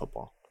Monday Night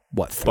Football.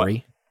 What,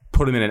 3? But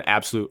put him in an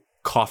absolute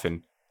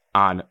coffin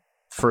on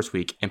first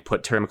week and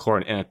put Terry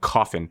McLaurin in a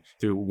coffin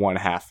through 1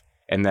 half,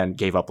 and then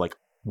gave up like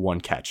 1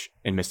 catch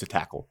and missed a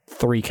tackle.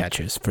 3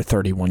 catches for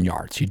 31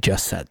 yards. You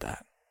just said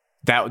that.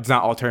 That was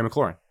not all Terry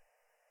McLaurin.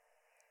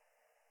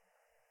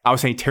 I was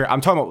saying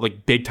I'm talking about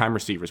like big time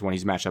receivers when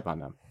he's matched up on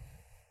them.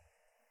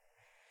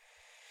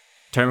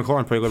 Terry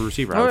McLaurin, pretty good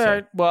receiver, I would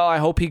say. Well, I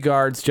hope he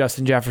guards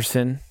Justin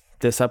Jefferson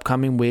this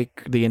upcoming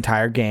week, the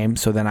entire game,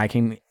 so then I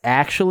can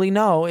actually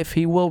know if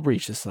he will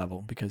reach this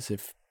level. Because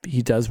if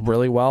he does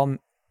really well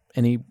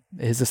and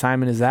his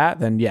assignment is that,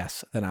 then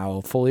yes, then I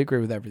will fully agree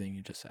with everything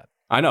you just said.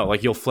 I know,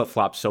 like you'll flip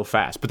flop so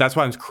fast, but that's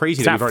why it's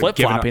crazy. It's that not you've already flip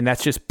given up. flopping.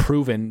 That's just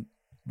proving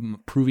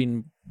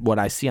what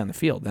I see on the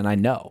field, and I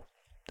know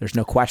there's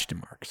no question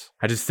marks.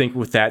 I just think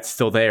with that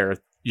still there,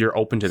 you're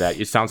open to that.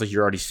 It sounds like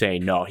you're already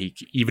saying no.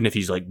 Even if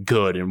he's like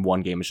good in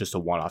one game, it's just a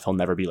one-off. He'll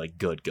never be like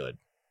good.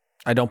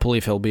 I don't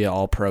believe he'll be an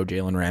all-pro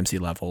Jalen Ramsey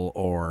level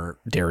or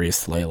Darius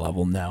Slay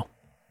level. No.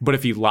 But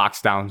if he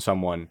locks down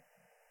someone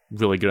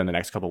really good in the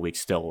next couple of weeks,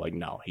 still like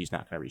no, he's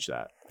not going to reach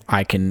that.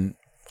 I can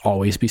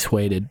always be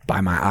swayed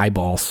by my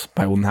eyeballs.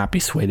 I will not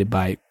be swayed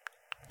by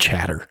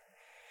chatter.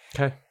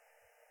 Okay.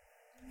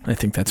 I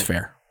think that's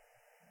fair.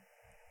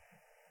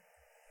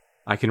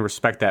 I can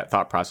respect that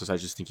thought process. I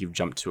just think you've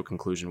jumped to a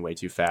conclusion way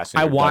too fast.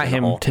 I want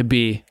him to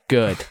be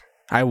good.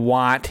 I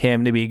want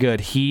him to be good.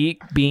 He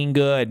being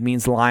good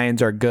means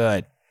Lions are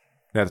good.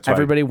 Yeah, that's why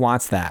Everybody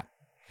wants that.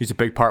 he's a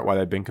big part why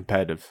they've been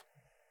competitive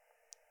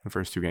in the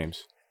first 2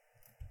 games.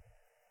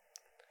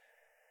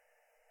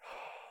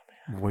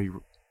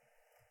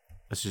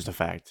 That's just a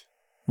fact.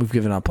 We've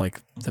given up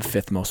like the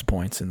 5th most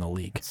points in the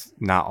league. It's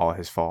not all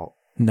his fault.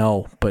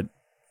 No, but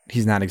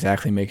he's not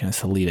exactly making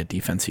us elite at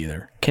defense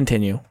either.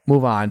 Continue.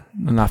 Move on.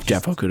 Enough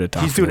Jeff Okudah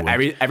talk. He's doing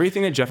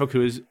everything that Jeff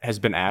Okudah has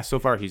been asked so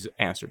far. He's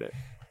answered it.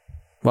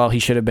 Well, he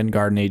should have been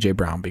guarding A.J.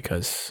 Brown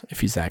because if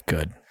he's that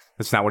good.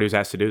 That's not what he was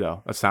asked to do,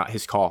 though. That's not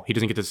his call. He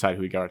doesn't get to decide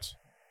who he guards.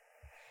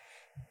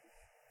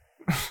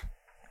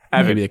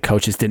 Maybe the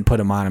coaches didn't put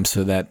him on him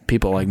so that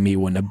people like me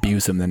wouldn't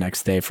abuse him the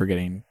next day for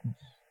getting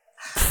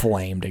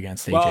flamed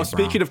against A.J. Brown. Well,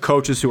 speaking of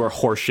coaches who are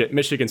horseshit,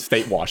 Michigan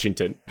State,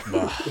 Washington.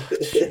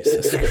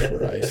 Jesus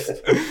Christ.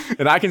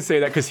 And I can say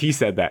that because he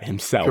said that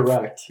himself.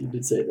 Correct. You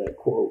did say that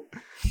quote.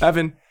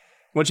 Evan,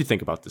 what'd you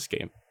think about this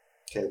game?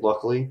 Okay,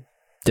 luckily.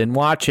 Didn't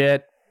watch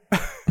it.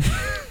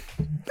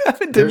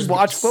 Didn't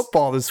watch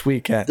football this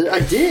weekend. I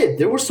did.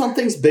 There were some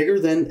things bigger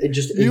than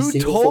just a You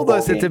single told football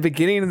us game. at the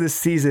beginning of the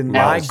season,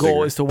 Alex, my goal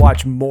bigger. is to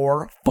watch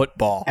more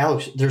football.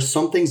 Alex, there's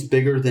some things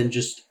bigger than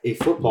just a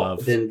football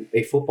Love. game.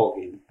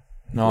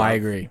 No, I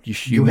agree.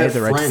 You made have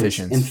the right friends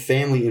decisions. and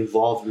family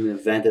involved in an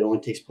event that only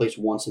takes place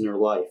once in their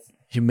life.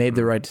 You made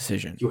the right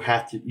decision. You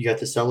have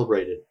to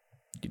celebrate it.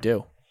 You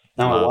do.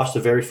 Now Love. I watched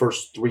the very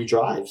first 3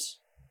 drives,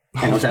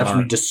 and I was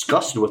absolutely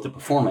disgusted with the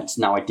performance.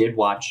 Now I did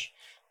watch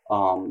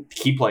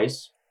key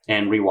plays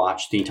and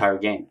rewatch the entire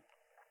game.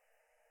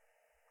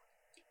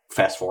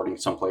 Fast forwarding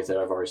some plays that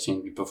I've already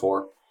seen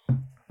before.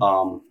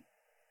 I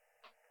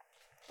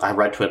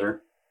read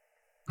Twitter.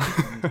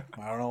 I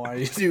don't know why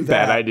you do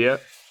that. Bad idea.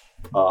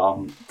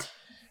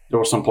 There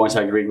were some points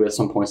I agreed with,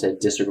 some points I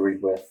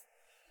disagreed with.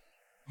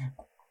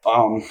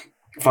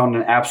 Found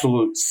an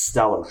absolute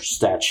stellar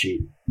stat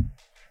sheet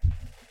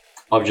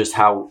of just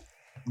how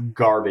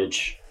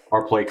garbage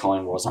our play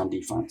calling was on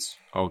defense.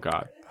 Oh,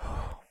 God.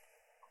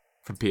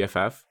 From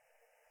PFF?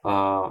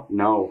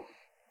 No.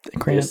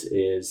 Grant, This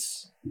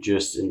is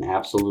just an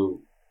absolute...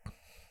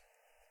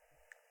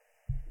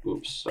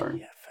 Oops,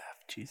 sorry.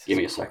 Jesus Give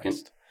me a second.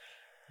 Christ.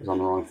 I was on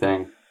the wrong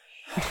thing.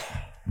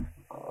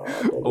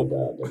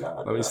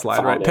 Let me slide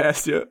Found right it.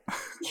 past you.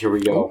 Here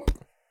we go.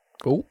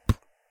 Oh,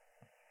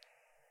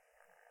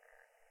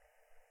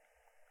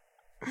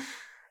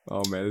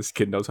 Oh man, this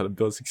kid knows how to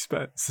build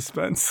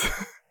suspense.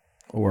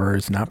 Or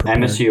is not prepared.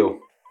 MSU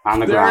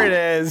on the There ground. it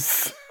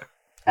is.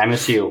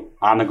 MSU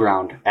on the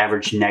ground.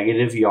 Average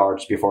negative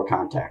yards before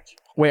contact.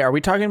 Wait, are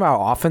we talking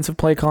about offensive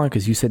play calling?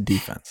 Because you said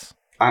defense.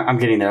 I'm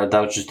getting there. That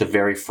was just the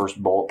very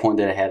first bullet point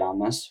that I had on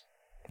this.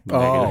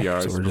 Negative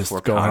yards so we're just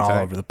before going all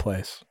contact. over the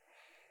place.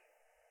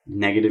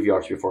 Negative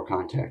yards before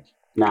contact.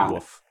 Now,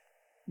 Woof.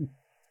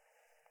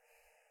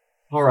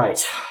 all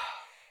right.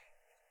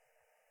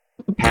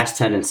 Pass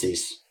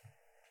tendencies.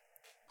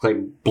 Play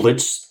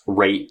blitz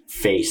rate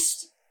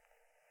faced.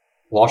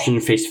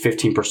 Washington faced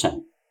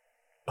 15%.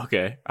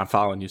 Okay, I'm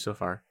following you so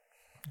far.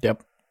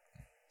 Yep.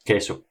 Okay,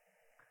 so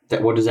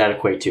what does that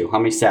equate to? How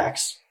many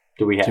sacks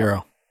do we have?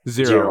 0.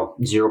 Zero.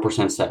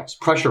 0% sacks.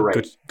 Pressure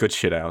rate. Good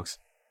shit, Alex.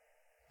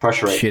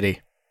 Pressure rate. Shitty.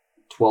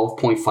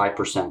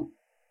 12.5%.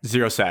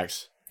 0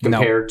 sacks.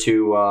 Compared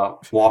to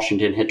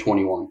Washington hit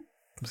 21.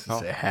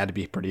 It had to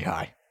be pretty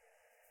high.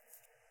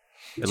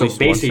 At So least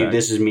one basically, sack.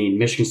 this is mean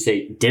Michigan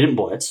State didn't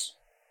blitz,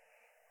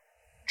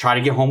 tried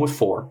to get home with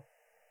 4,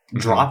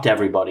 dropped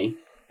everybody,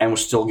 and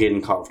was still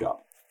getting carved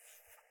up.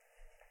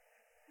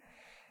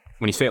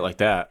 When you say it like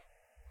that,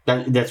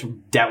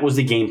 That was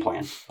the game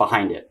plan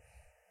behind it.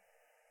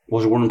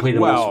 Was we're going to play the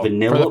Well, most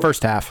vanilla. For the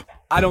first half.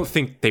 I don't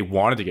think they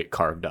wanted to get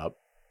carved up.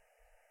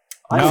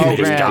 I don't think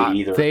they Grant, got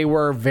either. they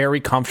were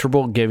very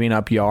comfortable giving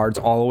up yards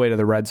all the way to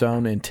the red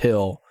zone and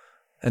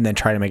then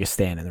try to make a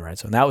stand in the red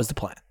zone. That was the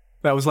plan.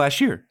 That was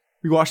last year.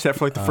 We watched that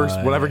for like the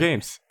first whatever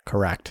games.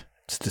 Correct.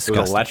 It's It was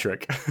disgusting.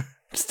 electric.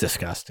 It's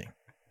disgusting.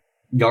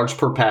 Yards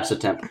per pass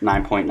attempt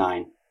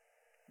 9.9.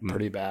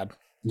 Pretty bad.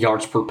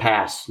 Yards per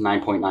pass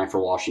 9.9 for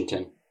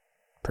Washington.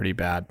 Pretty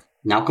bad.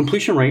 Now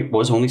completion rate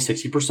was only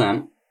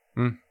 60%.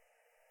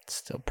 It's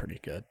still pretty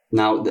good.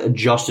 Now the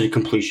adjusted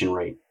completion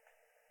rate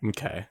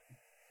Okay.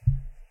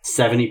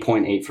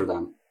 70.8 for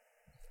them.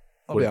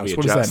 I'll be Would honest, we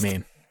what does adjust? that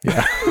mean?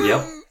 Yeah.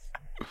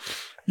 Yep.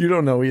 You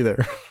don't know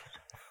either.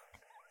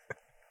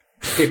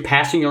 Okay,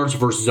 passing yards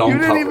versus zone You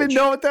didn't coverage. even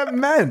know what that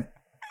meant.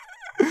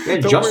 Yeah,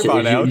 Don't adjust worry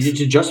it. about it, Alex.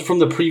 You adjust it from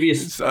the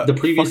previous fucking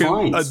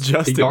lines.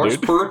 adjust the it, yards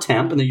dude. per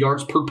attempt and the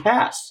yards per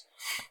pass.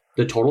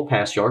 The total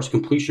pass yards,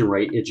 completion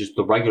rate is just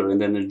the regular,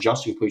 and then the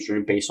adjusted completion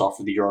rate based off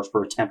of the yards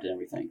per attempt and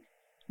everything.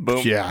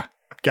 Boom. Yeah.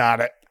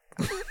 Got it.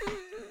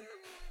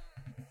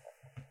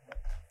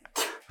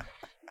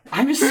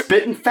 I'm just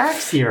spitting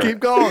facts here. Keep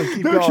going.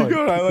 Keep No, going. keep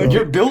going. I like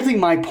You're it. building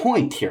my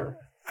point here.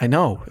 I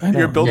know.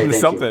 You're building Okay,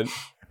 to thank you. something.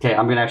 Okay,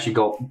 I'm going to actually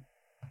go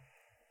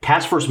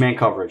pass first man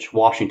coverage,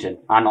 Washington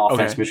on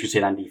offense, Okay. Michigan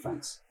State on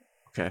defense.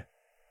 Okay.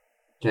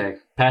 Okay,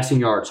 passing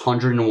yards,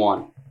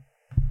 101.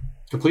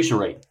 Completion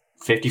rate,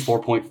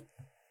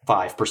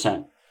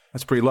 54.5%.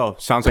 That's pretty low.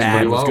 Sounds like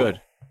Bad. man was Low.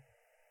 good.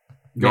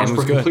 Yards Man per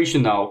was good.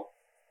 completion, though,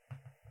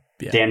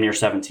 Yeah. damn near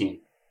 17.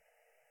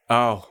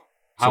 Oh.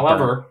 So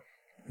However,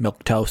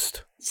 Milk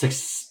toast.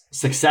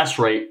 success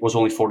rate was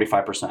only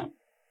 45%.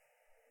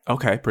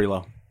 okay, pretty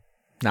low.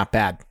 Not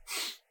bad.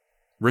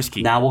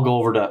 Risky. Now we'll go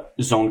over to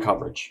zone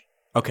coverage.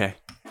 Okay.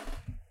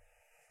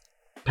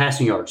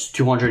 Passing yards,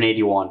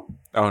 281.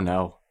 Oh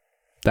no.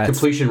 That's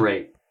Completion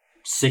rate,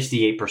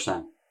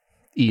 68%.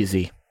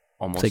 easy.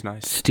 Almost It's like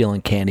nice.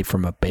 stealing candy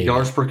from a baby.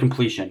 Yards per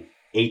completion,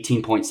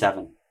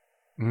 18.7.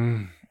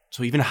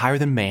 So even higher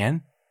than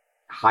man?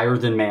 Higher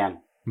than man.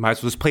 Might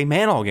as well just play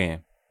man all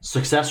game.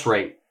 Success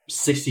rate,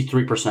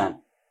 63%.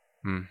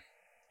 Hmm.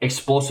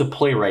 Explosive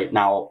play rate.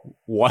 Now,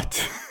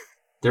 What?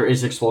 there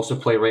is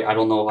explosive play rate. I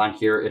don't know on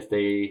here if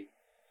they...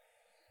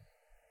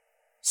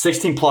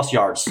 16 plus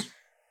yards.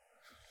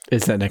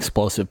 Is that an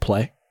explosive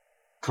play?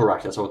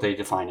 Correct. That's what they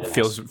define it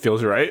as.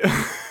 Feels right.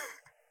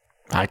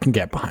 I can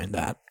get behind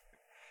that.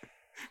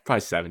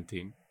 Probably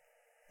 17.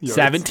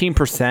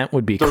 17%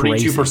 would be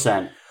crazy.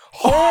 32%.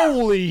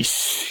 Holy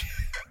shit.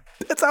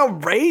 That's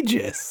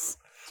outrageous.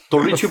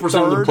 32% of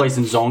the third- plays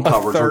in zone a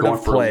coverage are third going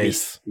of for at plays.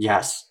 least.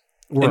 Yes.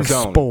 We're In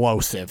zone.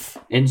 explosive.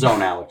 In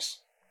zone, Alex.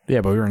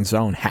 Yeah, but we were in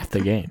zone half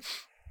the game.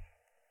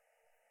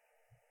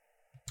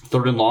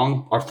 Third and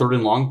long. Our third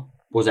and long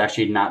was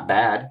actually not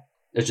bad.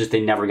 It's just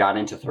they never got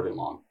into third and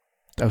long.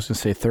 I was going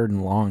to say third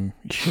and long.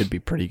 You should be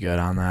pretty good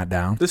on that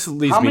down. This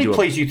leads How me many to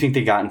plays do you think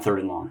they got in third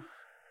and long?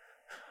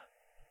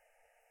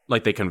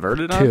 like they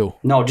converted on? 2.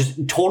 No,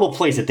 just total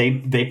plays that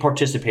they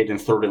participated in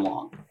third and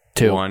long.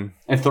 2. 1.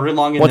 And third and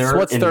long in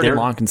What's there. third and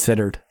long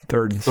considered?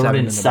 Third and Third 7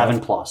 and and 7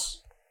 above?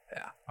 plus.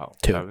 Oh,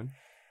 2. 7.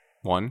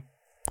 1.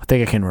 I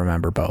think I can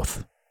remember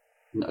both.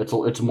 No,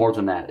 it's more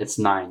than that. It's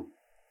 9.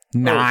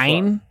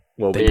 9?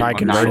 Well, They They- probably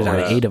converted nine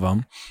on was- 8 of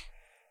them.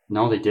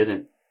 No, they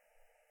didn't.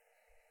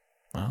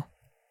 Well,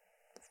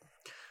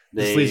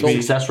 They leads me-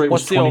 success rate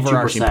what's was the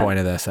overarching 22%. point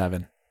of this,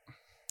 Evan?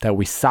 That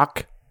we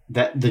suck?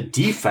 That the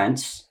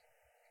defense,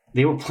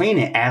 they were playing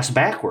it ass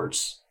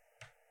backwards.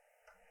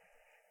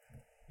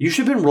 You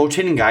should have been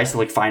rotating guys to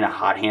like find a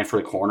hot hand for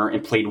the corner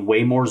and played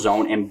way more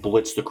zone and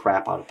blitzed the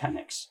crap out of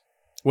Penix.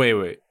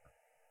 Wait.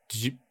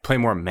 Did you play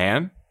more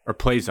man or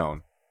play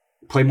zone?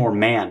 Play more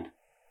man.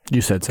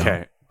 You said so.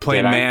 Okay. Play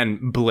Did I?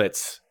 man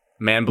blitz.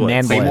 Man blitz.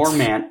 Man Play blitz. more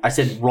man. I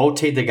said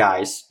rotate the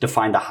guys to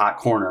find a hot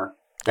corner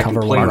that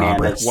Cover can play one man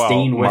Robert. that's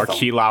staying with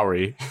Marquis them.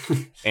 Lowry.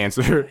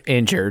 Answer.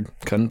 Injured,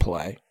 couldn't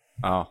play.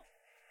 Oh.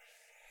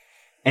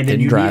 And then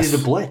Didn't you dress.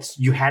 needed a blitz.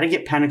 You had to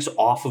get Penix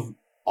off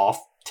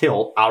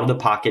tilt, out of the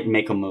pocket, and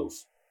make a move.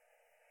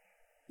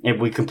 And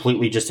we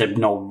completely just said,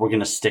 no, we're going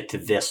to stick to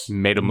this.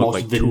 Made him look most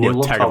like Tua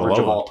vanilla coverage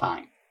of Tagovailoa. all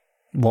time.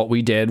 What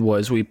we did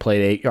was we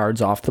played 8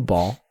 yards off the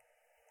ball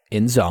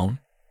in zone.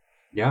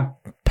 Yeah.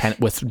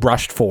 With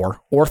rushed 4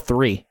 or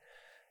 3.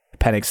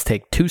 Penix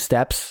take 2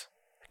 steps,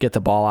 get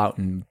the ball out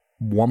in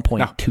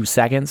 1.2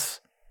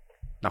 seconds.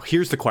 Now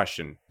here's the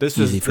question. This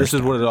Easy is first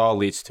what it all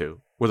leads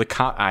to.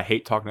 I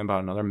hate talking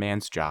about another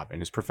man's job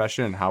and his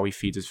profession and how he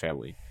feeds his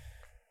family.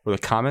 Were the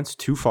comments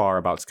too far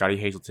about Scotty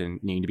Hazelton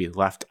needing to be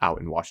left out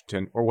in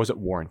Washington, or was it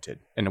warranted?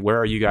 And where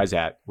are you guys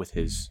at with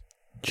his?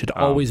 Should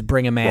always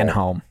bring a man role.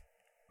 home.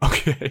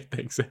 Okay,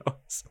 thanks,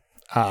 Alex.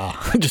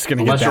 Just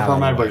gonna Unless get you're that.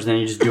 from out of the way. Edwards, then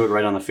you just do it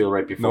right on the field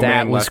right before. No That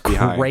man was left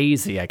behind.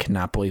 crazy. I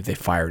cannot believe they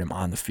fired him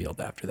on the field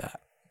after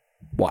that.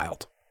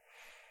 Wild.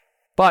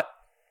 But,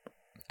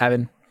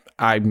 Evan,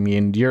 I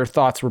mean, your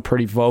thoughts were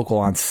pretty vocal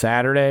on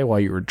Saturday while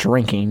you were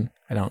drinking.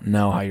 I don't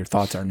know how your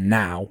thoughts are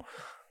now.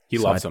 He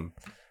So loves him.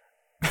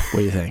 What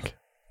do you think?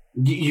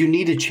 You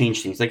need to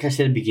change things. Like I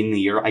said at the beginning of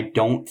the year, I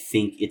don't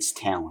think it's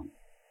talent.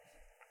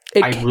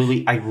 It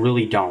I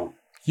really don't.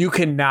 You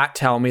cannot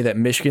tell me that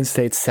Michigan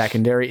State's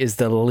secondary is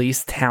the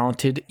least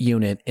talented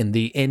unit in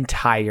the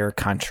entire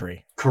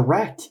country.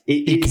 Correct.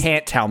 You It's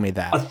can't tell me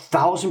that.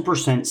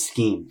 1,000%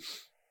 scheme.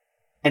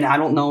 And I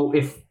don't know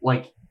if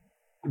like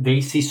they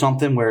see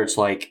something where it's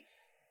like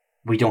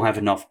we don't have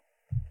enough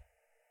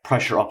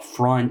pressure up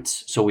front,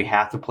 so we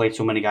have to play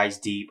so many guys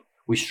deep.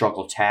 We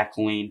struggle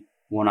tackling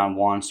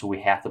one-on-one, so we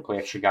have to play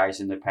extra guys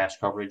in the pass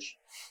coverage.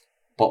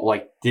 But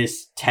like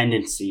this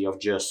tendency of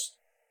just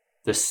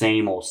the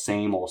same old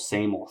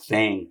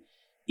thing.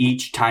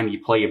 Each time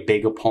you play a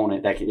big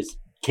opponent that is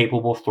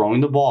capable of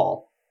throwing the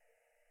ball,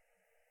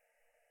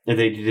 if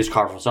they just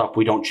carve us up,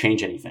 we don't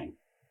change anything.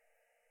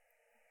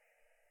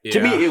 Yeah.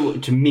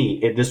 To me,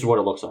 this is what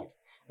it looks like.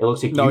 It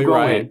looks like No, you you're go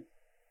right. in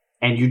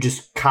and you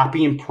just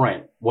copy and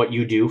print what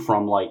you do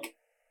from like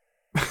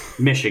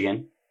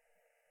Michigan,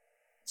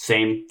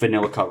 same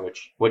vanilla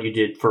coverage. What you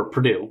did for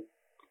Purdue,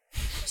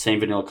 same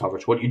vanilla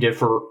coverage. What you did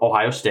for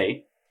Ohio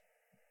State,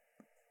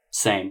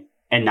 same.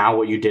 And now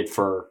what you did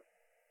for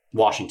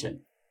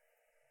Washington.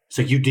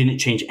 So you didn't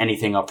change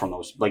anything up from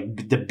those,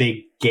 like the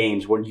big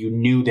games where you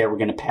knew they were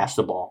going to pass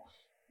the ball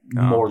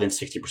more than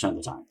 60% of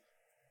the time.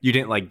 You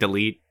didn't like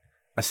delete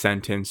a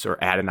sentence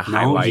or add in a No,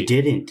 highlight. you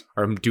didn't.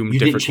 Or do You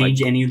different didn't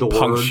change like, any of the words.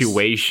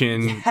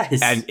 punctuation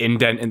Yes. and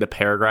indent in the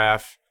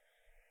paragraph.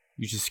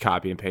 You just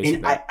copy and paste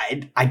And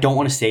it. I don't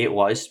want to say it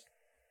was,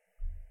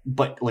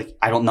 but like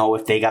I don't know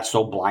if they got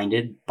so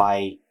blinded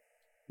by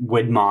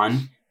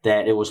Widman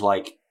that it was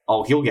like,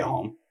 oh, he'll get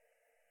home.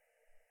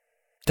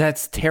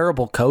 That's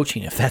terrible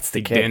coaching if that's the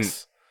He case.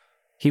 didn't-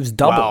 He was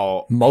doubled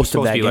Well, most he's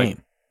of supposed that to be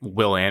game. like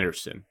Will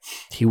Anderson.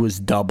 He was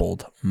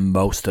doubled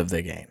most of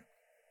the game.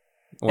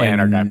 Well, and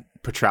our And- guy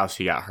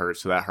Petrowski got hurt,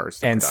 so that hurts.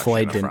 The And production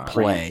Slade up didn't front.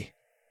 play.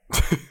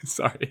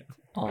 Sorry.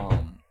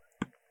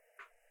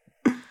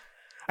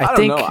 I don't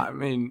think know. I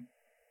mean,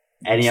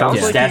 Any Sounds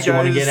other like stats you you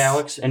want to guys- get,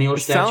 Alex? Any other it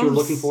stats you were sounds-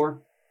 looking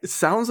for? it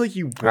sounds like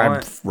you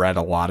want. I've read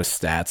a lot of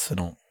stats. I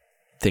don't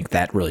think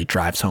that really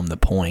drives home the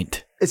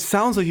point. It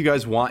sounds like you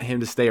guys want him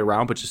to stay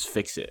around, but just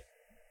fix it.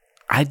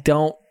 I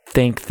don't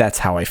think that's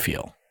how I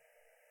feel.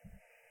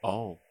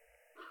 Oh.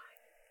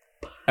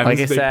 Like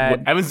I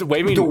said- Evan's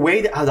waving. The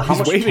way that how he's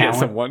much waving at talent,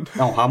 someone.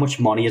 no, how much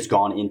money has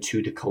gone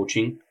into the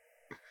coaching?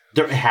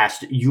 There has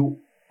to. You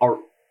are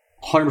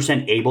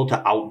 100% able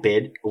to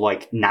outbid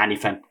like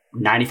 95%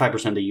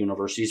 of the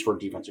universities for a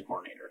defensive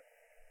coordinator.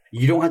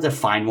 You don't have to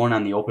find one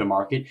on the open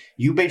market.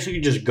 You basically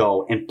just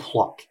go and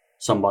pluck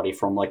somebody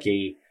from like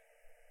a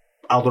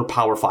other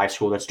Power 5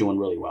 school that's doing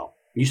really well.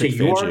 You say Like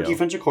you are a Fangio.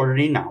 defensive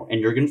coordinator now, and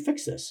you're going to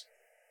fix this.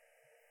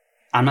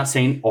 I'm not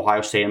saying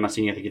Ohio State. I'm not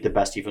saying you have to get the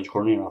best defensive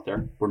coordinator out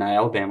there. We're not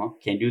Alabama.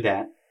 Can't do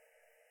that.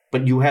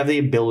 But you have the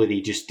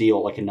ability to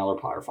steal like another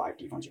Power 5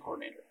 defensive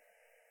coordinator.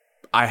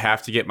 I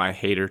have to get my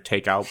hater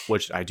take out,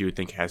 which I do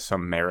think has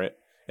some merit.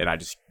 And I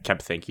just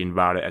kept thinking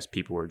about it as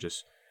people were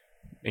just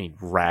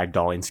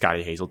ragdolling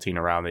Scotty Hazeltine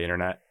around the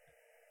internet.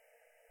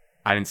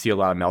 I didn't see a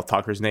lot of Mel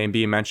Tucker's name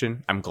being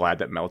mentioned. I'm glad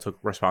that Mel took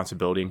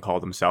responsibility and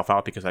called himself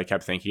out, because I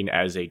kept thinking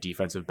as a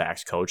defensive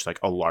backs coach, like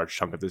a large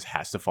chunk of this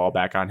has to fall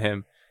back on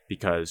him,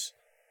 because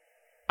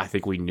I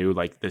think we knew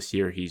like this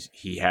year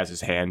he has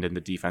his hand in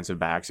the defensive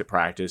backs at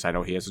practice. I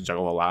know he has to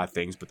juggle a lot of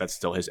things, but that's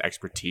still his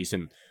expertise.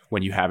 And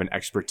when you have an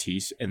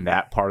expertise in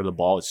that part of the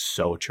ball, it's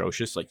so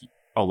atrocious. Like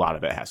a lot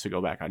of it has to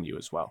go back on you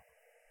as well.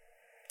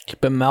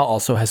 But Mel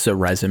also has a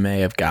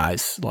resume of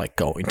guys like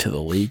going to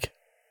the league.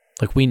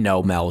 Like we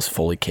know Mel is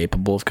fully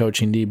capable of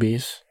coaching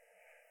DBs.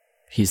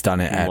 He's done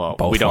it at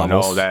both we don't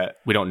levels. know that.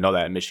 We don't know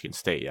that at Michigan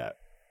State yet.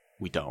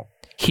 We don't.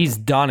 He's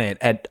done it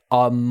at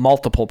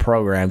multiple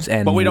programs,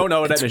 and But we don't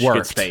know it at it's Michigan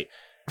worked. State.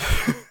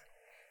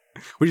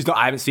 We just don't.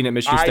 I haven't seen it at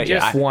Michigan I State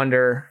just yet.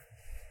 wonder,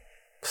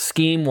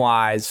 scheme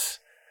wise,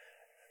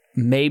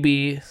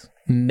 maybe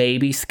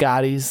maybe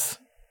Scotty's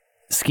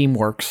scheme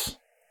works.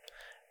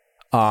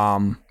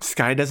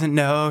 Scotty doesn't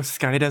know.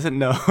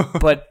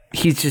 But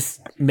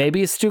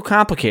maybe it's too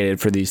complicated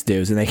for these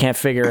dudes and they can't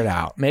figure it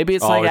out. Maybe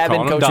it's like you're Evan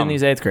calling them coaching dumb.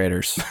 these 8th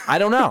graders. I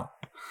don't know.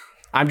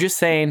 I'm just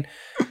saying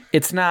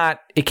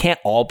it can't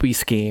all be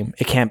scheme.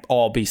 It can't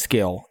all be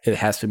skill. It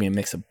has to be a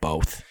mix of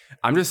both.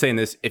 I'm just saying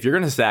this. If you're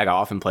going to sag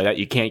off and play that,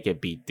 you can't get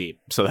beat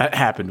deep. So that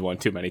happened one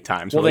too many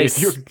times. Well, If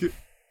you're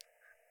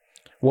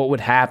what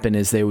would happen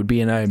is they would be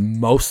in a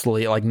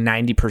mostly like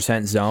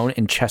 90% zone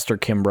and Chester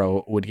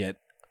Kimbrough would get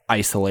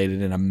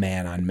isolated in a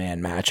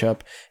man-on-man matchup,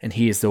 and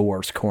he is the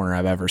worst corner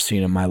I've ever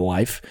seen in my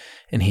life,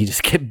 and he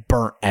just get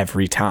burnt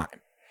every time.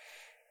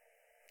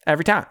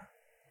 Every time.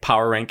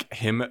 power rank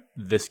him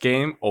this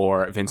game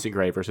or Vincent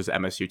Gray versus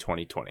MSU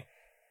 2020?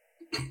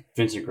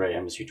 Vincent Gray,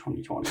 MSU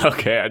 2020.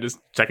 Okay, I just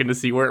checking to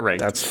see where it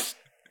ranks.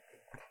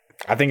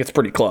 I think it's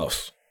pretty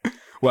close.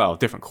 Well,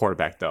 different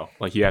quarterback though.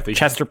 Like you have to.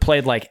 Chester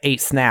played like 8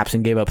 snaps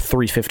and gave up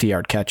 3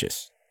 50-yard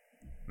catches.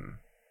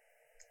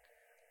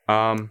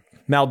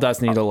 Mel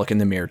does need to look in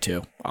the mirror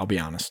too. I'll be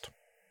honest.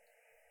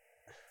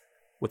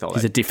 With all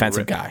He's that a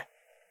defensive guy.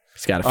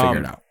 He's got to figure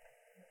it out.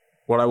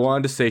 What I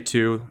wanted to say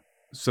too,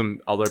 some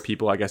other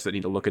people I guess that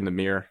need to look in the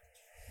mirror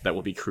that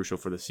will be crucial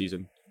for the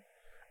season.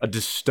 A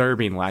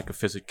disturbing lack of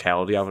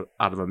physicality out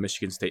of a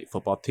Michigan State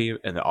football team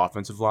in the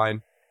offensive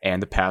line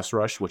and the pass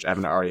rush, which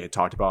Evan already had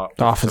talked about.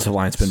 The offensive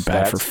line's been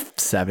bad for Stats.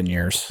 7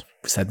 years.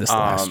 We said this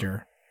last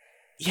year.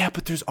 Yeah,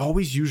 but there's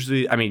always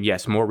usually, I mean,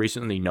 yes, more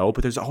recently, no,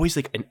 but there's always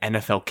like an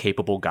NFL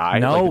capable guy.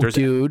 No, like,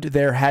 dude,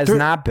 there has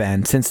not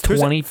been since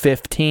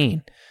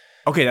 2015.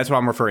 Okay, that's what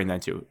I'm referring then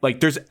to.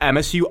 Like, there's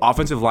MSU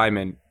offensive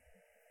linemen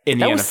in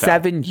the That NFL. was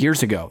 7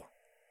 years ago.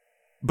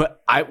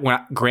 But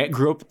Grant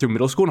grew up through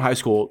middle school and high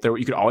school,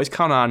 you could always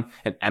count on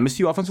an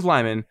MSU offensive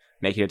lineman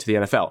making it to the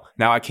NFL.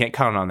 Now I can't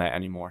count on that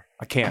anymore.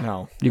 I can't.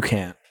 No, you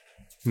can't.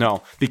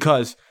 No,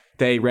 because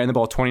they ran the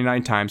ball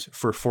 29 times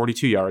for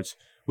 42 yards,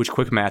 which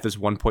quick math is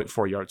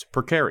 1.4 yards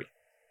per carry,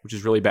 which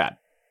is really bad.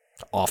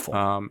 Awful.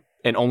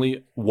 And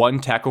only 1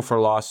 tackle for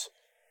loss,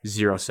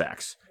 0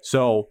 sacks.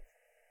 So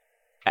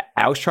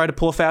Alex tried to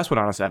pull a fast one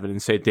on us, Evan,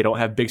 and say they don't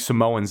have big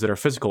Samoans that are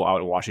physical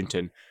out in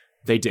Washington.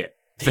 They did.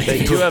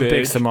 They do have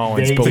big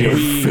Samoans, They but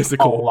did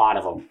physical. a lot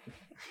of them.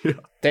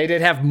 they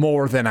did have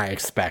more than I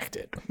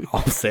expected.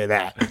 I'll say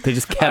that. They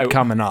just kept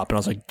coming up, and I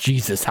was like,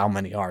 Jesus, how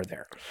many are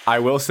there? I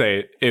will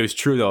say it was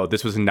true though.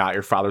 This was not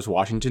your father's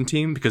Washington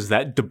team because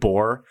that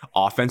DeBoer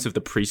offense of the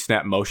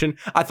pre-snap motion.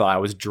 I thought I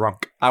was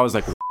drunk. I was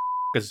like, "What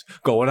is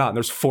going on?"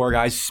 There's 4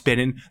 guys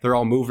spinning. They're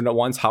all moving at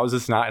once. How is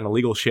this not an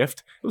illegal shift?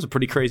 It was a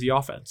pretty crazy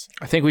offense.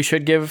 I think we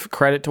should give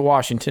credit to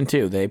Washington,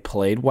 too. They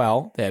played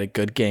well. They had a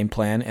good game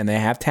plan, and they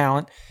have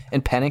talent.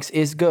 And Penix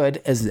is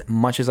good, as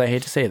much as I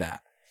hate to say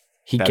that.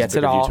 He That's gets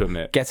big it of you all, to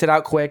admit. gets it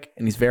out quick,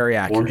 and he's very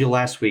Warned accurate. you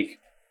last week.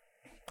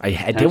 I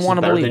didn't want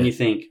to better believe than it. you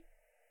think.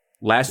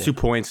 Last 2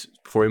 points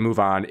before we move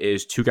on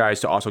is 2 guys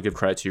to also give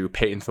credit to.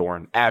 Peyton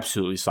Thorne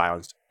absolutely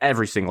silenced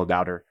every single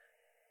doubter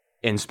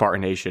in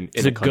Spartan Nation in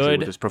He's the a country good-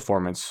 with his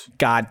performance.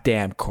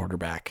 Goddamn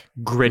quarterback.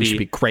 Gritty. We should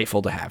be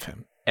grateful to have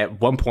him. At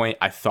one point,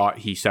 I thought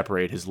he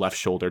separated his left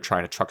shoulder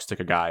trying to truck stick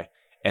a guy.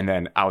 And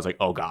then I was like,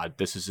 oh, God,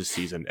 this is his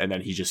season. And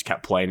then he just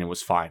kept playing and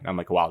was fine. I'm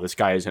like, wow, this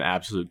guy is an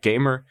absolute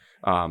gamer.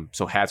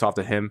 So hats off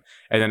to him.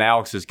 And then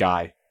Alex's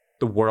guy,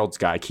 the world's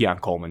guy, Keon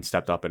Coleman,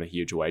 stepped up in a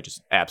huge way.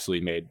 Just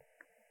absolutely made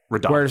Where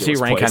does he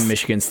ridiculous rank plays. on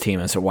Michigan's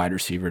team as a wide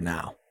receiver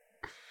now?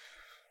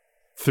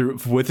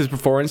 With his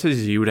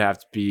performances, he would have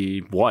to be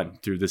 1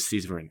 through this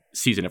season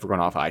if we're going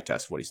off eye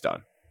test what he's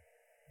done.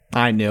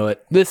 I knew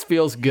it. This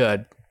feels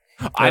good.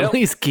 At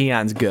least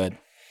Keon's good.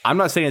 I'm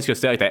not saying it's going to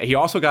stay like that. He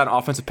also got an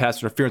offensive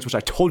pass interference, which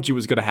I told you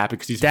was going to happen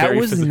because he's That very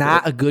was physical.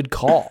 not a good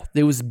call.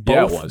 It was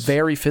both it was.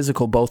 very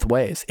physical both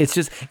ways. It's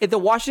just if the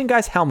Washington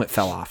guy's helmet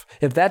fell off.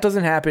 If that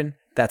doesn't happen,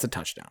 that's a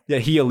touchdown. Yeah,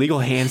 he illegal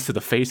hands to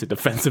the face of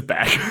defensive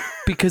back.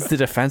 Because the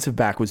defensive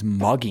back was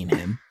mugging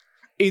him.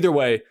 Either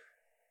way,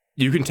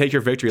 you can take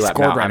your victory lap.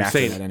 Scored Now, right I'm after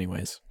saying that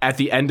anyways. at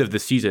the end of the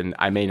season,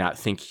 I may not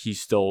think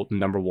he's still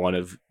number 1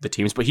 of the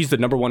teams, but he's the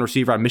number 1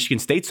 receiver on Michigan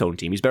State's own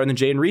team. He's better than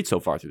Jayden Reed so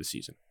far through the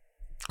season.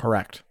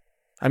 Correct.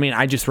 I mean,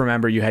 I just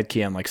remember you had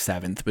Keon like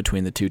 7th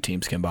between the 2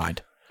 teams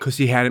combined. Because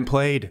he hadn't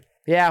played.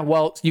 Yeah,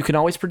 well, you can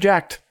always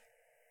project.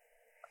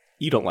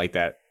 You don't like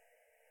that.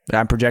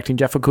 I'm projecting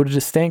Jeff Okudah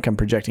to stink. I'm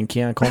projecting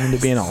Keon Coleman to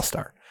be an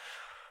all-star.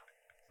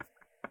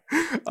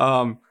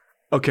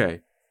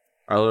 Okay.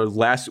 Our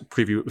last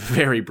preview,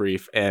 very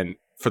brief, and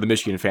for the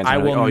Michigan fans, I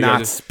I'm like, will you not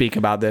guys speak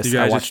about this. you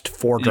I guys watched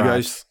 4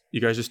 drives.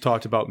 You guys just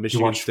talked about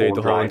Michigan watched State 4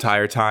 the whole drives.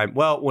 entire time.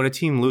 Well, when a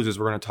team loses,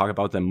 we're going to talk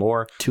about them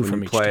more. 2 when from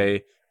you each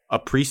play a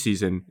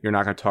preseason, you're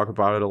not going to talk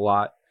about it a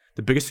lot.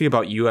 The biggest thing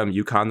about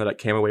UConn that I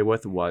came away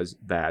with was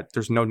that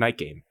there's no night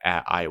game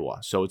at Iowa.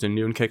 So it's a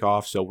noon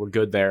kickoff, so we're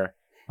good there.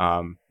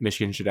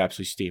 Michigan should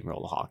absolutely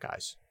steamroll the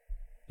Hawkeyes.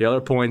 The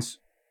other points,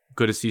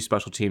 good to see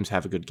special teams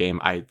have a good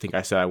game. I think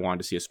I said I wanted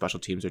to see a special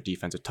teams or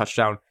defensive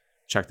touchdown.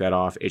 Check that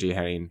off. AJ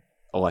Henning,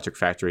 Electric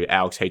Factory.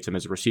 Alex hates him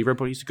as a receiver,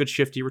 but he's a good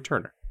shifty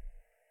returner.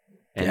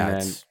 And Yeah, then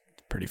it's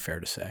pretty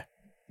fair to say.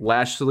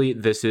 Lastly,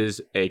 this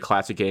is a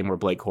classic game where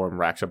Blake Corum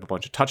racks up a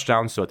bunch of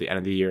touchdowns. So at the end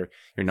of the year,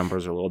 your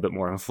numbers are a little bit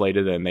more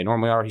inflated than they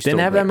normally are. He Didn't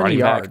have that many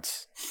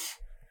yards.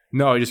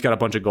 No, he just got a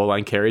bunch of goal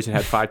line carries and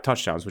had 5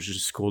 touchdowns, which is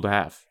just cool to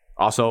have.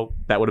 Also,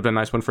 that would have been a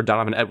nice one for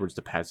Donovan Edwards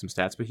to pad some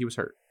stats, but he was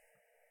hurt.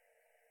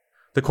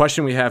 The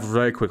question we have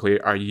very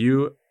quickly, are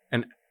Evan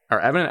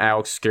and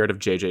Alex scared of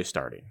JJ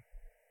starting?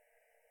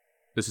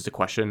 This is a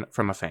question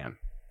from a fan.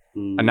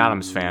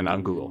 Anonymous fan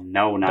on Google.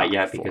 No, not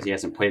yet, because he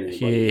hasn't played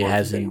anybody. He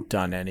hasn't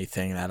done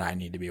anything that I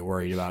need to be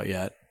worried about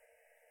yet.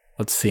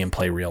 Let's see him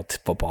play real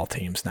football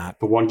teams,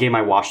 not The one game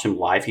I watched him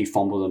live, he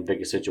fumbled in the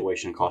biggest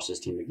situation and cost his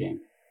team the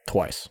game.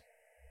 twice.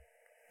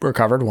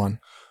 Recovered one.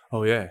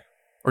 Oh, yeah.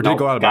 Or did it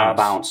go out of bounds? Out of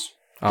bounds.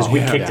 Because we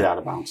kicked it out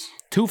of bounds.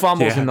 2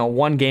 fumbles in the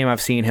one game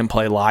I've seen him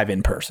play live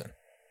in person.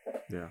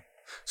 Yeah.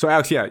 So,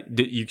 Alex,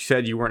 you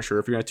said you weren't sure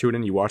if you're going to tune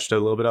in. You watched a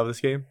little bit of this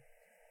game?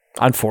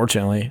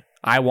 Unfortunately.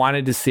 I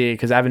wanted to see it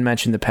because Evan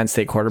mentioned the Penn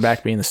State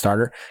quarterback being the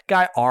starter.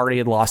 Guy already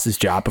had lost his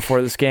job before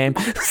this game.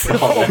 So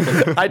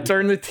I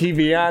turned the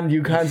TV on.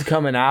 UConn's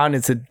coming out, and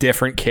it's a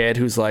different kid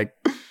who's like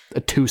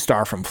a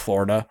 2-star from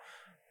Florida.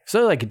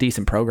 So like a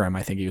decent program,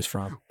 I think he was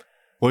from.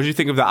 What did you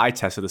think of the eye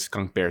test of the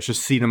Skunk Bears?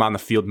 Just seeing him on the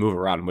field move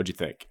around. What'd you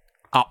think?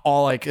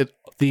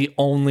 The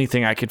only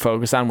thing I could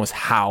focus on was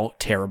how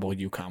terrible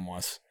UConn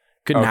was.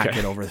 Could not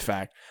get over the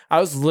fact.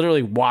 I was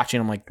literally watching.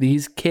 I'm like,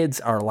 these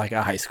kids are like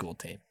a high school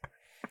team.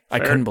 I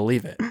couldn't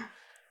believe it.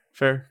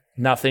 Fair.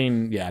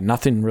 Nothing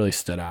really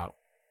stood out.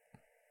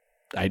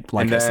 I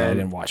said, I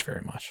didn't watch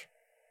very much.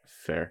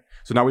 Fair.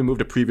 So now we move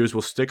to previews.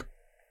 We'll stick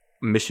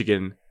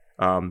Michigan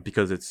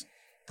because it's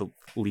the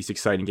least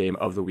exciting game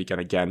of the weekend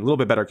again. A little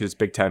bit better because it's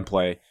Big Ten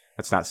play.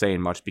 That's not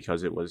saying much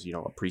because it was, a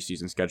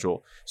preseason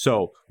schedule.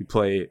 So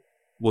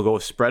we'll go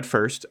with spread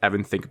first.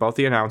 Evan, think about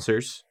the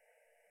announcers.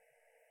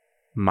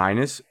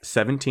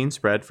 -17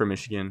 spread for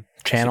Michigan.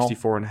 Channel.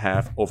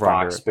 64.5 over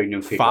Fox, under. big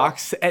noon kickoff.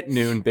 Fox at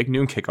noon, big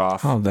noon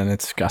kickoff. Oh, then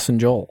it's Gus and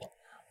Joel.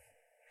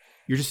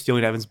 You're just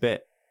stealing Evan's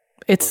bit.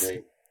 It's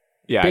Okay.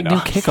 Yeah, big I know.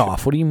 new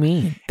kickoff. What do you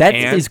mean? That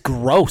is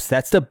gross.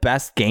 That's the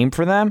best game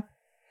for them?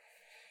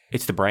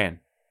 It's the brand.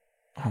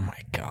 Oh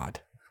my God.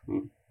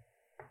 I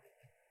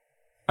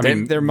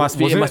mean, There must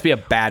be. It must be a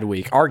bad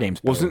week. Our game's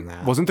better than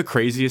that. Wasn't the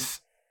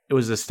craziest? It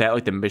was a stat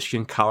like the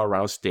Michigan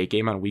Colorado State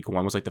game on week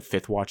 1 was like the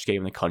 5th watch game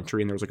in the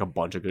country, and there was like a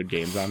bunch of good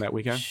games on that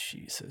weekend.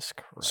 Jesus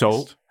Christ.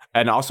 So,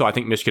 and also I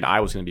think Michigan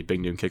Iowa was going to be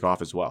big noon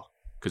kickoff as well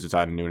because it's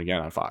at noon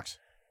again on Fox.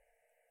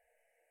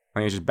 I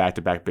think it's just back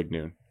to back big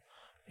noon.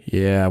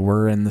 Yeah,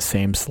 we're in the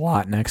same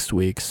slot next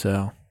week.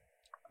 So,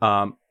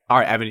 all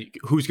right, Evan,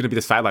 who's going to be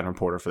the sideline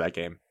reporter for that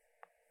game?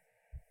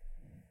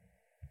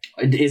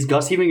 Is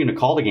Gus even going to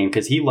call the game?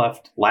 Because he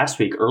left last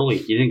week early.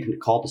 He didn't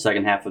call the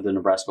second half of the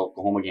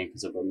Nebraska-Oklahoma game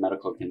because of a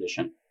medical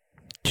condition.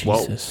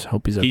 Jesus,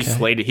 hope he's okay.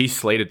 He's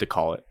slated to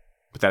call it,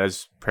 but that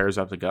is prayers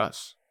up to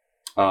Gus.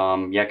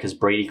 Yeah, because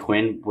Brady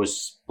Quinn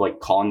was like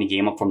calling the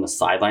game up from the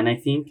sideline, I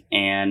think,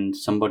 and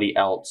somebody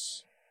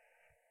else.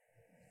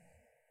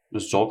 It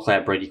was Joel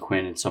Klatt, Brady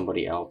Quinn, and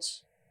somebody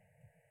else.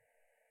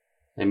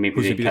 And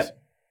maybe they kept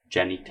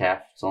Jenny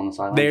Taft on the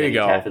sideline. There you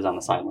go. Taft is on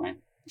the sideline.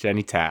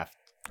 Jenny Taft.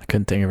 I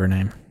couldn't think of her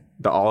name.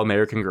 The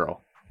All-American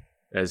girl,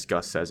 as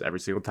Gus says every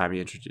single time he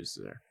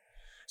introduces her.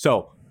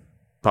 So,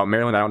 about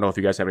Maryland, I don't know if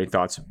you guys have any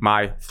thoughts.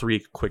 My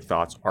 3 quick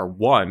thoughts are,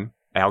 1,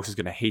 Alex is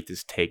going to hate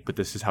this take, but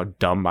this is how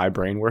dumb my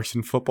brain works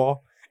in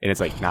football. And it's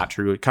like not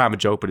true. It's kind of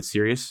a joke, but it's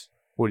serious.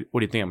 What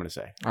do you think I'm going to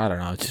say? I don't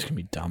know. It's just going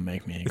to be dumb.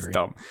 Make me angry. It's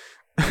dumb.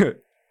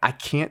 I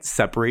can't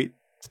separate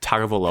the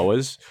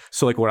Tagovailoas.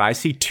 So, like, when I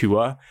see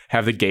Tua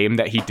have the game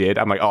that he did,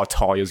 I'm like, oh,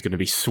 Talia's going to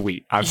be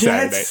sweet on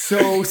Saturday. That's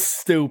so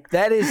stupid.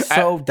 That is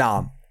so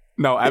dumb.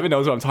 No, Evan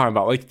knows what I'm talking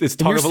about. Like, it's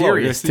You're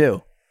serious,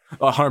 too.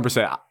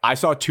 100%. I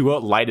saw Tua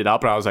light it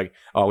up, and I was like,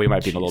 oh, we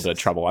might be in a little bit of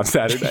trouble on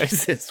Saturday.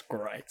 Jesus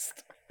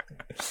Christ.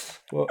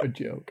 What a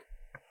joke.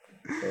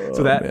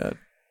 So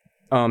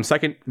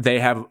second, they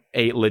have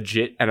a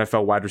legit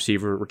NFL wide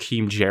receiver,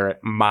 Raheem Jarrett.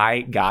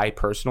 My guy,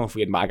 personal, if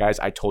we had my guys,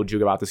 I told you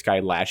about this guy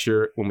last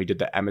year when we did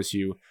the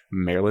MSU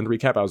Maryland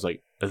recap. I was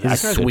like,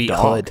 he's a sweet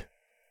hood.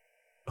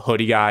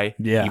 Hoodie guy,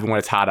 yeah. Even when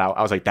it's hot out,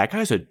 I was like, that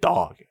guy's a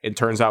dog. It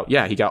turns out,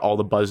 yeah, he got all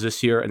the buzz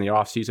this year in the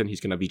offseason. He's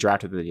going to be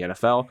drafted to the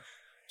NFL.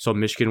 So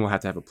Michigan will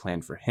have to have a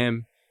plan for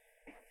him.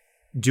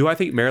 Do I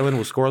think Maryland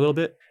will score a little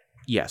bit?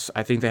 Yes,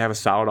 I think they have a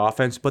solid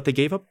offense, but they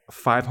gave up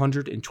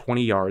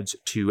 520 yards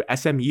to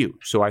SMU.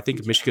 So I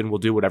think Michigan will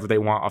do whatever they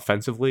want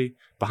offensively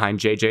behind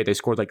JJ. They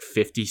scored like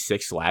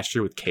 56 last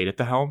year with Cade at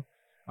the helm.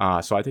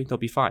 So I think they'll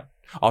be fine.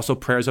 Also,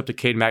 prayers up to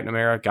Cade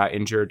McNamara. Got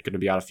injured, going to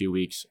be out a few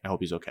weeks. I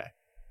hope he's okay.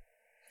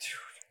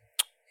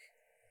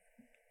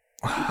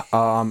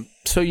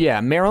 So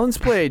yeah, Maryland's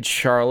played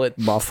Charlotte,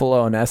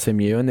 Buffalo, and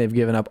SMU, and they've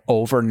given up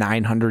over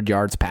 900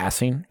 yards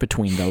passing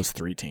between those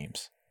 3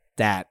 teams.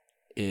 That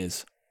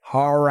is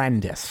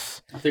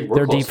horrendous. I think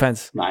their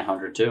defense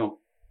 900 too.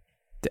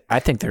 I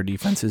think their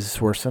defense is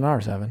worse than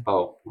ours, Evan.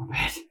 Oh,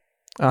 my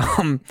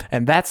bad.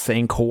 And that's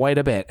saying quite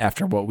a bit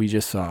after what we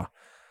just saw.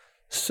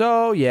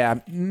 So yeah,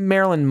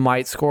 Maryland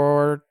might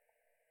score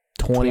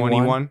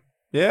 21.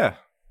 Yeah.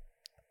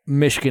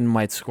 Michigan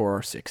might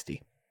score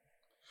 60.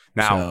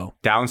 Now, So-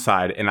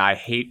 downside, and I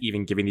hate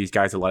even giving these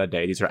guys a lot of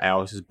day. These are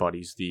Alex's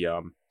buddies, the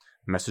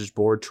message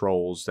board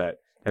trolls that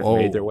have Whoa.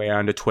 made their way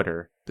onto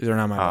Twitter. These are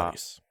not my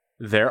buddies.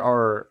 There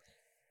are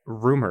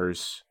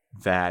rumors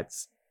that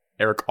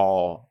Eric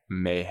All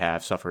may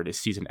have suffered a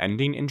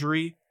season-ending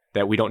injury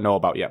that we don't know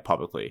about yet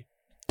publicly.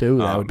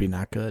 Dude, that would be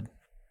not good.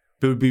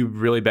 It would be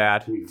really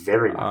bad.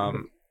 Very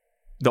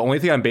The only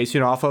thing I'm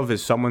basing it off of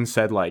is someone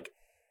said like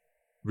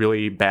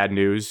really bad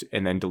news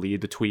and then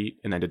deleted the tweet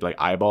and then did like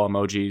eyeball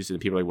emojis and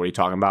people were like, what are you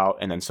talking about?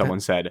 And then someone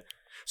said,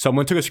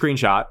 someone took a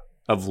screenshot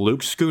of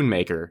Luke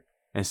Schoonmaker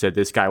and said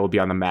this guy will be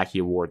on the Mackey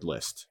Award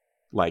list,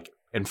 like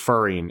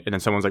inferring. And then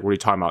someone's like, what are you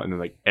talking about? And then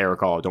like,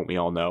 Eric All, don't we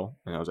all know?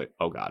 And I was like,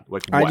 oh God,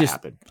 what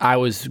happened? I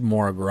was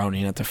more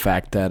groaning at the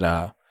fact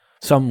that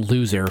some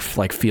loser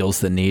like feels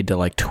the need to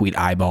like tweet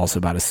eyeballs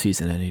about a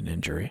season-ending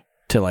injury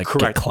to like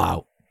Correct. get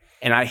clout.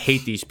 And I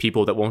hate these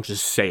people that won't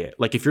just say it.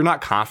 Like, if you're not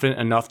confident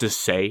enough to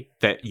say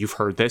that you've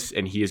heard this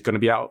and he is going to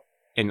be out,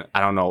 and I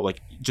don't know,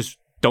 like, just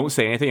don't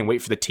say anything and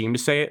wait for the team to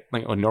say it.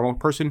 Like a normal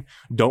person,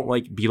 don't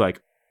like be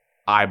like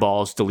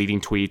eyeballs, deleting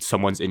tweets,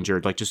 someone's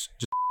injured. Like, just.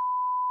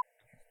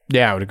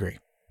 Yeah, I would agree.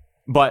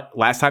 But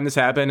last time this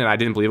happened, and I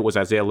didn't believe it was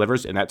Isaiah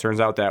Livers, and that turns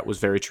out that was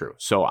very true.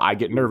 So I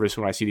get nervous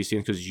when I see these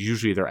things because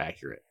usually they're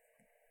accurate.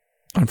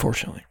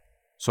 Unfortunately.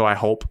 So I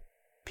hope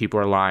people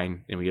are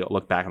lying and we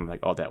look back and I'm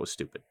like, oh, that was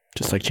stupid.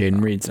 Just like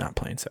Jaden Reed's not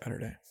playing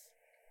Saturday.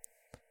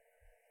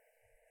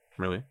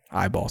 Really?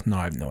 Eyeballs. No,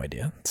 I have no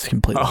idea. It's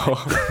completely.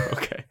 Oh,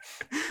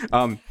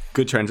 okay.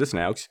 Good transition,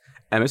 Alex.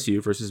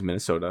 MSU versus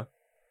Minnesota.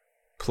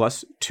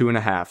 Plus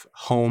 2.5.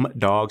 Home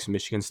dogs,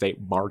 Michigan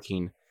State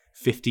barking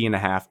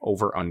 50.5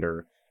 over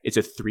under. It's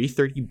a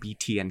 3:30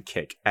 BTN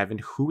kick. Evan,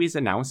 who is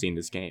announcing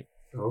this game?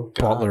 Oh,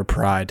 God. Butler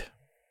Pride.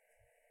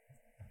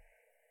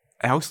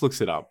 Alex looks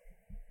it up.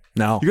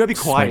 No. You gotta be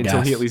it's quiet my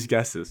until he guess. at least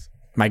guesses.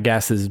 My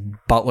guess is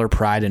Butler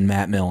Pride and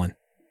Matt Millen.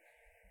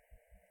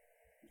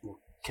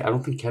 I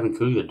don't think Kevin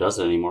Kugler does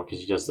it anymore because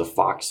he does the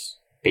Fox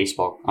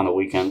baseball on the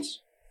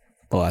weekends.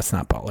 Well, that's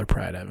not Butler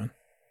Pride, Evan.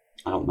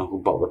 I don't know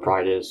who Butler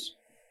Pride is.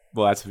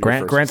 Well, that's your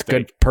Grant's first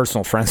mistake. good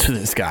personal friends with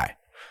this guy.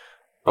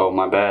 Oh,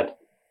 my bad.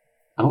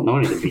 I don't know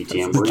any of the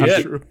BTM.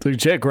 We're not-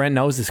 Legit, Grant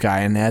knows this guy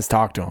and has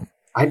talked to him.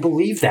 I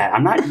believe that.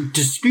 I'm not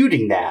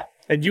disputing that.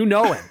 And you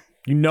know him.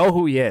 You know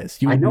who he is.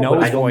 You I know, know but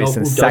his I don't know voice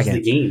who in a does second.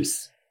 the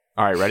games.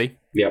 All right, ready?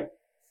 Yep.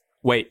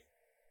 Wait.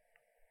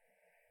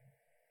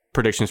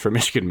 Predictions for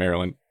Michigan,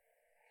 Maryland.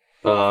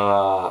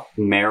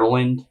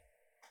 Maryland.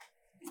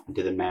 I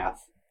did the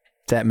math.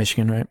 It's at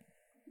Michigan, right?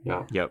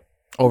 Yeah. Yep.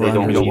 Over They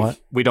don't under is leave. what?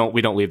 We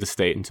don't leave the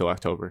state until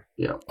October.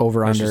 Yeah.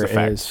 Over That's under just a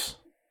fact. is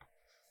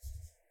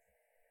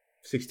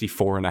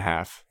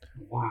 64.5.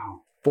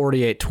 Wow.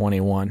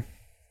 48-21.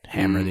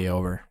 Hammer the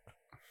over.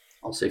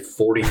 I'll say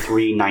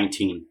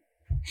 43-19.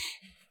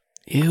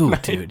 Ew,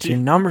 dude. Your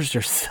numbers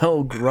are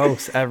so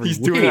gross every He's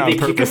week. doing it on They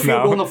kick a purpose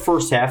field goal in now. the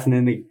first half, and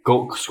then they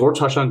go score a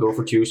touchdown, go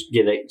for two,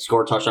 get it.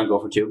 Score a touchdown, go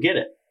for two, get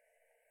it.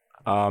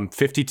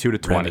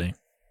 52-20. Riveting.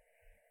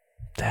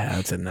 That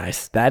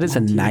is a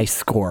nice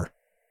score.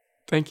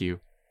 Thank you.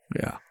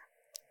 Yeah.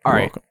 All You're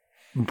right. welcome.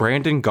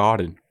 Brandon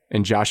Gaudin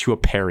and Joshua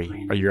Perry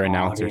Brandon are your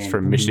announcers Gaudin,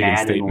 for Michigan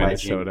Madden State, legend.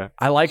 Minnesota.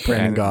 I like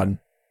Brandon And- Gaudin.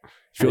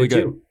 It's really I do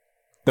good. too.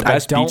 The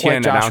best I don't BTN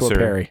like Joshua announcer.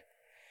 Perry.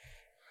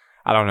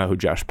 I don't know who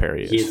Josh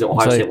Perry is. He's the It's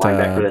Ohio State like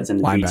linebacker the that's in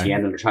the linebacker. BTN,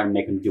 and they're trying to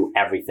make him do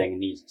everything,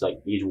 and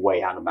he's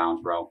way out of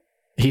bounds, bro.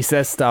 He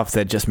says stuff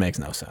that just makes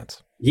no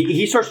sense.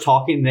 He starts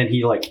talking, and then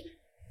he like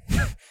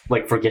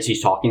forgets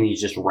he's talking. And he's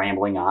just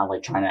rambling on,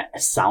 like trying to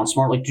sound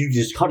smart. Like, dude,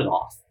 just cut it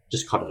off.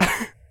 Just cut it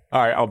off.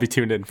 All right, I'll be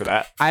tuned in for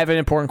that. I have an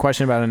important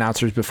question about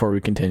announcers before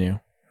we continue.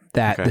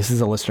 Okay. This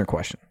is a listener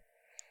question.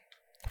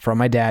 From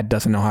my dad,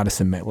 doesn't know how to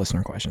submit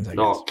listener questions, I guess.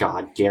 Oh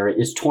God, Garrett,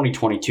 it's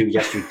 2022.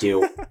 Yes, you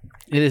do.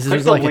 It is Click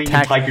there's the like a link and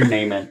text. type your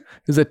name in.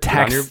 There's a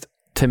on your- text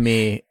to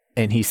me,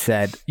 and he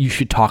said, you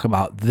should talk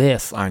about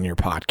this on your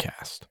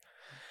podcast.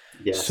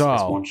 Yes, as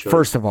So, one should.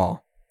 first of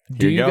all,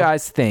 do Here you you go.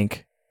 guys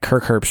think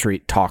Kirk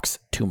Herbstreit talks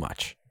too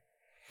much?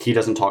 he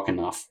doesn't talk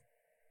enough.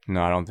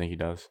 No, I don't think he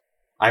does.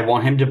 I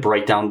want him to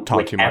break down Talk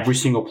like too much. every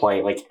single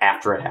play, like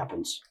after it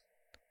happens.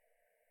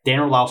 Dan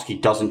Orlovsky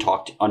doesn't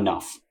talk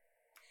enough.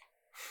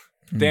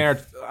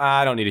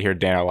 I don't need to hear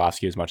Dan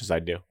Orlovsky as much as I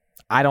do.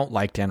 I don't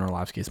like Dan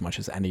Orlovsky as much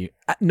as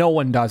no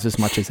one does as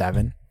much as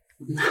Evan.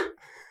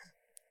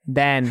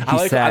 Then he I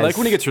like says,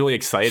 when he gets really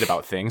excited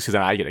about things because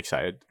then I get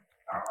excited.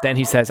 then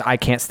he says, I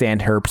can't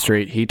stand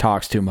Herbstreit. He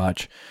talks too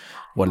much.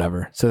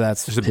 Whatever. So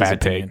that's Just a his bad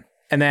opinion. take.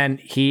 And then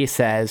he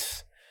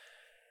says,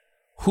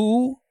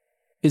 who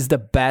is the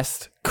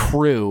best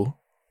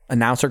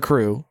announcer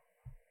crew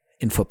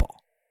in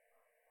football?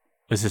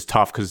 This is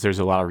tough because there's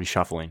a lot of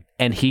reshuffling.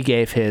 And he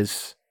gave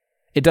his,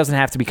 it doesn't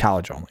have to be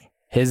college only.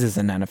 His is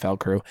an NFL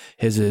crew.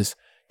 His is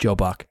Joe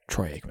Buck,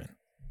 Troy Aikman,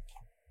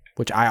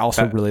 which I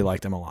also really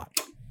liked him a lot.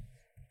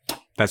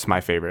 That's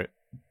my favorite.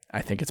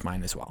 I think it's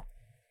mine as well.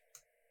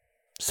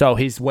 So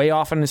he's way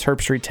off on his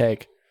Herbstreit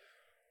take.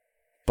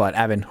 But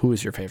Evan, who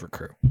is your favorite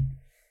crew?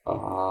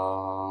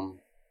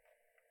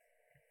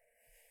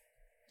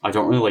 I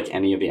don't really like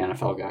any of the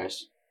NFL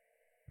guys.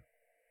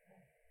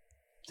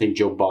 I think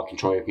Joe Buck and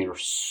Troy Aikman are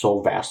so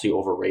vastly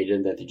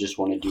overrated that they just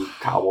want to do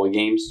Cowboy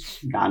games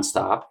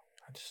nonstop.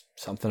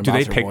 Something Do about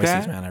they their pick voices,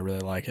 that? man. I really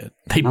like it.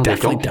 They No, they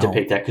definitely don't get to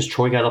pick that because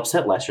Troy got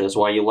upset last year. That's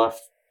why you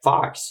left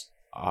Fox.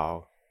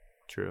 Oh,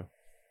 true.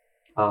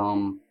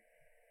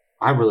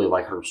 I really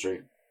like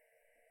Herbstreit.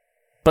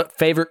 But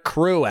favorite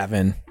crew,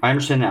 Evan. I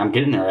understand that. I'm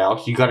getting there,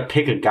 Alex. You got to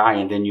pick a guy,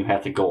 and then you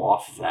have to go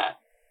off of that.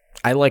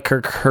 I like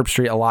Kirk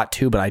Herbstreit a lot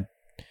too, but I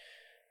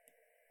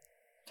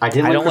I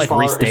don't like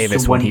Reese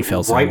Davis when he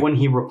fills right in. when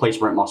he replaced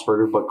Brent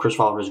Musburger, but Chris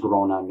Fowler has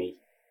grown on me,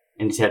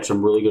 and he's had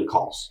some really good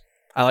calls.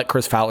 I like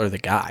Chris Fowler, the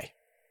guy.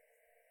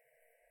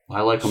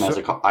 I like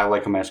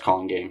him as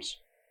calling games.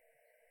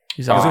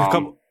 He's There's awesome. a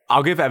couple-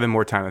 I'll give Evan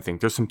more time to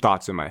think. There's some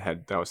thoughts in my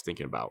head that I was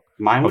thinking about.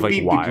 Mine would like,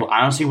 be why?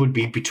 honestly would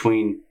be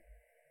between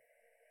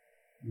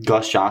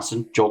Gus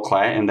Johnson, Joel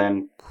Klatt, and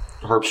then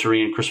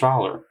Herbstreit and Chris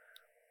Fowler.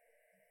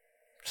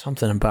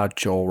 Something about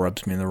Joel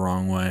rubs me the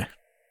wrong way.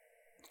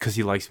 Because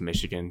he likes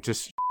Michigan.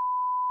 Just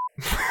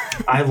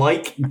I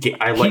like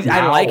I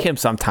like him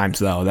sometimes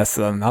though. That's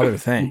another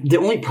thing. The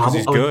only problem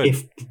he's good.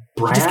 if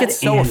Brad He just gets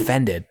so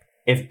offended.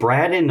 If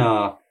Brad and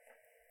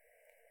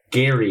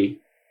Gary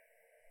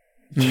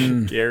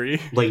Gary.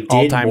 like did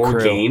All-time more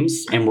crew.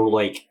 games and were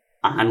like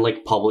on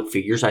like public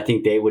figures, I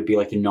think they would be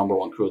like the number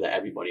one crew that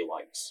everybody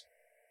likes.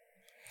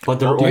 But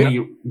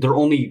they're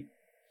only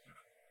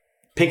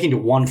picking to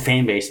one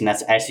fan base, and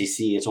that's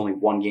SEC. It's only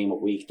one game a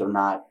week. They're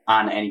not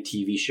on any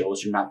TV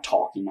shows. You're not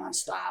talking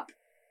nonstop.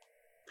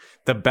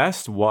 The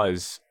best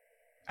was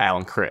Al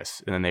and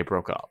Chris, and then they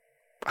broke up.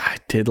 I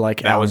did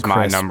like That Alan was my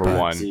Chris, number but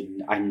one.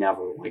 I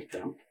never liked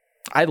them.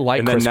 I like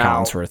And then Chris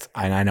now- Collinsworth,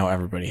 and I know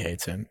everybody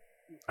hates him.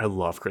 I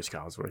love Chris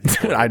Collinsworth.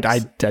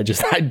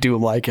 He's I do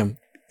like him.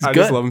 He's I good.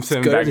 just love him He's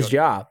sitting good back at his going,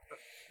 job.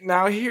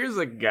 Now here's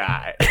a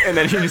guy, and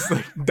then he just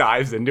like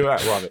dives into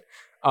it. I love it.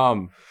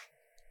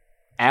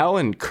 Al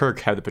and Kirk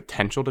have the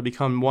potential to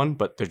become one,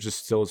 but they're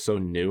just still so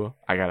new.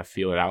 I gotta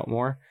feel it out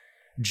more.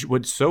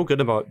 What's so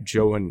good about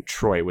Joe and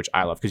Troy, which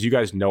I love, because you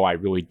guys know I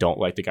really don't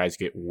like the guys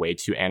get way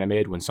too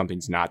animated when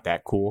something's not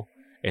that cool,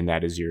 and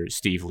that is your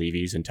Steve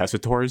Levy's and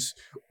Tessitors.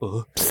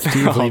 Ugh.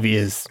 Steve Levy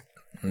is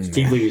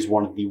Steve Levy is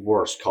one of the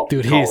worst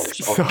dude. callers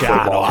He's of god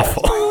football.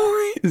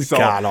 awful. He's So-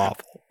 god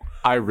awful.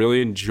 I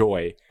really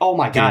enjoy. Oh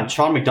my God,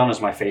 Sean McDonough is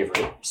my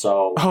favorite.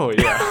 So Oh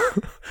yeah,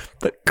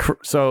 But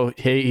so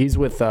he's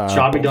with Sean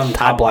McDonough and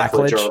Todd Todd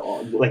Blackledge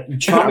Blackledge. are like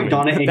Sean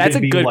McDonough. It That's could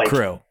a be good like,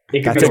 crew.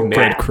 It could That's be a a good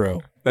rap.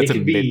 crew. that's It a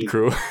could be- mid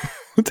crew.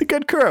 It's a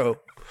good crew.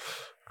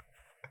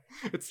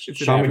 It's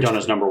Sean an average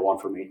McDonough's number one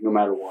for me, no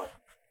matter what.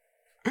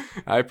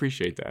 I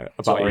appreciate that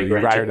about Sorry, you,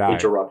 Grant, ride or die.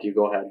 interrupt you.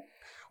 Go ahead.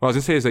 What I was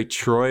gonna say is like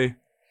Troy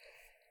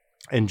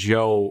and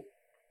Joe,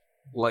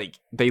 like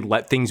they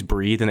let things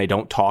breathe and they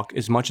don't talk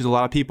as much as a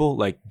lot of people.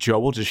 Like Joe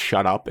will just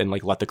shut up and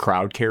like let the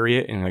crowd carry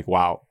it, and like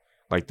wow,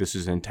 like this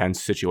is an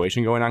intense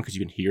situation going on because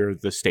you can hear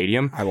the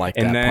stadium. I like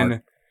And that then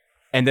part.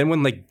 and then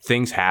when like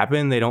things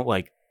happen, they don't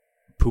like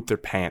poop their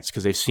pants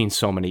because they've seen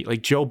so many.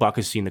 Like Joe Buck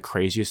has seen the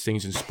craziest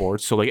things in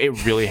sports, so like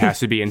it really has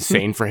to be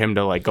insane for him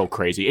to like go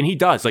crazy, and he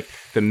does. Like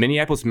the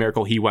Minneapolis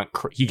Miracle,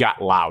 he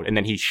got loud, and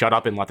then he shut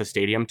up and let the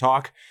stadium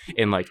talk.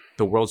 In like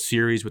the World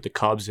Series with the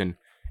Cubs and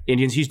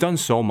Indians, he's done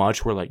so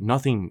much where like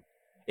nothing.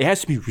 It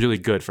has to be really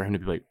good for him to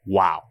be like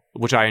wow,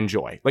 which I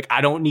enjoy. Like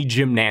I don't need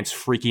Jim Nantz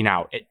freaking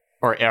out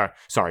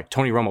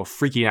Tony Romo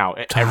freaking out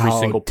at every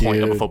single point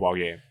of a dude. football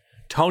game.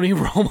 Tony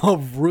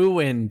Romo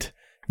ruined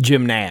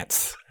Jim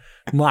Nantz.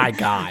 My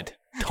God.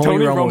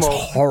 Tony Romo's Romo-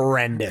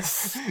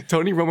 horrendous.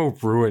 Tony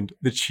Romo ruined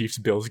the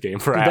Chiefs-Bills game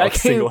for Dude, Alex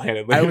that game,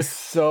 single-handedly. I was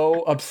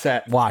so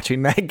upset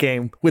watching that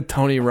game with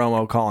Tony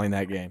Romo calling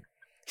that game.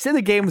 He said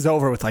the game was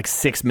over with like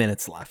 6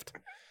 minutes left.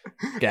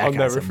 That I'll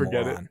guy's never a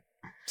forget it. moron.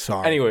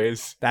 Sorry.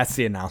 Anyways, That's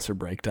the announcer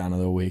breakdown of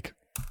the week.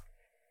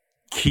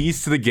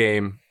 keys to the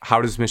game.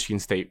 How does Michigan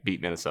State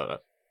beat Minnesota?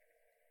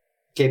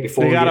 Okay,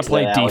 before They we gotta get to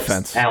play that, Alex-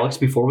 defense. Alex,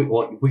 before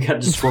we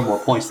got to score more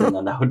points than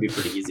that would be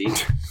pretty easy.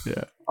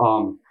 Yeah.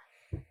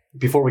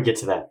 Before we get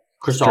to that,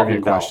 Christoph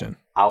Trivia Bell question.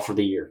 out for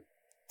the year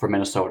for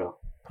Minnesota,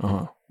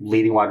 Uh-huh.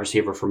 leading wide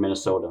receiver for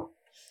Minnesota.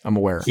 I'm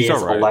aware. He It's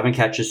has all right. 11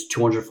 catches,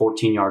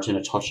 214 yards, and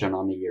a touchdown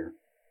on the year.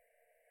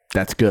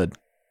 That's good.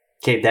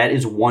 Okay, that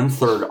is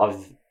 1/3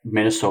 of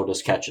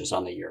Minnesota's catches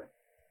on the year.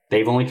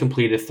 They've only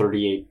completed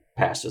 38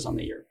 passes on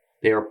the year.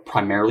 They are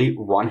primarily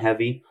run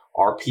heavy,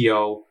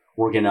 RPO.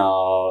 We're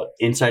gonna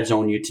inside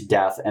zone you to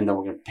death, and then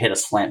we're gonna hit a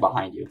slant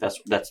behind you.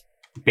 That's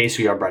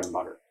basically our bread and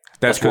butter.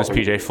 That's That's because what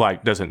they're PJ gonna do.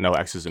 Fleck doesn't know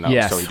X's and O's.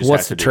 Yes. So he just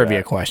What's has the to do trivia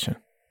that. question?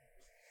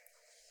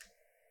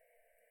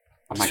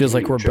 I'm It not feels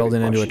giving like you we're a trivia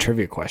building into a question.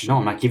 trivia question. No,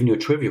 I'm not giving you a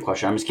trivia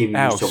question. I'm just giving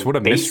you Alex, some what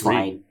a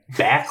baseline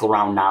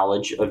background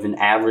knowledge of an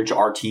average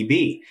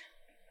RTB.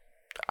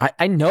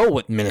 I know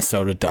what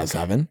Minnesota does,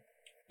 Evan.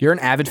 You're an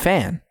avid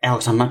fan.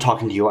 Alex, I'm not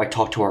talking to you. I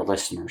talk to our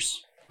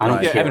listeners. I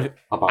don't Yeah, care Evan,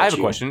 about I have a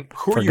you. question.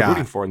 Who are Forgot. you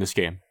rooting for in this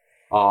game?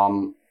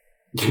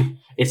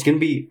 It's going to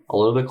be a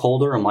little bit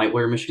colder. I might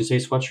wear a Michigan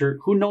State sweatshirt.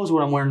 Who knows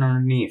what I'm wearing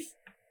underneath?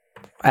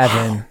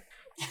 Evan,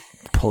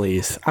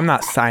 Please. I'm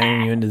not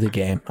signing you into the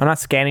game. I'm not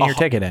scanning your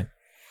ticket in.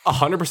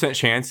 100%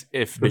 chance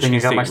if Good thing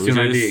Michigan I got my State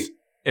student loses. ID.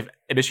 If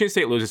Michigan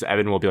State loses,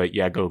 Evan will be like,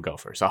 "Yeah, go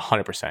Gophers."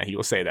 100%. He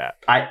will say that.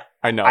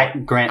 I know.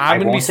 Grant, I'm I going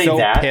to be won't say so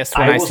that. pissed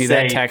when I will see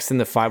say, that text in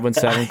the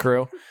 517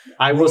 crew.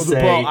 I will say.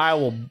 Bro, I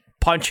will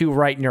punch you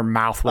right in your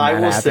mouth when I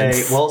that will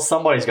happens. say. Well,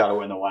 somebody's got to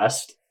win the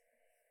West.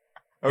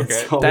 Okay.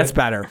 So That's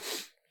better.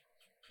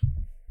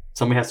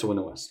 somebody has to win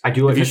the West. I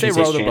do like If you say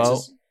Michigan row State's the boat,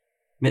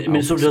 chances.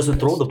 Minnesota doesn't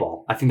throw the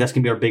ball. I think that's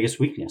going to be our biggest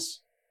weakness.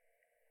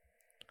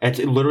 It's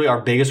literally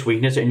our biggest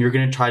weakness, and you're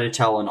going to try to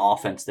tell an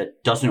offense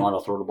that doesn't want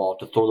to throw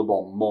the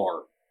ball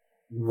more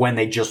when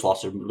they just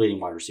lost their leading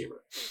wide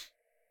receiver.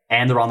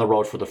 And they're on the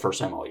road for the first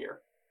time all year.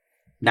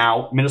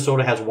 Now,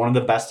 Minnesota has one of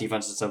the best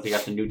defenses since they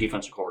got the new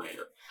defensive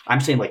coordinator. I'm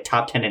saying like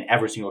top 10 in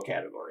every single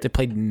category. they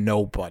played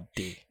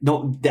nobody.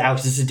 No,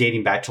 Alex, this is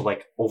dating back to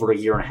like over a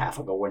year and a half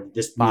ago when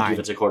this new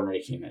defensive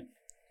coordinator came in.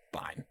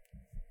 Fine.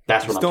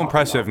 That's what Still I'm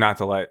impressive about. not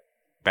to let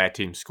bad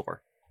teams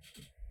score.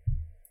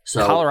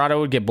 So, Colorado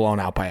would get blown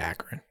out by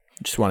Akron.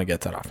 Just want to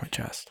get that off my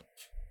chest.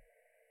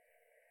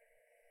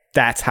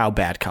 That's how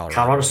bad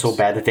Colorado's is. so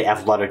bad that the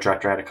athletic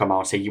director had to come out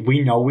and say,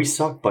 "We know we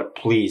suck, but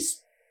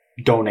please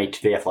donate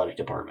to the athletic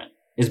department."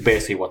 Is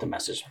basically what the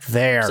message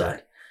They're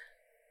said.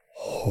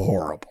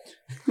 horrible.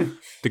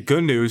 The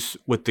good news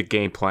with the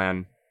game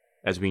plan,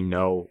 as we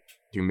know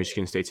through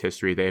Michigan State's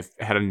history, they've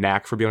had a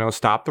knack for being able to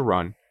stop the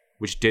run,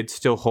 which did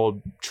still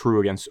hold true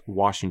against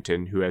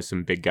Washington, who has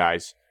some big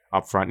guys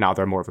up front. Now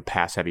they're more of a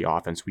pass-heavy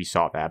offense. We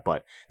saw that,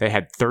 but they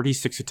had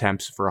 36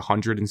 attempts for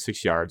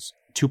 106 yards,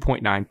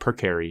 2.9 per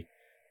carry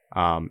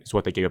is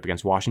what they gave up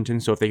against Washington.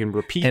 So if they can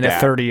repeat And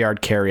that, a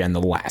 30-yard carry on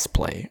the last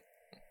play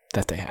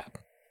that they had.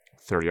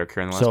 30-yard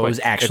carry on the last So play. it was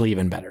actually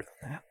even better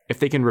than that. If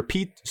they can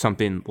repeat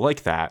something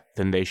like that,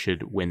 then they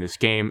should win this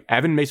game.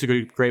 Evan makes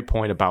a great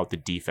point about the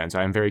defense.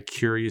 I am very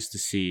curious to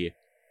see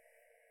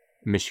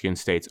Michigan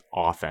State's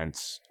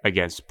offense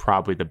against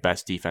probably the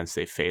best defense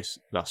they've faced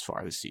thus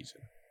far this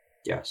season.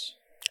 Yes.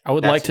 I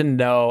would like to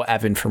know,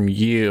 Evan, from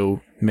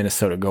you,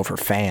 Minnesota Gopher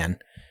fan,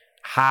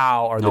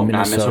 how are the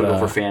Not Minnesota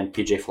Gopher fan,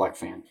 PJ Fleck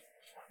fan.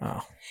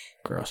 Oh,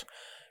 gross.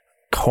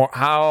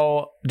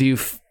 How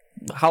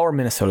are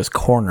Minnesota's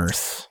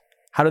corners?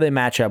 How do they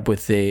match up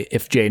with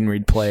if Jaden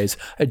Reed plays,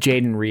 a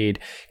Jaden Reed,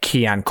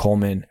 Keon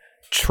Coleman,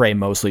 Trey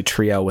Mosley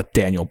trio with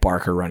Daniel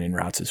Barker running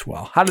routes as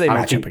well? How do they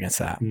match up against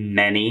that?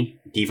 Many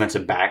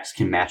defensive backs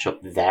can match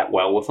up that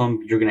well with them.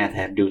 You're going to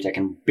have dudes that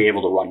can be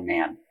able to run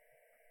man.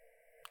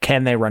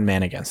 Can they run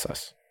man against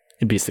us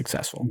and be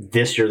successful?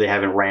 This year they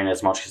haven't ran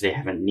as much because they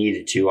haven't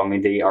needed to. I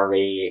mean, they are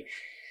a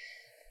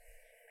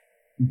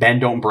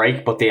bend don't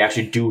break, but they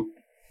actually do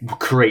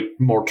create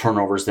more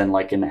turnovers than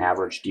like an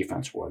average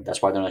defense would.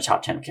 That's why they're in the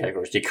top 10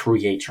 categories. They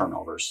create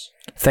turnovers.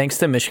 Thanks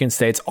to Michigan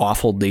State's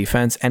awful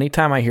defense,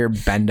 anytime I hear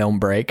bend don't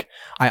break,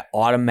 I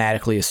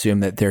automatically assume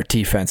that their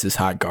defense is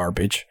hot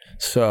garbage.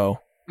 So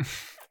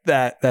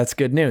that's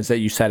good news that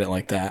you said it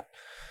like that.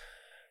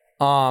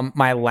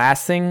 My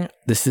last thing,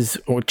 this is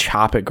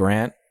chop at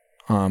Grant.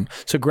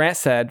 So Grant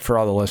said, for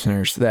all the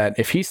listeners, that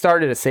if he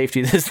started a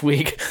safety this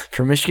week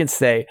for Michigan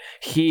State,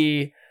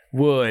 he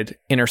would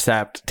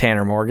intercept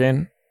Tanner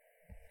Morgan.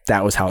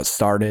 That was how it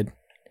started.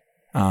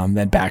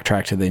 Then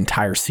backtrack to the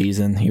entire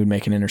season. He would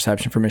make an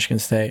interception for Michigan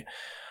State.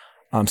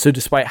 So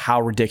despite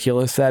how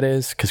ridiculous that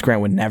is, because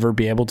Grant would never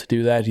be able to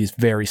do that, he's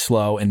very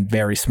slow and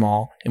very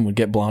small and would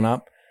get blown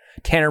up.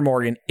 Tanner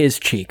Morgan is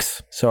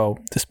cheeks. So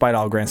despite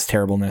all Grant's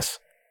terribleness,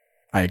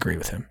 I agree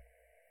with him.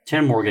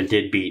 Tanner Morgan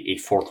did beat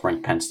a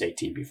 4th-ranked Penn State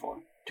team before,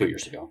 2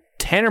 years ago.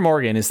 Tanner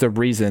Morgan is the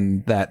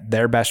reason that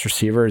their best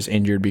receiver is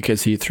injured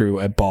because he threw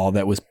a ball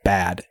that was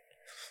bad.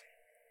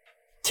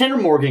 Tanner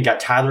Morgan got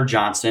Tyler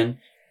Johnson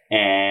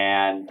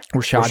and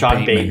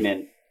Rashad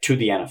Bateman to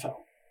the NFL.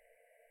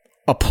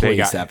 Oh,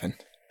 please, Evan.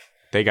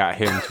 They got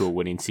him to a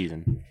winning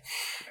season.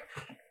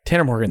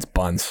 Tanner Morgan's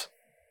buns.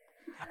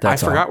 I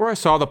forgot where I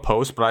saw the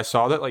post, but I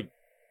saw that like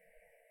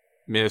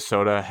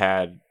Minnesota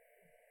had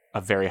a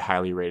very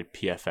highly rated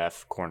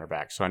PFF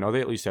cornerback. So I know they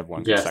at least have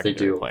one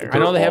secondary player. I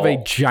know they have a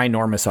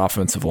ginormous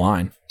offensive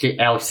line. Okay,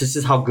 Alex, this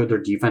is how good their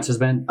defense has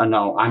been.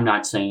 No, I'm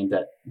not saying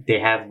that they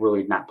have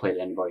really not played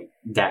anybody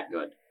that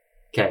good.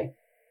 Okay.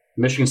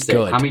 Michigan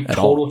State, how many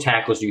total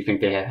tackles do you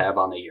think they have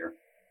on the year?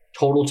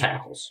 Total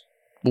tackles.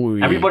 Ooh,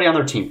 Everybody on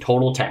their team,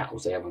 total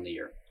tackles they have on the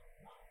year.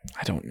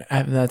 I don't know.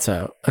 That's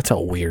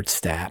a weird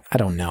stat. I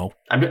don't know.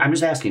 I'm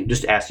just asking.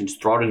 Just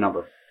throw out a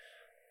number.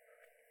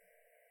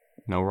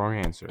 No wrong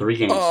answer. 3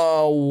 games.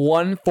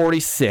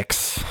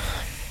 146.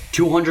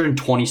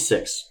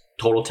 226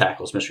 total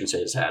tackles Michigan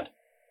State has had.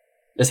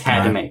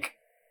 To make.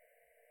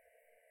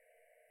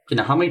 Okay,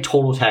 now, how many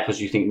total tackles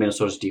do you think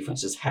Minnesota's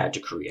defense has had to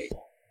create?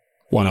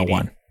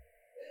 101.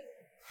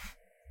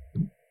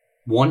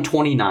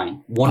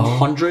 129.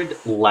 100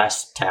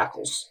 less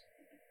tackles.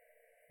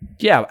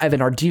 Yeah,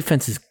 Evan, our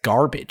defense is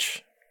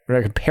garbage.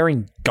 We're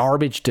comparing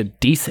garbage to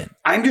decent.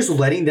 I'm just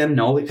letting them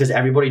know because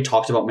everybody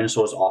talks about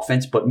Minnesota's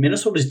offense, but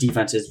Minnesota's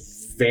defense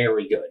is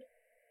very good.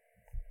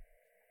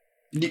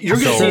 You're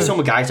going to see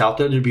some guys out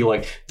there that be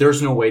like,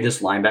 there's no way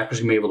this linebacker's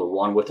going to be able to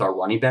run with our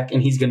running back,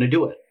 and he's going to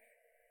do it.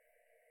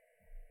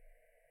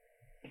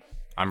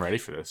 I'm ready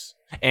for this.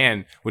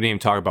 And we didn't even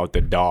talk about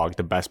the dog,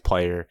 the best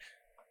player.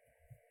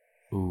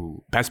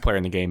 Best player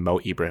in the game, Mo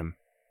Ibrahim.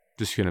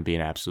 Just going to be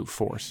an absolute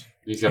force.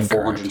 He's got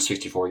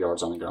 464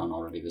 yards on the ground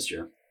already this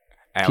year.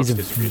 Alex He's a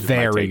disagrees with my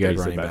very take that good he's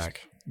the running best.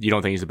 back. You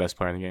don't think he's the best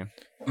player in the game?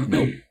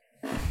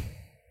 Nope.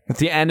 At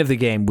the end of the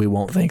game, we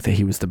won't think that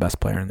he was the best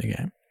player in the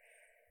game.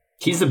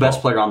 He's the best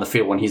player on the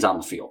field when he's on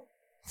the field.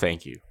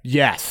 Thank you.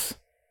 Yes.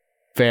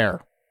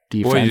 Fair.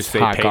 Defense, Or you just say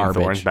hot Peyton Thorne's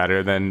garbage.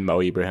 better than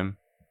Mo Ibrahim.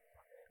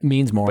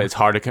 Means more. But it's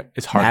hard to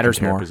Matters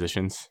compare more.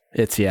 positions.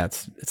 It's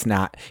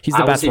not. He's the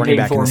I would best say running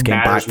Peyton back in this Thorne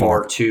game by matters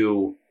more far.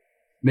 to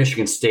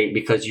Michigan State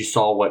because you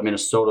saw what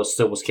Minnesota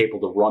still was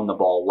capable to run the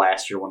ball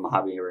last year when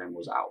Mojave Ibrahim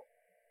was out.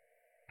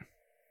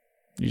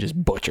 You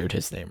just butchered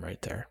his name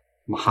right there.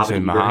 Mojave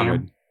Isn't Ibrahim.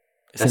 Mohammed.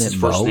 That's Isn't his it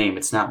first Mo? name.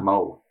 It's not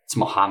Mo. It's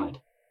Mohammed.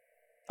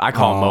 I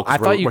call him Mo. 'cause I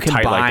thought you we're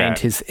tight combined like that.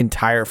 his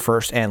entire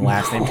first and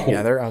last name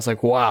together. I was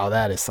like, wow,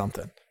 that is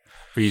something.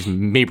 He's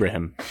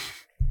Ibrahim.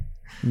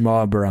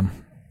 Mabram.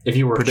 If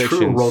you were true to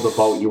Predictions. row the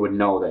boat, you would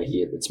know that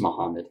it's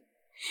Mohammed.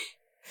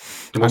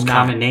 The most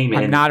common name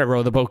I'm in not a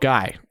row the boat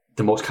guy,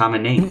 the most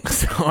common name.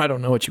 so I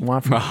don't know what you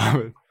want from me,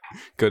 Muhammad.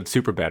 Good,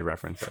 super bad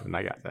reference, Evan.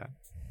 I got that.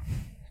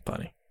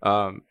 buddy.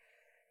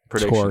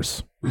 Predictions.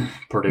 Scores.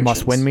 Predictions.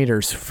 Must win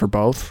meters for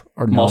both,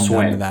 or no, Must none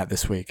win. of that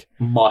this week.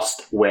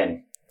 Must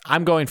win.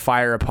 I'm going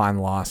fire upon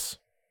loss,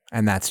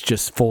 and that's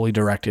just fully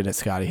directed at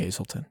Scotty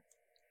Hazelton.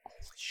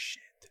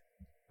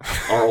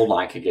 Our old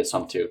line could get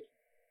some too.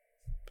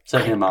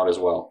 Set him out as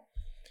well.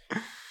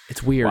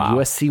 It's weird. Wow.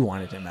 USC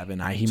wanted him, Evan.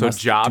 He So must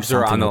jobs do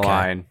are on something the okay.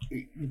 line.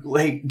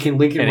 Like, can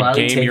Lincoln In a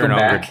Riley game take you're him an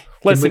back? under. Can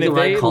Listen, Lincoln if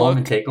they Riley call him look-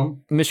 and take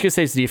him? Michigan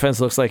State's defense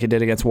looks like it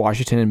did against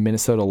Washington, and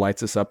Minnesota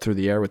lights us up through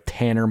the air with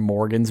Tanner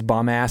Morgan's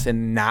bum ass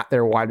and not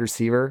their wide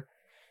receiver.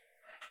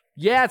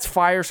 Yeah, it's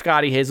fire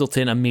Scotty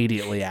Hazelton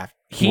immediately after.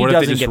 He What if they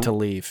doesn't just- get to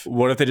leave.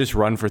 What if they just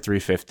run for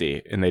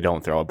 350 and they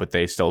don't throw it, but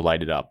they still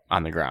light it up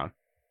on the ground?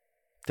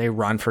 They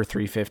run for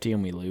 350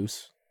 and we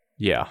lose.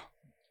 Yeah.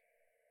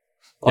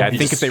 I'll Yeah, I be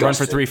think if they run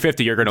for disgusted.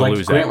 350, you're going to Like,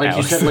 lose Grant, that. like you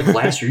Alex. said, like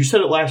last year. You said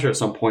it last year at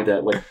some point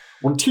that like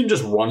when a team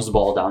just runs the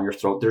ball down your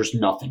throat, there's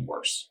nothing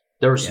worse.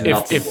 There's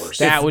nothing if worse.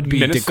 That would be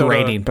Minnesota-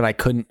 degrading, but I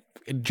couldn't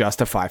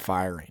justify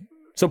firing.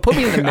 So put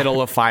me in the middle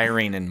of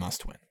firing and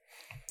must win.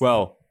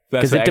 Well,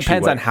 that's Because it actually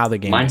depends what- on how the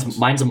game goes.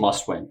 Mine's a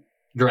must win.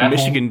 You're at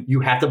Michigan- home, you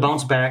have to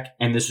bounce back,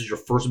 and this is your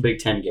first Big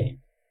Ten game.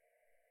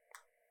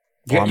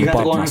 Well, I'm you have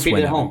to above go must undefeated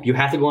win, at home. Evan. You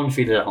have to go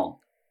undefeated at home.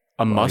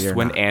 a must you're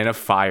win not. and a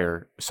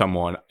fire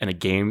someone in a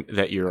game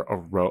that you're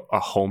a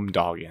home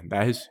dog in.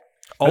 That is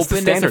that's the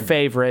Opened as a standard.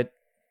 favorite.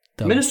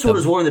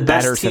 Minnesota's one of the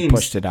best batters have teams.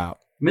 pushed it out.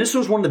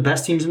 Minnesota's one of the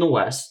best teams in the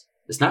West.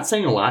 It's not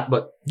saying a lot,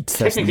 but It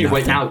says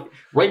technically nothing.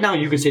 right now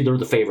you can say they're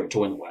the favorite to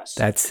win the West.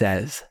 That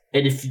says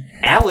And if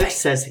Alex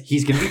says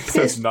he's going to be Says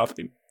pissed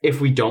nothing.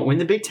 if we don't win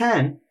the Big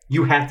Ten,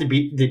 you have to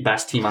beat the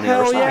best team on the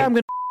other hell side. yeah, I'm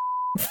gonna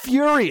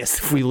furious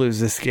if we lose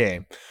this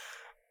game.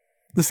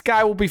 The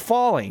sky will be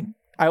falling.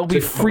 I will be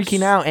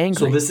freaking out,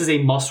 angry. So this is a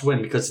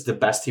must-win because it's the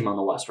best team on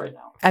the West right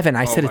now. Evan,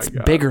 I said my it's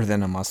God. bigger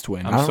than a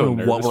must-win. I'm I don't so know what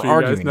nervous we're for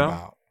you guys arguing now.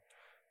 about.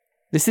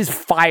 This is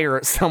fire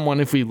at someone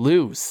if we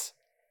lose.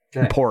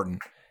 Okay.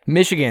 Important.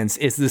 Michigan's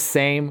is the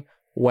same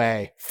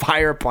way.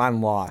 Fire upon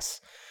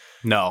loss.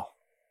 No.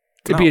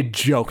 It'd No. be a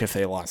joke if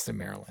they lost to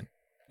Maryland.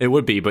 It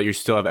would be, but you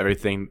still have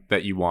everything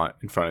that you want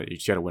in front of you. You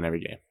just got to win every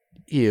game.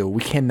 Ew,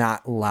 we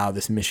cannot allow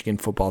this Michigan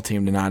football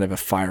team to not have a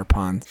fire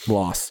upon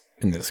loss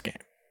in this game.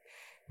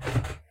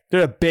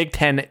 They're the Big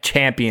Ten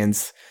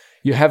champions.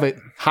 You have a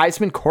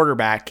Heisman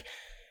quarterback, and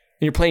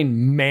you're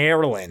playing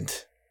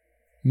Maryland.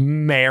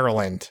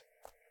 Maryland.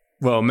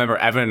 Well, remember,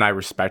 Evan and I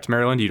respect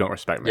Maryland. You don't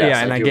respect Yes, Maryland.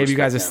 Yeah, and I I do gave you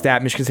guys a respect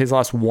stat. Michigan State's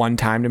lost one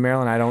time to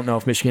Maryland. I don't know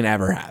if Michigan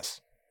ever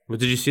has. Well,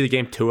 did you see the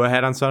game Tua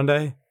had on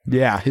Sunday?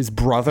 Yeah, his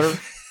brother.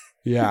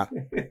 Yeah,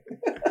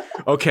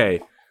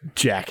 Okay.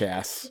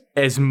 jackass.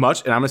 As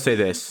much, and I'm gonna say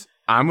this,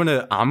 I'm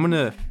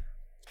gonna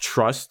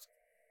trust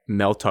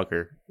Mel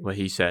Tucker, what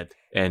he said,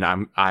 and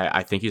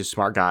I think he's a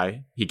smart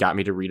guy. He got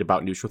me to read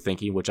about neutral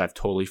thinking, which I've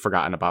totally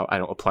forgotten about. I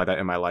don't apply that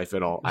in my life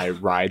at all. I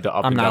ride the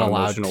up I'm and not down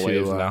allowed emotional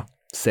waves to now.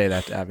 say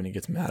that to Evan. He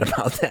gets mad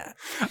about that.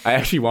 I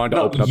actually wanted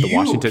to open up the you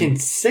Washington. can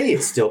say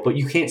it still, but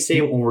you can't say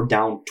it when we're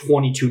down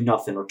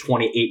 22-0 or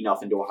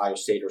 28-0 to Ohio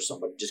State or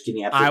somebody. Just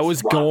getting absolutely I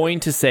was rocked. going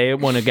to say it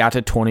when it got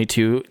to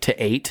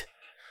 22-8.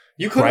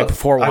 You could Right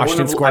before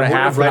Washington scored a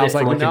half, and I was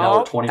like,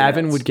 no,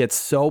 Evan would get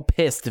so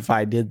pissed if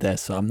I did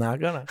this, so I'm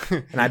not gonna.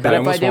 And I bet if I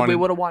almost did, we wanted-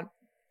 would have won.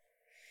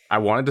 I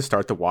wanted to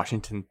start the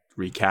Washington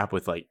recap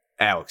with like,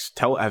 Alex,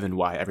 tell Evan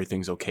why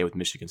everything's okay with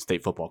Michigan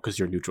State football because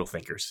you're neutral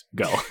thinkers.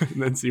 Go.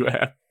 And then see what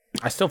happens.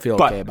 I still feel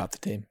But- okay about the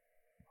team.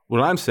 What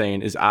I'm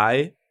saying is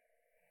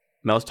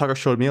Mel Tucker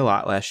showed me a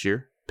lot last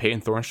year. Peyton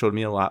Thorne showed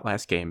me a lot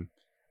last game.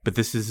 But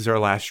this is our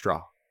last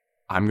straw.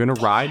 I'm going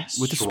to ride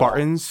with the straw.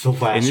 Spartans The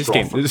last in this straw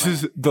game. for This them.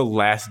 is the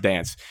last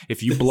dance.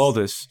 If you blow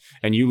this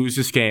and you lose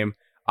this game,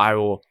 I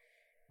will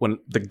when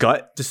the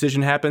gut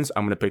decision happens,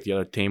 I'm going to pick the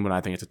other team when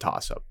I think it's a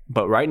toss-up.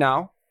 But right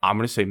now, I'm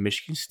going to say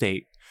Michigan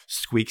State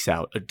squeaks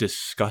out a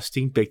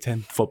disgusting Big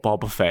Ten football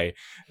buffet,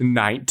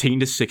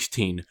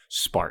 19-16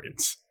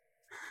 Spartans.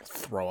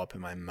 Throw up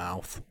in my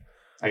mouth.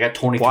 I got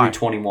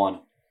 23-21.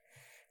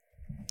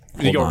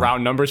 Did you go on.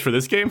 round numbers for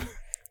this game?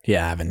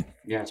 Yeah, Evan.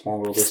 Yeah, it's more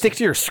realistic. Stick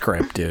to your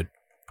script, dude.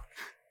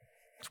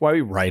 That's why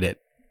we write it.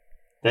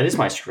 That is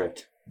my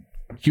script.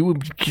 You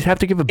just have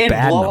to give a In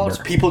bad blowouts,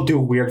 number. people do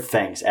weird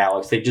things,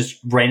 Alex. They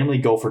just randomly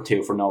go for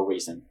 2 for no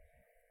reason.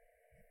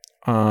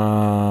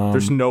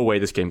 There's no way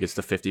this game gets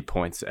to 50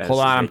 points. As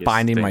Hold on, I'm Vegas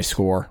finding my thinks.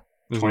 score.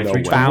 There's no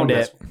 23 way. Found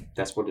that's, it.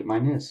 That's what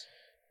mine is.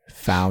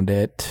 Found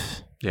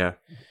it. Yeah,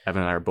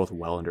 Evan and I are both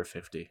well under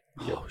 50.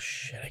 Oh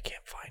shit, I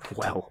can't find it.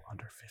 Well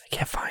under 50. I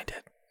can't find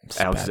it. It's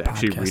Alex is bad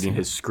actually podcasting. reading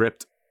his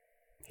script.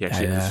 He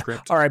actually has a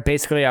script. All right,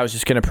 basically, I was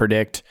just going to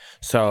predict.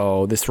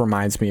 So this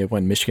reminds me of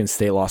when Michigan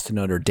State lost to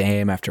Notre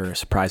Dame after a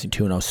surprising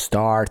 2-0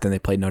 start. Then they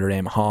played Notre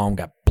Dame at home,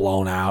 got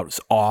blown out. It was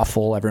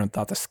awful. Everyone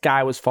thought the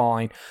sky was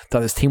falling,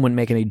 thought this team wouldn't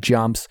make any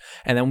jumps.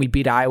 And then we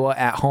beat Iowa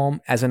at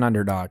home as an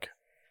underdog.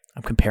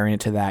 I'm comparing it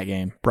to that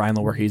game. Brian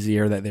Lewerke's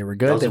year that they were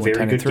good. That was They a went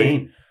very 10-3. good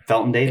game.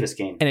 Felton Davis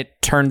game. And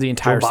it turned the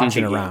entire Joe Bocce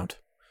season game. around.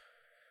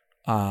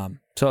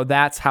 So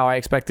that's how I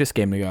expect this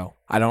game to go.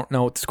 I don't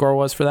know what the score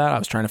was for that. I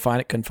was trying to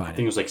find it, couldn't I find think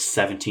it. it was like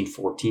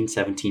 17-14,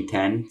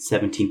 17-10,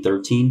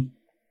 17-13.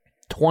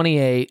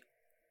 28-20.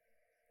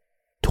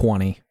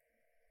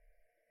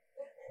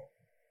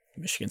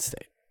 Michigan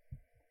State.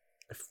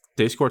 If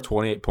they score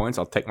 28 points,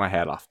 I'll take my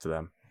hat off to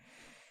them.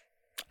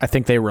 I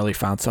think they really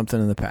found something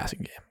in the passing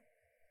game.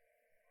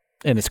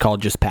 And it's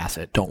called just pass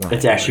it. Don't run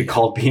It's it. actually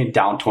called being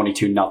down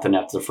 22-0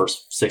 after the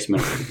first 6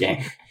 minutes of the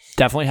game.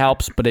 Definitely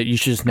helps, but you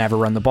should just never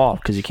run the ball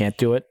because you can't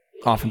do it.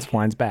 Offensive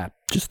line's bad.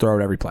 Just throw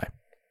it every play.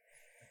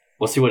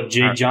 Let's see what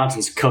Jay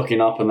Johnson's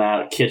cooking up in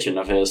that kitchen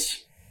of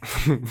his.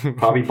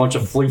 Probably a bunch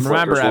of flea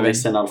Remember, flickers when they Evan.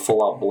 send out a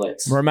full-out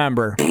blitz.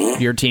 Remember,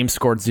 your team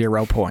scored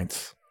 0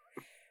 points.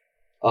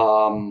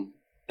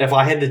 If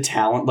I had the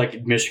talent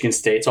like Michigan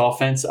State's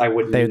offense, I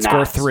would They would not.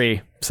 score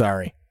 3.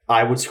 Sorry.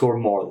 I would score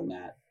more than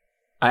that.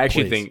 I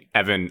actually Please.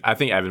 think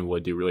Evan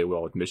would do really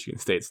well with Michigan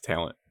State's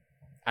talent.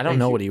 I don't Thank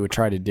know you. what he would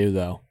try to do,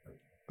 though.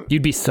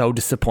 You'd be so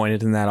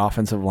disappointed in that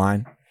offensive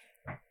line.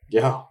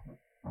 Yeah.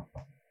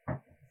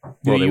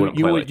 Well, they wouldn't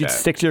play like you'd that.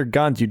 stick to your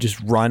guns. You'd just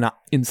run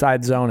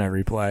inside zone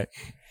every play.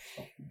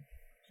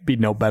 Be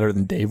no better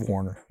than Dave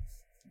Warner.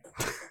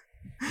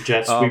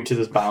 Jet sweep to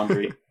this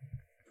boundary.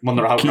 When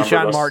they're outnumbered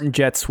Keyshawn us. Martin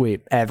jet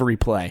sweep every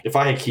play. If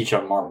I had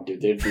Keyshawn Martin,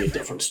 dude, there'd be a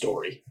different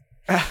story.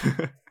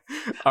 I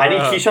I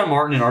need Keyshawn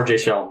Martin and RJ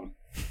Shelton.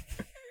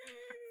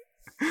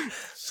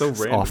 So It's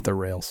random. off the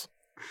rails.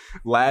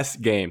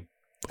 Last game.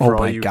 Oh For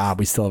all my you- God,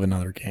 we still have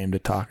another game to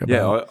talk about.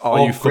 Yeah, all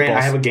you Grant, football.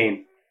 I have a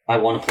game. I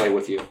want to play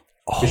with you.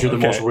 Because you're the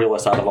okay. most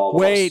realist out of all of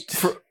Wait,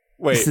 us.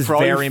 Wait, this is for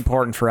all very you,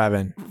 important for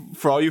Evan.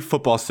 for all you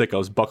football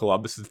sickos, buckle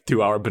up. This is a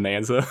 2-hour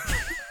bonanza.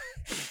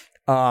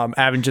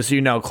 Evan, just so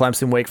you know,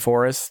 Clemson, Wake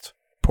Forest,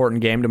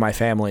 important game to my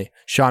family.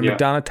 Sean Yeah.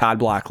 McDonough, Todd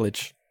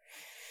Blackledge.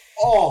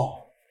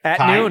 Oh! At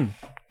Time. noon.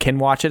 Can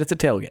watch it at the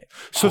tailgate.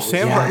 So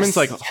Sam yes. Hartman's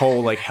like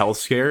whole like health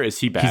scare. Is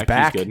he back? He's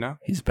back. He's good now.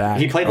 He's back.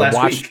 He played I last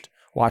watched, week.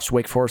 Watched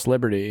Wake Forest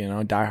Liberty,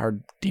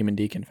 diehard Demon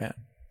Deacon fan.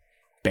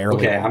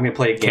 Barely. Okay, I'm going to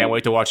play a game. Can't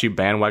wait to watch you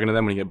bandwagon to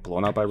them when you get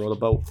blown up by Roll the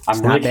Boat. I'm It's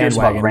really not curious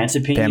about bandwagon. Grant's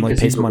opinion Family because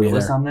pays he's a money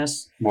realist there. on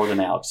this more than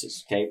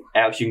Alex's. Okay,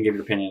 Alex, you can give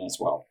your opinion as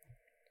well.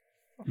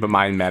 But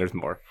mine matters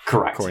more,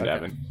 Correct. according to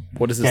Okay. Evan.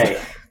 What is this?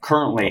 Okay,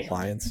 currently,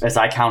 Lions. as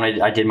I counted,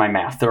 I did my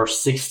math. There are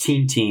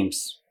 16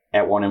 teams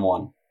at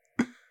 1-1.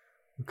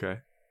 Okay.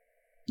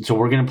 So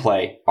we're going to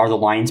play, are the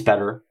Lions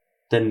better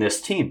than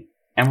this team?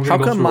 And we're How going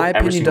to go come through my every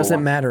opinion single doesn't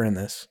one. matter in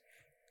this?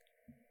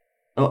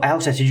 Oh,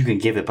 Alex, I said you can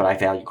give it, but I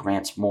value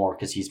Grant's more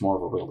because he's more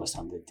of a realist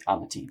on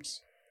the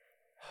teams.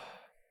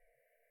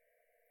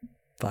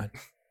 Fine.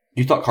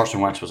 You thought Carson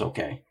Wentz was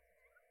okay.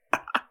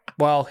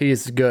 Well, he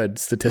is good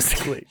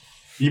statistically.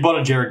 You bought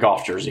a Jared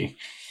Goff jersey.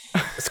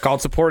 It's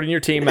called supporting your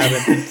team,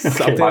 Evan.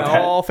 Something my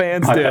bad. all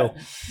fans My do. bad.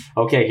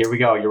 Okay, here we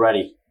go. You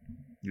ready?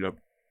 Yep.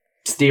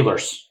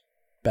 Steelers,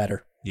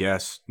 Better.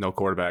 Yes. No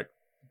quarterback.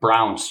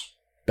 Browns.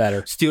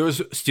 Better.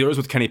 Steelers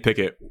with Kenny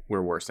Pickett.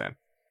 We're worse than.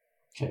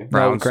 Okay, No,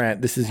 Browns.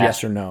 Grant, this is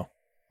yes or no.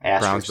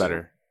 Browns Asterisks.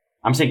 better.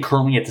 I'm saying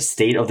currently at the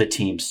state of the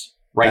teams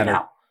right Better.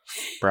 now.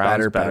 Browns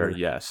Better. better.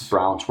 Yes.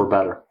 Browns were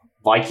better.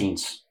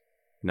 Vikings,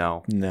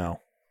 No. No.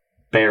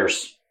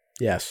 Bears,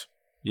 Yes.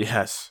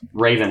 Yes.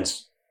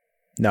 Ravens,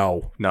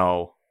 No.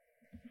 No.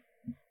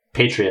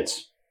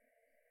 Patriots,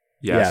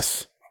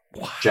 Yes.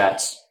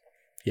 Jets,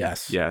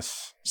 Yes.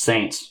 Yes.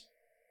 Saints.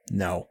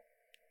 No.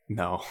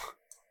 No.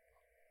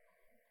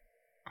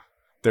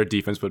 Their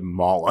defense would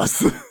maul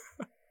us.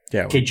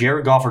 Yeah. Okay,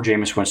 Jared Goff or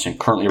Jameis Winston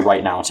currently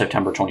right now on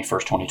September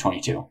 21st,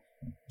 2022.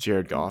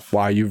 Jared Goff.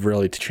 Wow, you've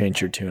really changed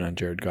your tune on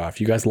Jared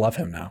Goff. You guys love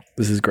him now.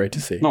 This is great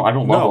to see. No, I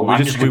don't No, love him. we I'm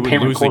just- just we would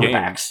comparing lose the game.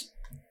 quarterbacks.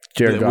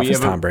 Jared Yeah, Goff we is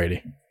have a- Tom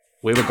Brady.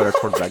 We have a better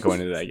quarterback going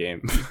into that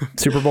game.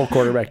 Super Bowl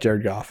quarterback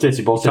Jared Goff. Since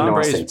you both said Tom no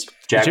Brady's- Saints.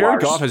 Jaguars.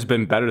 Jared Goff has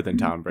been better than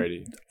Tom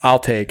Brady. I'll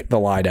take the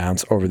lie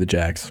downs over the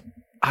Jags.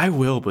 I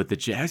will, but the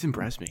Jags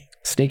impress me.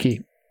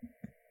 Sneaky.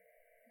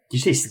 Did you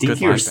say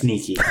stinky or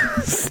sneaky?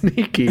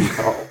 Sneaky.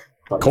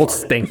 Oh, Colts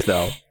stink,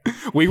 though.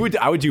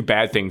 I would do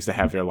bad things to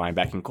have their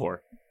linebacking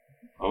core.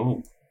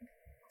 Oh.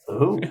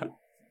 Yeah.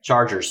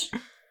 Chargers.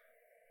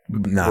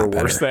 Not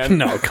better. Worse than?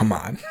 No, come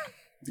on.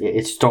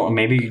 It's don't.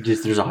 Maybe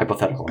there's a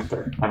hypothetical out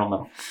there. I don't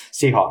know.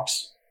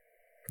 Seahawks.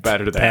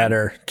 Better than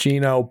Better.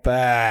 Gino,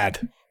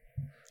 bad.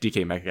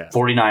 DK Metcalf.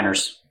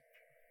 49ers.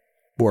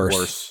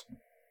 Worse.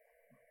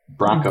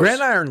 Broncos. Grant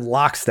and I are in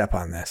lockstep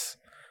on this.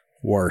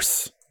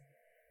 Worse.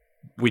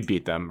 We'd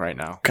beat them right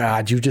now.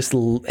 God, you just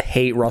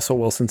hate Russell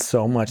Wilson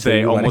so much. They that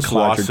you almost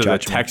cloud lost your to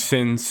judgment. the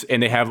Texans,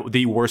 and they have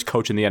the worst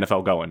coach in the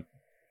NFL going.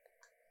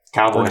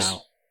 Cowboys.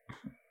 Wow.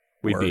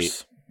 We'd Worse.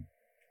 beat.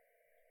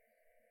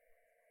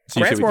 So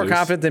you Grant's said we'd more lose?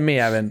 confident than me,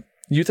 Evan.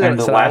 You And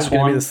the said I last was going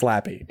to one be the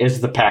slappy.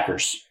 Is the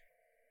Packers.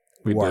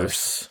 We'd lose.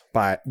 Worse.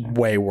 But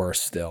way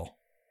worse still.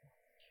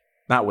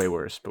 Not way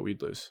worse, but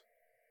we'd lose.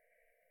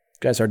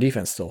 Guys, our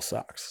defense still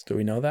sucks. Do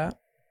we know that?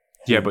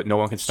 Yeah, but no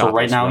one can stop So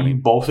right us now, you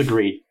running. both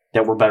agreed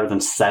that we're better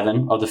than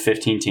 7 of the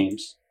 15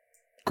 teams.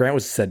 Grant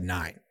was said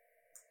 9.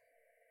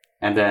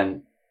 And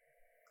then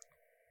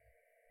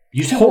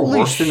you said Holy we're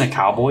worse than the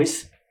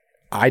Cowboys?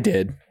 I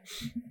did.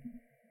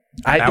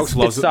 Alex It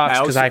loves- sucks Alex-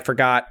 because I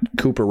forgot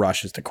Cooper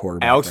Rush is the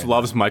quarterback. Alex right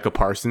loves now. Michael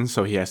Parsons,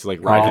 so he has to like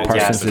Oh, ride the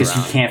yes, Parsons because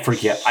you around. can't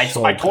forget. I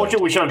told good.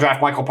 you we should have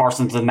drafted Michael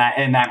Parsons in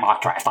that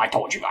mock draft. I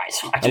told you guys.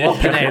 I love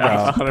Panay,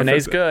 Yeah, though. 100%.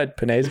 Panay's good.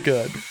 Panay's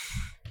good.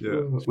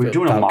 We're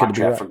doing a Good mock to be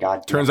draft right. for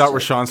God. Turns out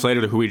Rashawn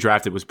Slater, who we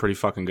drafted, was pretty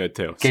fucking good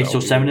too. Okay, so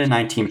we- 7 and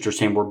 9 teams are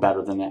saying we're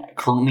better than that.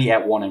 Currently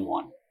at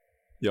 1-1.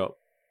 Yo,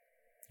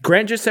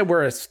 Grant just said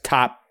we're a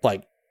top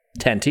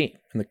 10 team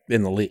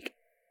in the league.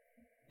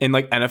 in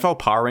like NFL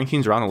power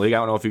rankings around the league, I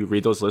don't know if you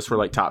read those lists. We're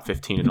like top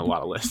 15 in a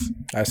lot of lists.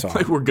 I saw.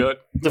 Like we're good.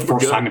 The We're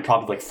first good. time in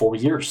probably 4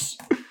 years.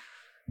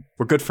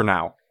 We're good for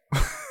now.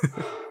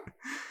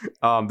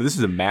 But this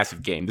is a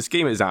massive game. This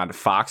game is on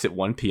Fox at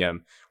 1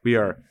 p.m. We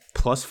are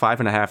plus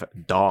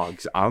 5.5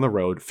 dogs on the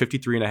road,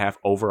 53.5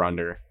 over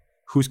under.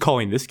 Who's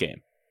calling this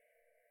game?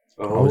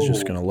 I was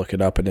just going to look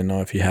it up. I didn't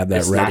know if you had that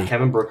It's ready. not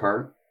Kevin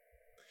Burkhardt.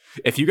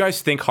 If you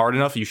guys think hard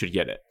enough, you should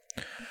get it.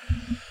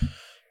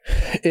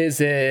 Is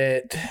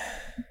it?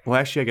 Well,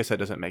 actually, I guess that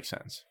doesn't make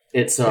sense.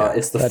 It's the that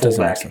doesn't make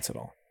fullback. sense at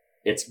all.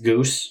 It's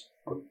Goose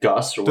or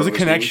Gus or There's a whatever his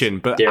name connection,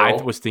 is. but Daryl.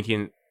 I was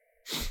thinking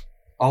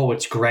Oh,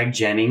 it's Greg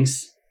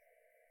Jennings.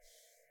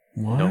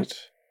 What? Nope.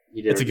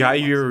 He did it's a guy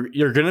you're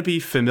gonna be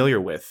familiar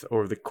with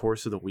over the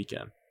course of the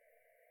weekend.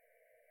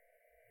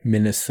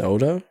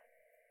 Minnesota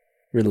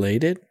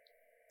related?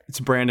 It's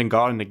Brandon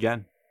Gaudin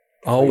again.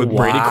 Oh, With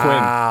Brady Quinn.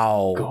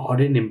 wow.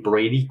 Gordon and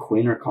Brady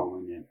Quinn are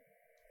calling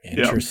it.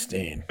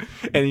 Interesting.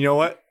 And you know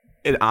what?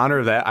 In honor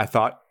of that, I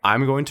thought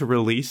I'm going to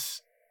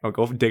release. I'll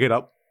go dig it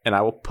up, and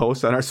I will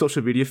post on our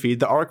social media feed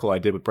the article I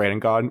did with Brandon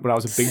Gaudin when I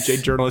was a Big J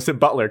journalist at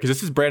Butler. Because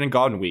this is Brandon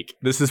Gaudin week.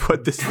 This is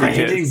what this week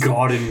Brandon is.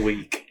 Gordon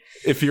week.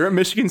 If you're a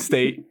Michigan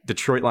State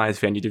Detroit Lions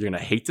fan, you're either going to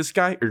hate this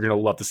guy or you're going to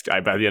love this guy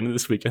by the end of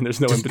this weekend. There's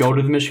no in Just go to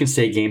between. the Michigan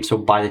State game, so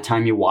by the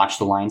time you watch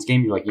the Lions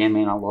game, you're like, yeah,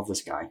 man, I love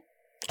this guy.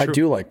 I True.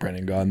 do like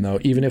Brendan Gaudin, though,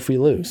 even if we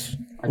lose.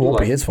 I It do won't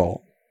like be his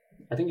fault.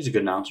 I think he's a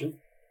good announcer.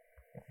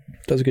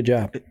 Does a good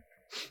job.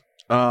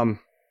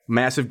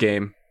 Massive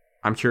game.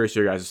 I'm curious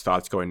your guys'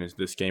 thoughts going into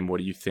this game. What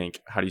do you think?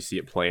 How do you see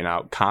it playing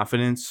out?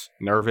 Confidence?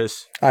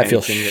 Nervous? I feel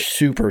Anything that-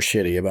 super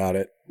shitty about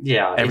it.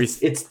 Yeah, Every-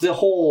 it's the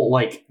whole,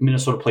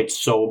 Minnesota played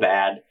so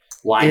bad.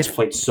 Lions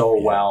played so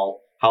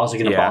well. How is it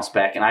going to Yeah. bounce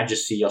back? And I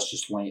just see us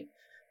just laying.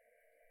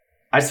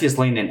 I see us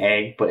laying an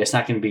egg, but it's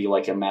not going to be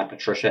like a Matt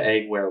Patricia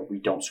egg where we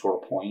don't score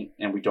a point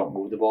and we don't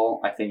move the ball.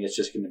 I think it's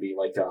just going to be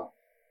like a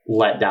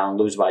let down,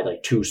 lose by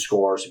 2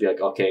 scores to be like,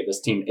 okay,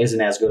 this team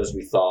isn't as good as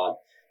we thought.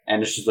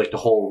 And it's just like the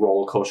whole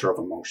roller coaster of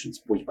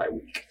emotions week by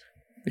week.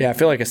 Yeah, I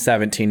feel like a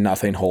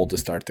 17-0 hold to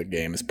start the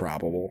game is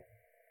probable.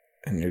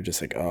 And you're just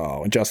like,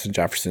 oh, and Justin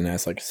Jefferson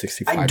has like a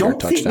 65-yard I don't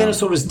touchdown. think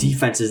Minnesota's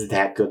defense is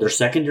that good. Their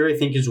secondary, I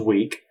think, is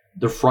weak.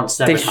 Their front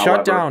seven, They shut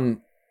however,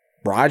 down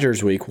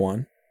Rodgers week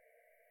 1.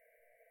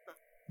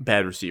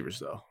 Bad receivers,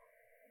 though.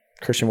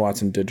 Christian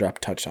Watson did drop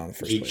a touchdown in the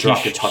first He place.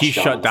 dropped a touchdown. He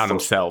shut in down the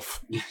first-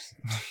 himself.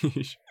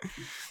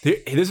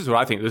 This is what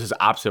I think. This is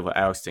opposite of what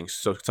Alex thinks.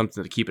 So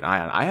something to keep an eye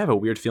on. I have a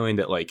weird feeling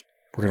that We're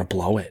going to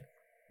blow it.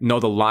 no,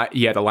 the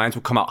Lions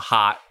will come out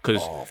hot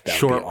because Oh,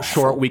 that would be awful.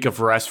 short week of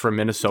rest for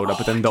Minnesota,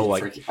 but then they'll I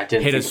didn't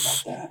hit think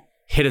us- about that.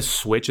 hit a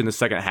switch in the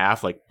second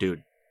half. Like,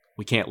 dude,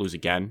 we can't lose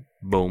again.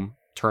 Boom,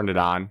 turn it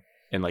on,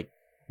 and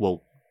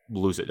we'll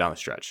lose it down the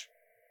stretch.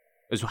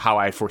 Is how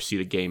I foresee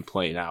the game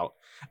playing out.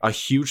 A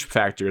huge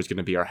factor is going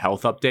to be our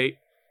health update.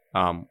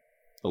 The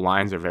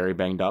Lions are very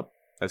banged up.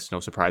 That's no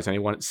surprise to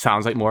anyone. It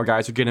sounds like more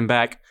guys are getting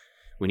back.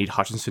 We need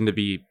Hutchinson to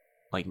be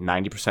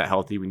 90%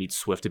 healthy. We need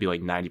Swift to be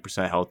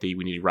 90% healthy.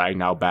 We need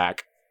Ragnow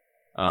back.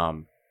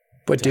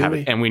 But do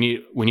we? And we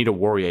need a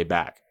Warrior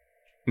back.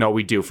 No,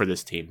 we do for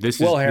this team. This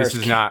Will Harris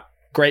is not.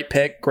 Great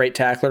pick, great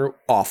tackler,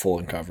 awful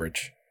in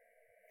coverage.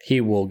 He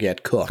will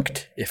get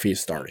cooked if he's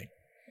starting.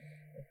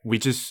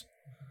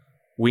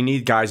 We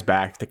need guys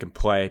back that can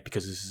play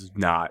because this is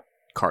not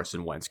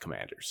Carson Wentz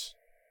Commanders.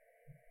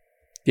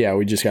 Yeah,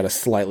 we just got a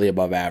slightly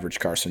above average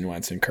Carson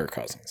Wentz and Kirk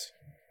Cousins.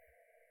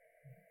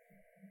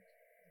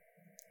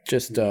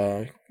 Just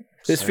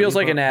this feels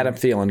like an Adam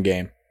Thielen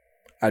game.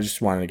 I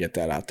just wanted to get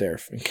that out there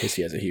in case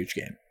he has a huge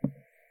game.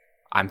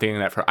 I'm thinking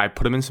that I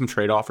put him in some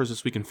trade offers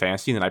this week in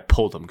fantasy, and then I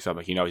pulled him because I'm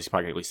like, he's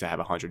probably going to at least have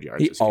 100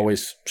 yards. He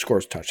always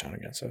scores a touchdown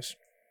against us.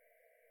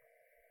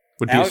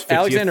 Would be his 50th.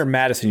 Alexander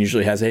Madison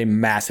usually has a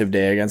massive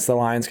day against the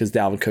Lions because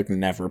Dalvin Cook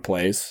never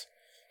plays.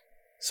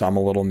 So I'm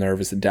a little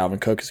nervous that Dalvin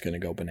Cook is going to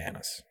go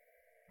bananas.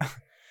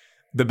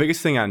 The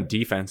biggest thing on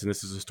defense, and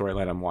this is a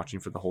storyline I'm watching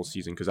for the whole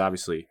season, because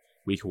obviously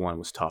week 1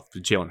 was tough,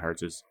 but Jalen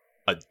Hurts is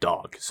a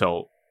dog.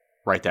 So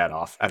write that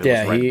off. Evan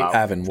was right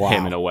about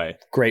him in a way.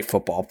 Great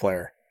football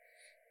player.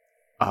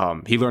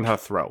 He learned how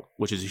to throw,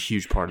 which is a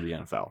huge part of the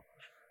NFL.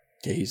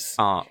 Yeah, he's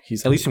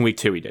at least in week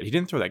 2 he did. He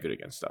didn't throw that good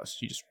against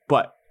us.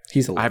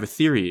 I have a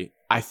theory.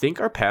 I think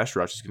our pass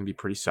rush is going to be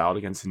pretty solid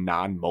against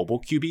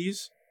non-mobile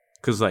QBs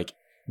because, like,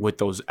 with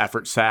those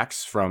effort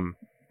sacks from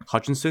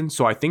Hutchinson.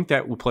 So I think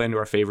that will play into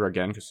our favor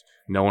again because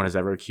no one has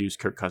ever accused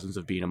Kirk Cousins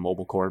of being a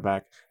mobile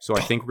quarterback. So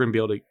I think we're going to be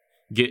able to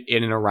get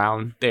in and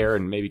around there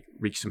and maybe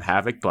wreak some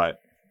havoc, but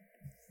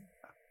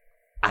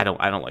I don't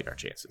like our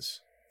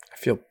chances. I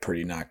feel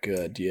pretty not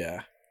good,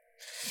 yeah.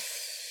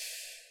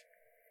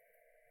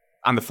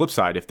 On the flip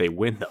side, if they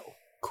win, though,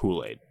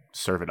 Kool-Aid,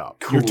 serve it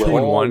up. Kool-Aid. You're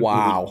 2-1. Oh,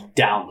 wow.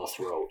 Down the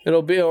throat.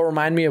 It'll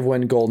remind me of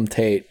when Golden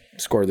Tate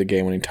scored the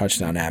game-winning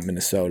touchdown at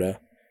Minnesota.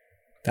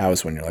 That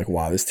was when you're like,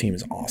 wow, this team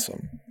is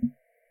awesome.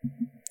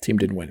 Team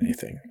didn't win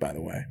anything, by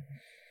the way.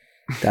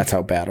 That's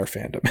how bad our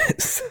fandom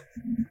is.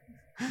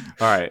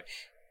 All right.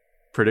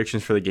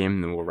 Predictions for the game,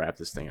 and then we'll wrap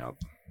this thing up.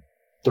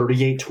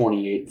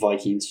 38-28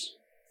 Vikings.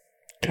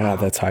 God,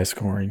 that's high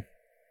scoring.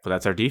 But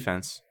that's our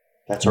defense.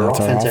 That's our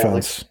offense,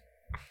 Alex.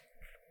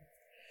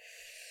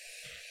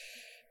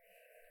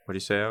 What do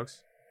you say,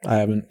 Alex? I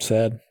haven't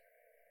said.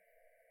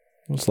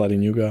 I'm just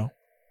letting you go.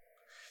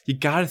 You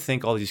got to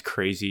think all these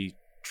crazy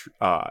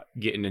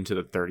getting into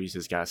the 30s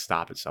has got to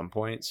stop at some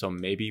point. So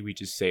maybe we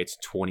just say it's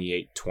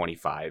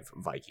 28-25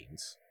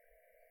 Vikings.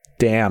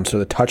 Damn, so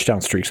the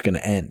touchdown streak's going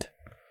to end.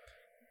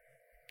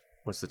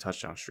 What's the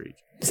touchdown streak?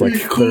 It's like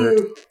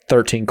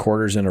 13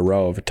 quarters in a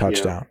row of a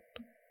touchdown.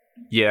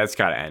 Yeah, it's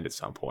got to end at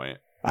some point.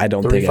 I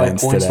don't think it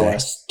ends 35 points today. the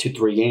last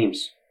 2-3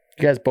 games.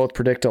 You guys both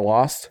predict a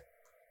loss?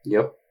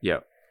 Yep.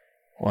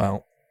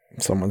 Well,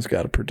 someone's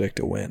got to predict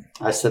a win.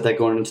 I said that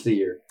going into the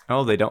year.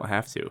 Oh, they don't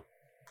have to,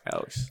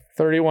 Alex.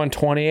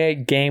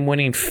 31-28,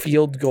 game-winning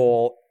field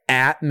goal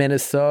at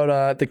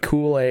Minnesota. The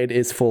Kool-Aid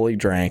is fully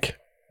drank.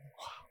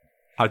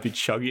 I'd be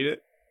chugging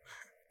it.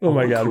 Oh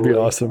my God, it'd be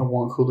awesome. I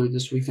want Kool-Aid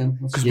this weekend.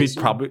 Because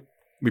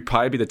we'd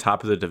probably be the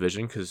top of the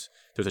division because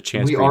there's a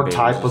chance we are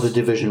tied for the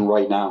division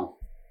right now.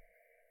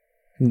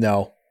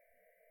 No.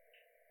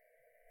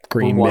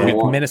 Green Bay.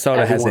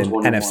 Minnesota has an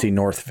NFC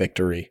North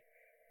victory.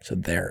 So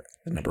they're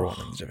the number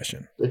 1 in the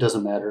division. It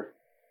doesn't matter.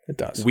 It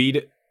does.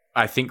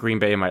 I think Green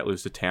Bay might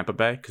lose to Tampa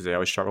Bay because they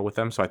always struggle with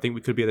them. So I think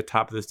we could be at the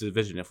top of this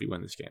division if we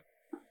win this game.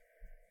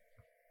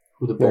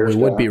 Who the Bears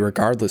we would be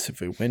regardless if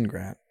we win,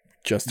 Grant.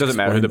 Just doesn't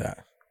matter who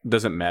that.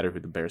 Doesn't matter who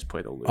the Bears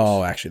play, they'll lose.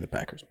 Oh, actually, the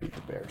Packers beat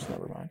the Bears.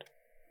 Never mind.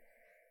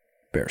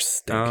 Bears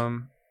stink.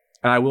 And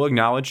I will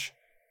acknowledge,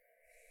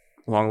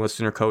 long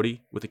listener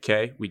Cody with a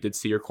K, we did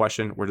see your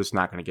question. We're just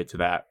not going to get to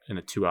that in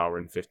a 2-hour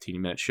and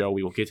 15-minute show.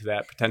 We will get to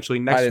that potentially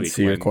next week. I didn't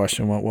see your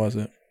question. What was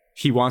it?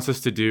 He wants us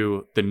to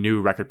do the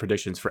new record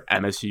predictions for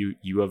MSU,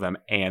 U of M,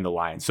 and the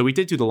Lions. So we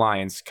did do the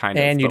Lions, kind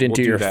of. And you didn't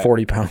do your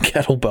 40-pound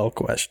kettlebell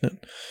question.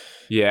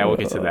 Yeah, we'll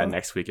get to that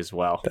next week as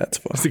well. That's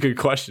fun. That's a good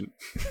question.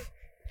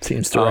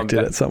 Seems directed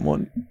at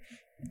someone.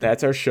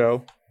 That's our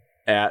show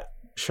at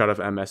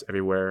ShutUpMS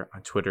everywhere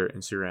on Twitter,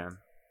 Instagram,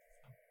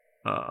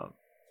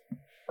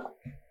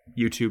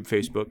 YouTube,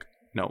 Facebook.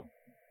 No,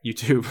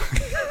 YouTube.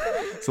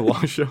 It's a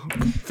long show.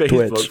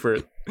 Facebook Twitch. for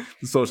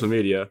social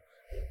media.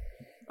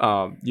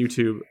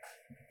 YouTube,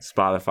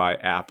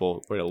 Spotify,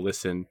 Apple, where to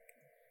listen.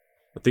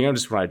 The thing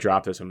when I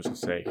drop this, I'm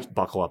just going to say,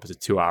 buckle up. It's a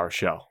 2-hour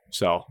show.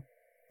 So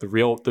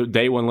the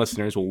day one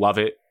listeners will love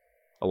it.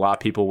 A lot of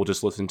people will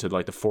just listen to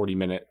like the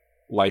 40-minute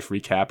life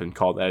recap and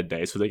call that a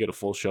day. So they get a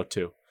full show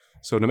too.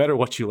 So no matter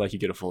what you like, you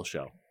get a full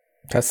show.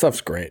 That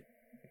stuff's great.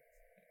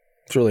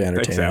 It's really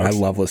entertaining. Thanks, I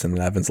love listening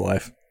to Evan's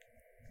life.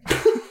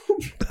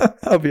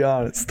 I'll be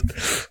honest.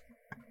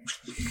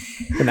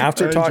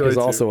 Announcer talk is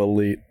also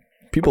elite.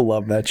 People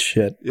love that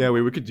shit. Yeah,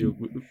 we could do.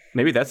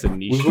 Maybe that's a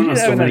niche. We went on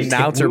so many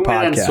announcer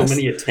podcast. So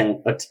many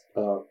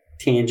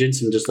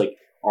tangents and just like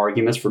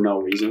arguments for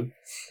no reason.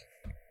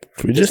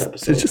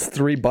 It's just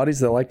 3 buddies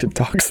that like to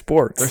talk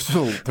sports.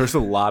 There's a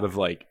lot of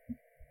like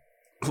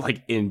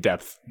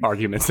in-depth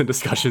arguments and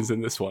discussions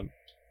in this one.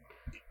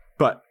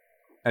 But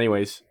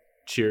anyways,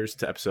 cheers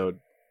to episode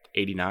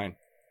 89.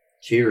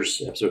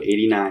 Cheers, episode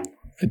 89.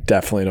 I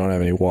definitely don't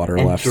have any water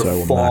left, so I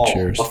will not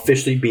cheers.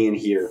 Officially being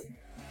here.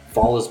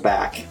 Fall is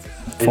back.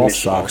 Fall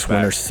sucks.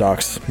 Winter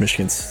sucks.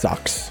 Michigan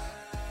sucks.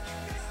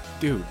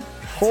 Dude.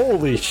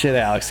 Holy shit,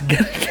 Alex.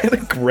 Get a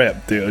grip,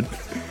 dude.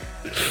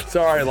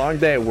 Sorry, long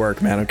day at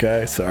work, man,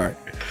 okay? Sorry.